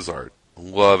his art.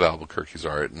 Love Albuquerque's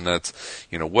art, and that's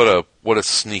what a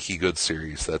sneaky good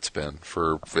series that's been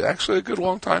for actually a good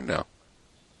long time now.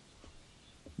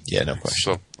 Yeah, no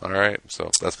question. So all right, so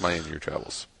that's my In Your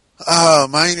Travels.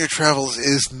 My In Your Travels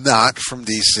is not from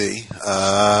DC,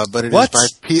 but it is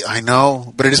by I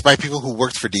know, but it is by people who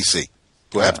worked for DC,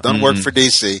 who have done work for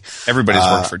DC. Everybody's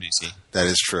worked for DC. That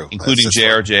is true, including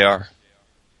JR.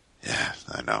 Yeah,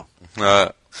 I know.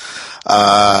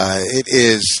 It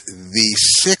is the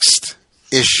 6th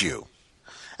issue.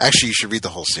 Actually, you should read the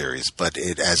whole series, but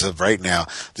as of right now,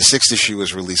 the 6th issue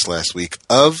was released last week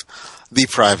of The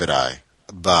Private Eye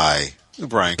by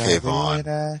Brian K.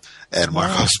 Vaughan and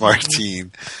Marcos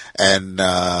Martin and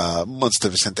Monsta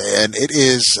Vicente. And it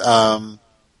is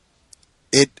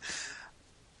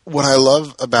what I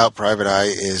love about Private Eye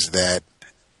is that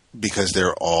because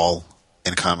they're all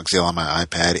in Comic Zeal on my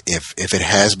iPad, if it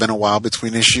has been a while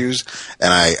between issues,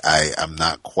 and I'm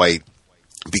not quite,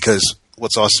 because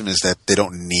what's awesome is that they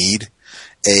don't need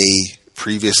they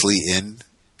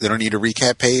don't need a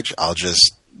recap page. I'll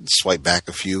just swipe back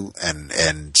a few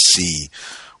and see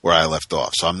where I left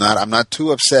off. So I'm not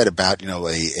too upset about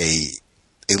a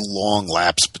long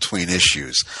lapse between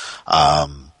issues.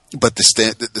 But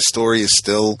the story is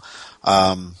still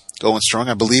going strong.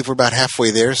 I believe we're about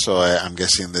halfway there. So I'm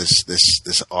guessing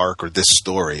this arc or this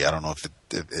story. I don't know if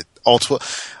it all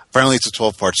 12. Apparently, it's a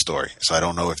 12-part story. So I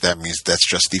don't know if that means that's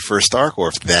just the first arc or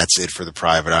if that's it for the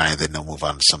Private Eye, and then they'll move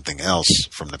on to something else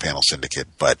from the Panel Syndicate.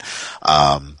 But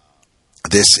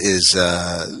this is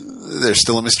there's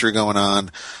still a mystery going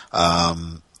on.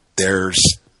 The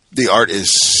art is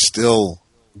still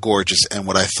gorgeous, and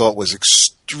what I thought was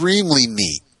extremely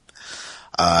neat,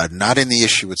 not in the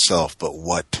issue itself, but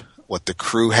what the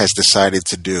crew has decided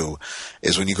to do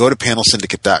is when you go to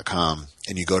panelsyndicate.com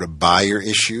and you go to buy your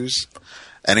issues,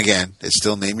 and again, it's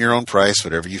still name your own price,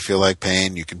 whatever you feel like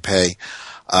paying, you can pay.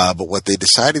 But what they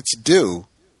decided to do,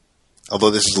 although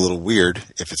this is a little weird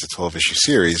if it's a 12-issue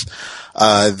series,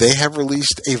 they have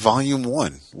released a Volume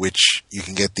 1, which you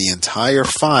can get the entire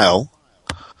file,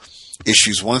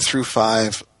 issues 1 through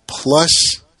 5,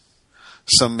 plus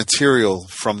some material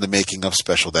from the Making of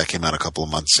special that came out a couple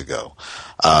of months ago.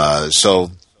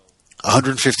 So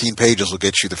 115 pages will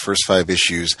get you the first 5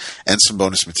 issues and some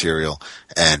bonus material,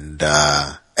 and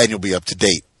you'll be up to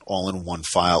date all in one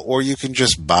file, or you can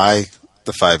just buy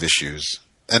the 5 issues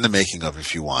and the making of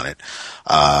if you want it.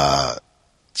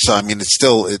 So I mean,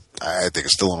 I think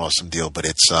it's still an awesome deal, but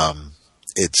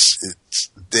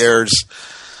there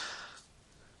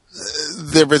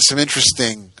have been some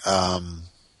interesting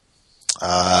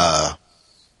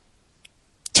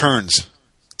turns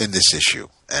in this issue,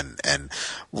 and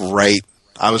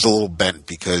I was a little bent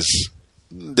because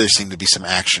there seemed to be some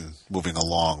action moving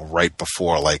along right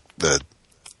before like the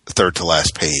third to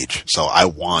last page. So I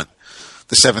want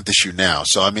the 7th issue now.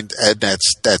 So I mean, and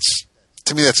that's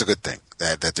to me that's a good thing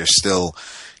that they're still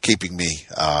keeping me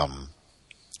on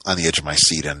the edge of my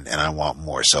seat, and I want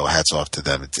more. So hats off to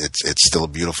them. It's still a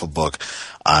beautiful book.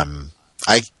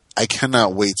 I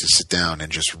cannot wait to sit down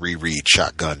and just reread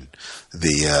Shotgun.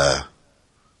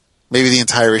 Maybe the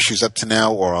entire issue's up to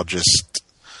now, or I'll just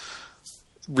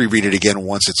reread it again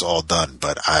once it's all done.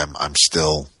 But I'm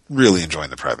still really enjoying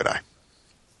The Private Eye.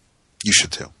 You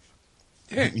should too.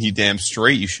 Yeah, you damn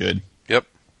straight you should. Yep.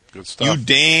 Good stuff. You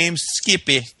damn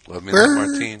Skippy. Love me like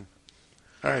Martine.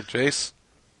 All right, Jace.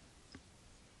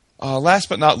 Last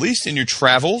but not least, in your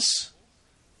travels,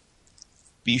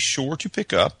 be sure to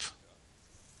pick up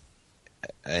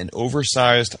an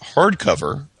oversized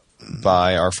hardcover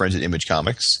by our friends at Image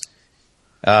Comics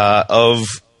of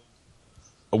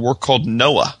a work called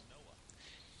Noah.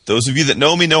 Those of you that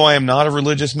know me know I am not a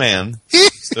religious man,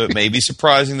 so it may be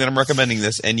surprising that I'm recommending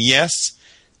this. And yes,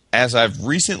 as I've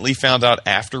recently found out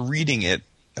after reading it,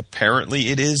 apparently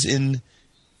it is in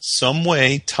some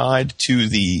way tied to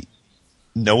the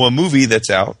Noah movie that's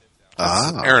out.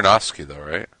 Aronofsky, though,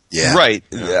 right? Yeah. Right.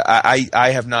 Yeah.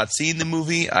 I have not seen the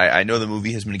movie. I know the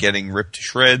movie has been getting ripped to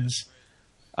shreds.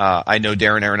 I know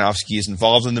Darren Aronofsky is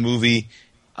involved in the movie.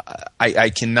 I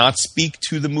cannot speak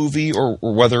to the movie or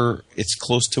whether it's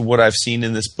close to what I've seen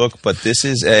in this book, but this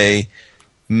is a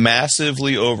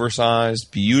massively oversized,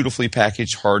 beautifully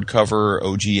packaged hardcover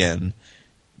OGN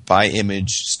by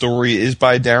Image. Story is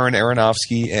by Darren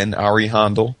Aronofsky and Ari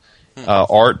Handel.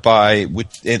 Art by,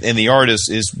 and the art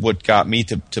is what got me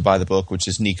to buy the book, which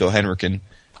is Nico Henriken.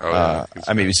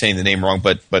 I may be saying the name wrong,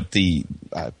 but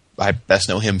I best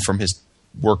know him from his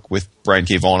work with Brian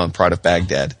K. Vaughan on Pride of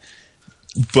Baghdad.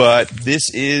 But this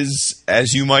is,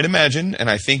 as you might imagine, and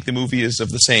I think the movie is of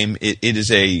the same, it is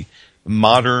a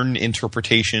modern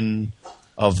interpretation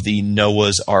of the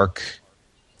Noah's Ark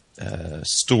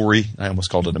story. I almost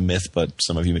called it a myth, but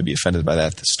some of you may be offended by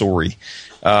that, the story.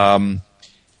 And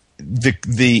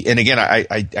again,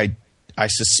 I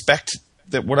suspect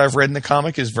that what I've read in the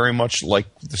comic is very much like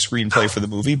the screenplay for the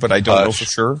movie, but I don't know for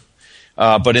sure.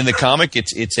 But in the comic,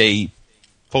 it's a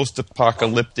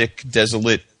post-apocalyptic,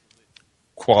 desolate,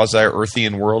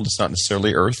 quasi-Earthian world. It's not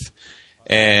necessarily Earth.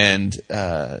 And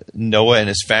Noah and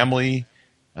his family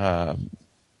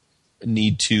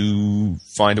need to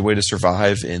find a way to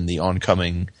survive in the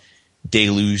oncoming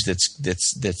deluge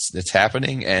that's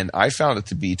happening, and I found it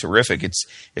to be terrific. It's,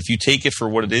 if you take it for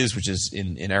what it is, which is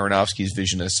in Aronofsky's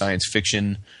vision, a science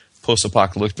fiction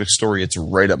post-apocalyptic story, it's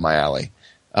right up my alley.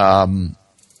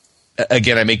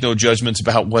 Again, I make no judgments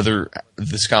about whether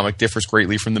this comic differs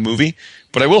greatly from the movie,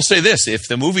 but I will say this: if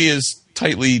the movie is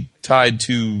tightly tied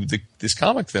to this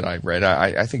comic that I read,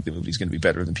 I think the movie is going to be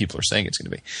better than people are saying it's going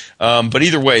to be. But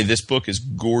either way, this book is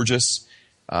gorgeous.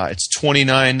 It's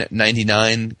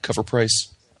 $29.99 cover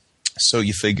price. So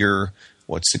you figure,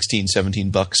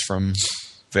 $16-17 from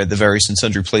the various and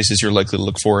sundry places you're likely to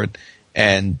look for it.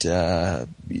 And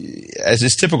as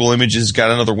is typical, Image has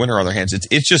got another winner on their hands.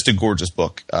 It's just a gorgeous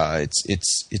book.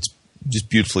 It's just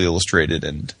beautifully illustrated,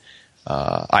 and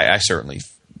I certainly,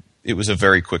 it was a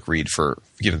very quick read for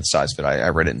given the size of it. I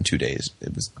read it in 2 days.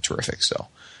 It was terrific. So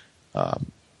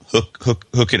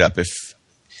hook it up if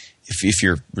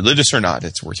you're religious or not.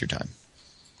 It's worth your time.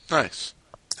 Nice.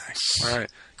 All right,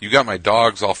 you got my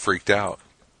dogs all freaked out.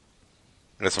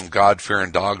 There's some God-fearing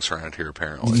dogs around here,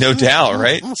 apparently. No doubt,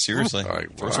 right? Seriously. All right,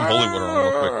 throw some holy water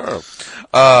on real quick.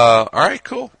 All right,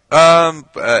 cool.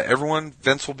 Everyone,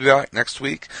 Vince will be back next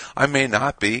week. I may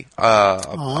not be.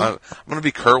 I'm going to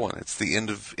be Kerwin. It's the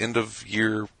end of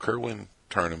year Kerwin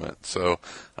tournament, so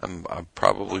I'm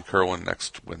probably Kerwin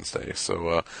next Wednesday.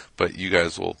 So, but you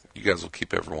guys will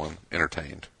keep everyone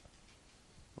entertained.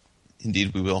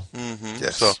 Indeed, we will. Mm-hmm.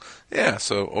 Yes.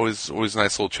 So always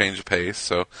nice little change of pace.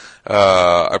 So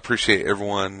I appreciate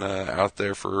everyone out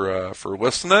there for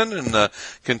listening and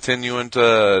continuing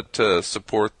to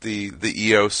support the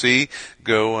EOC.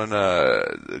 Go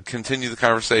and continue the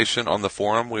conversation on the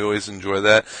forum. We always enjoy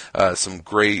that. Some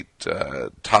great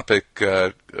topic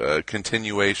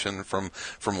continuation from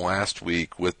last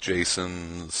week with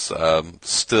Jason's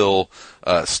still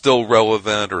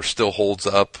relevant or still holds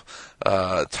up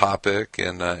topic,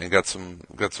 and got some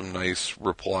nice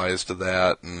replies to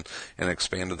that, and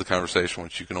expanded the conversation,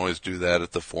 which you can always do that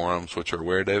at the forums, which are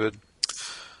where, David?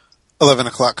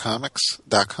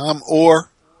 11o'clockcomics.com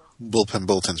or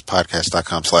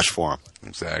bullpenbulletinspodcast.com/forum.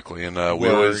 Exactly, and we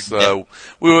always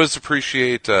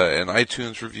appreciate an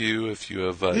iTunes review if you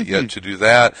have yet to do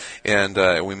that. And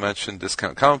we mentioned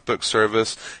Discount Comic Book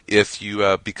Service. If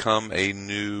you become a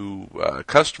new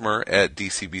customer at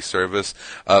DCB Service,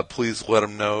 please let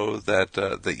them know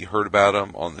that you heard about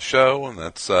them on the show, and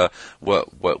that's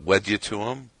what led you to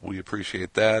them. We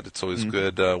appreciate that. It's always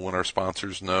good when our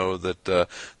sponsors know that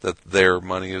their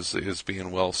money is being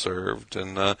well served.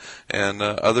 And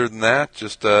other than that,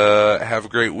 just have a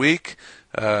great week.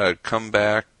 Come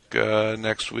back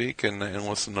next week and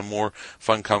listen to more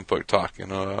fun comic book talk.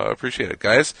 And appreciate it,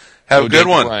 guys. Have a good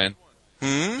Daniel one.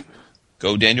 Bryan.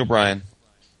 Go Daniel Bryan.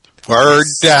 Word.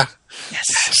 Yes.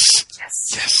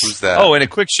 Who's that? Oh, and a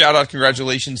quick shout out,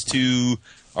 congratulations to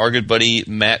our good buddy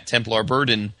Matt Templar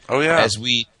Burden. Oh, yeah.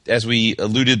 As we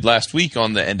alluded last week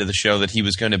on the end of the show that he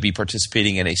was going to be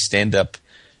participating in a stand-up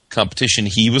competition.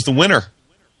 He was the winner.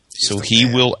 So he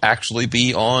will actually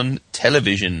be on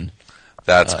television.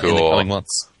 That's cool. In the coming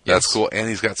months. That's Yes. cool. And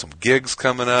he's got some gigs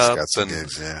coming up. He's got some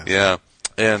gigs, yeah. Yeah.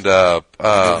 And Know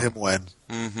him when.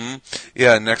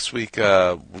 yeah, next week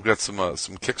we've got some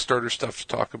Kickstarter stuff to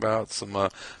talk about. Some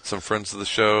friends of the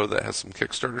show that has some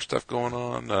Kickstarter stuff going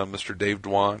on. Mr. Dave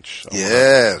Dwanch.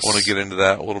 I want to get into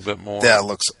that a little bit more. That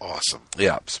looks awesome.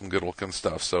 Yeah, some good looking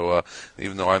stuff. So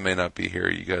even though I may not be here,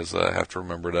 you guys have to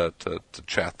remember to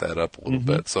chat that up a little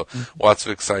bit. So lots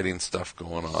of exciting stuff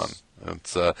going on.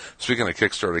 It's speaking of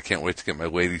Kickstarter, I can't wait to get my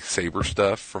Lady Saber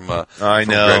stuff from I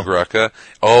know. Greg Rucka.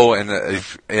 Oh, and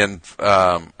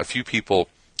a few people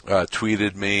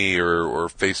tweeted me or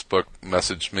Facebook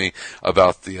messaged me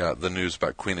about the news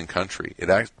about Queen and Country.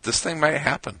 This thing might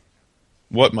happen.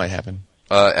 What might happen?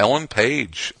 Ellen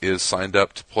Page is signed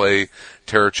up to play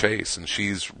Tara Chase, and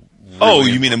she's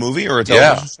You mean a movie or a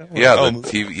television show?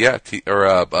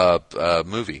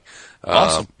 Movie.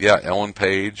 Awesome. Ellen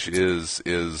Page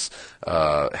is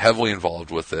heavily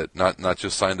involved with it. Not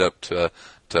just signed up to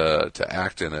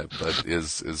act in it, but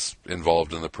is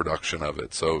involved in the production of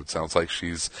it. So it sounds like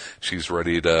she's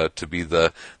ready to be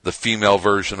the female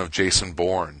version of Jason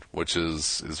Bourne, which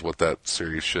is what that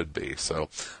series should be. So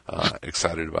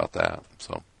excited about that.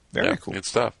 So Very cool. Good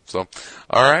stuff. So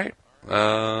all right.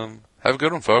 Have a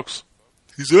good one, folks.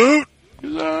 He's out.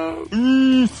 He's out.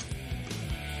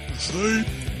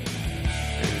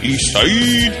 East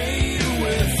Side.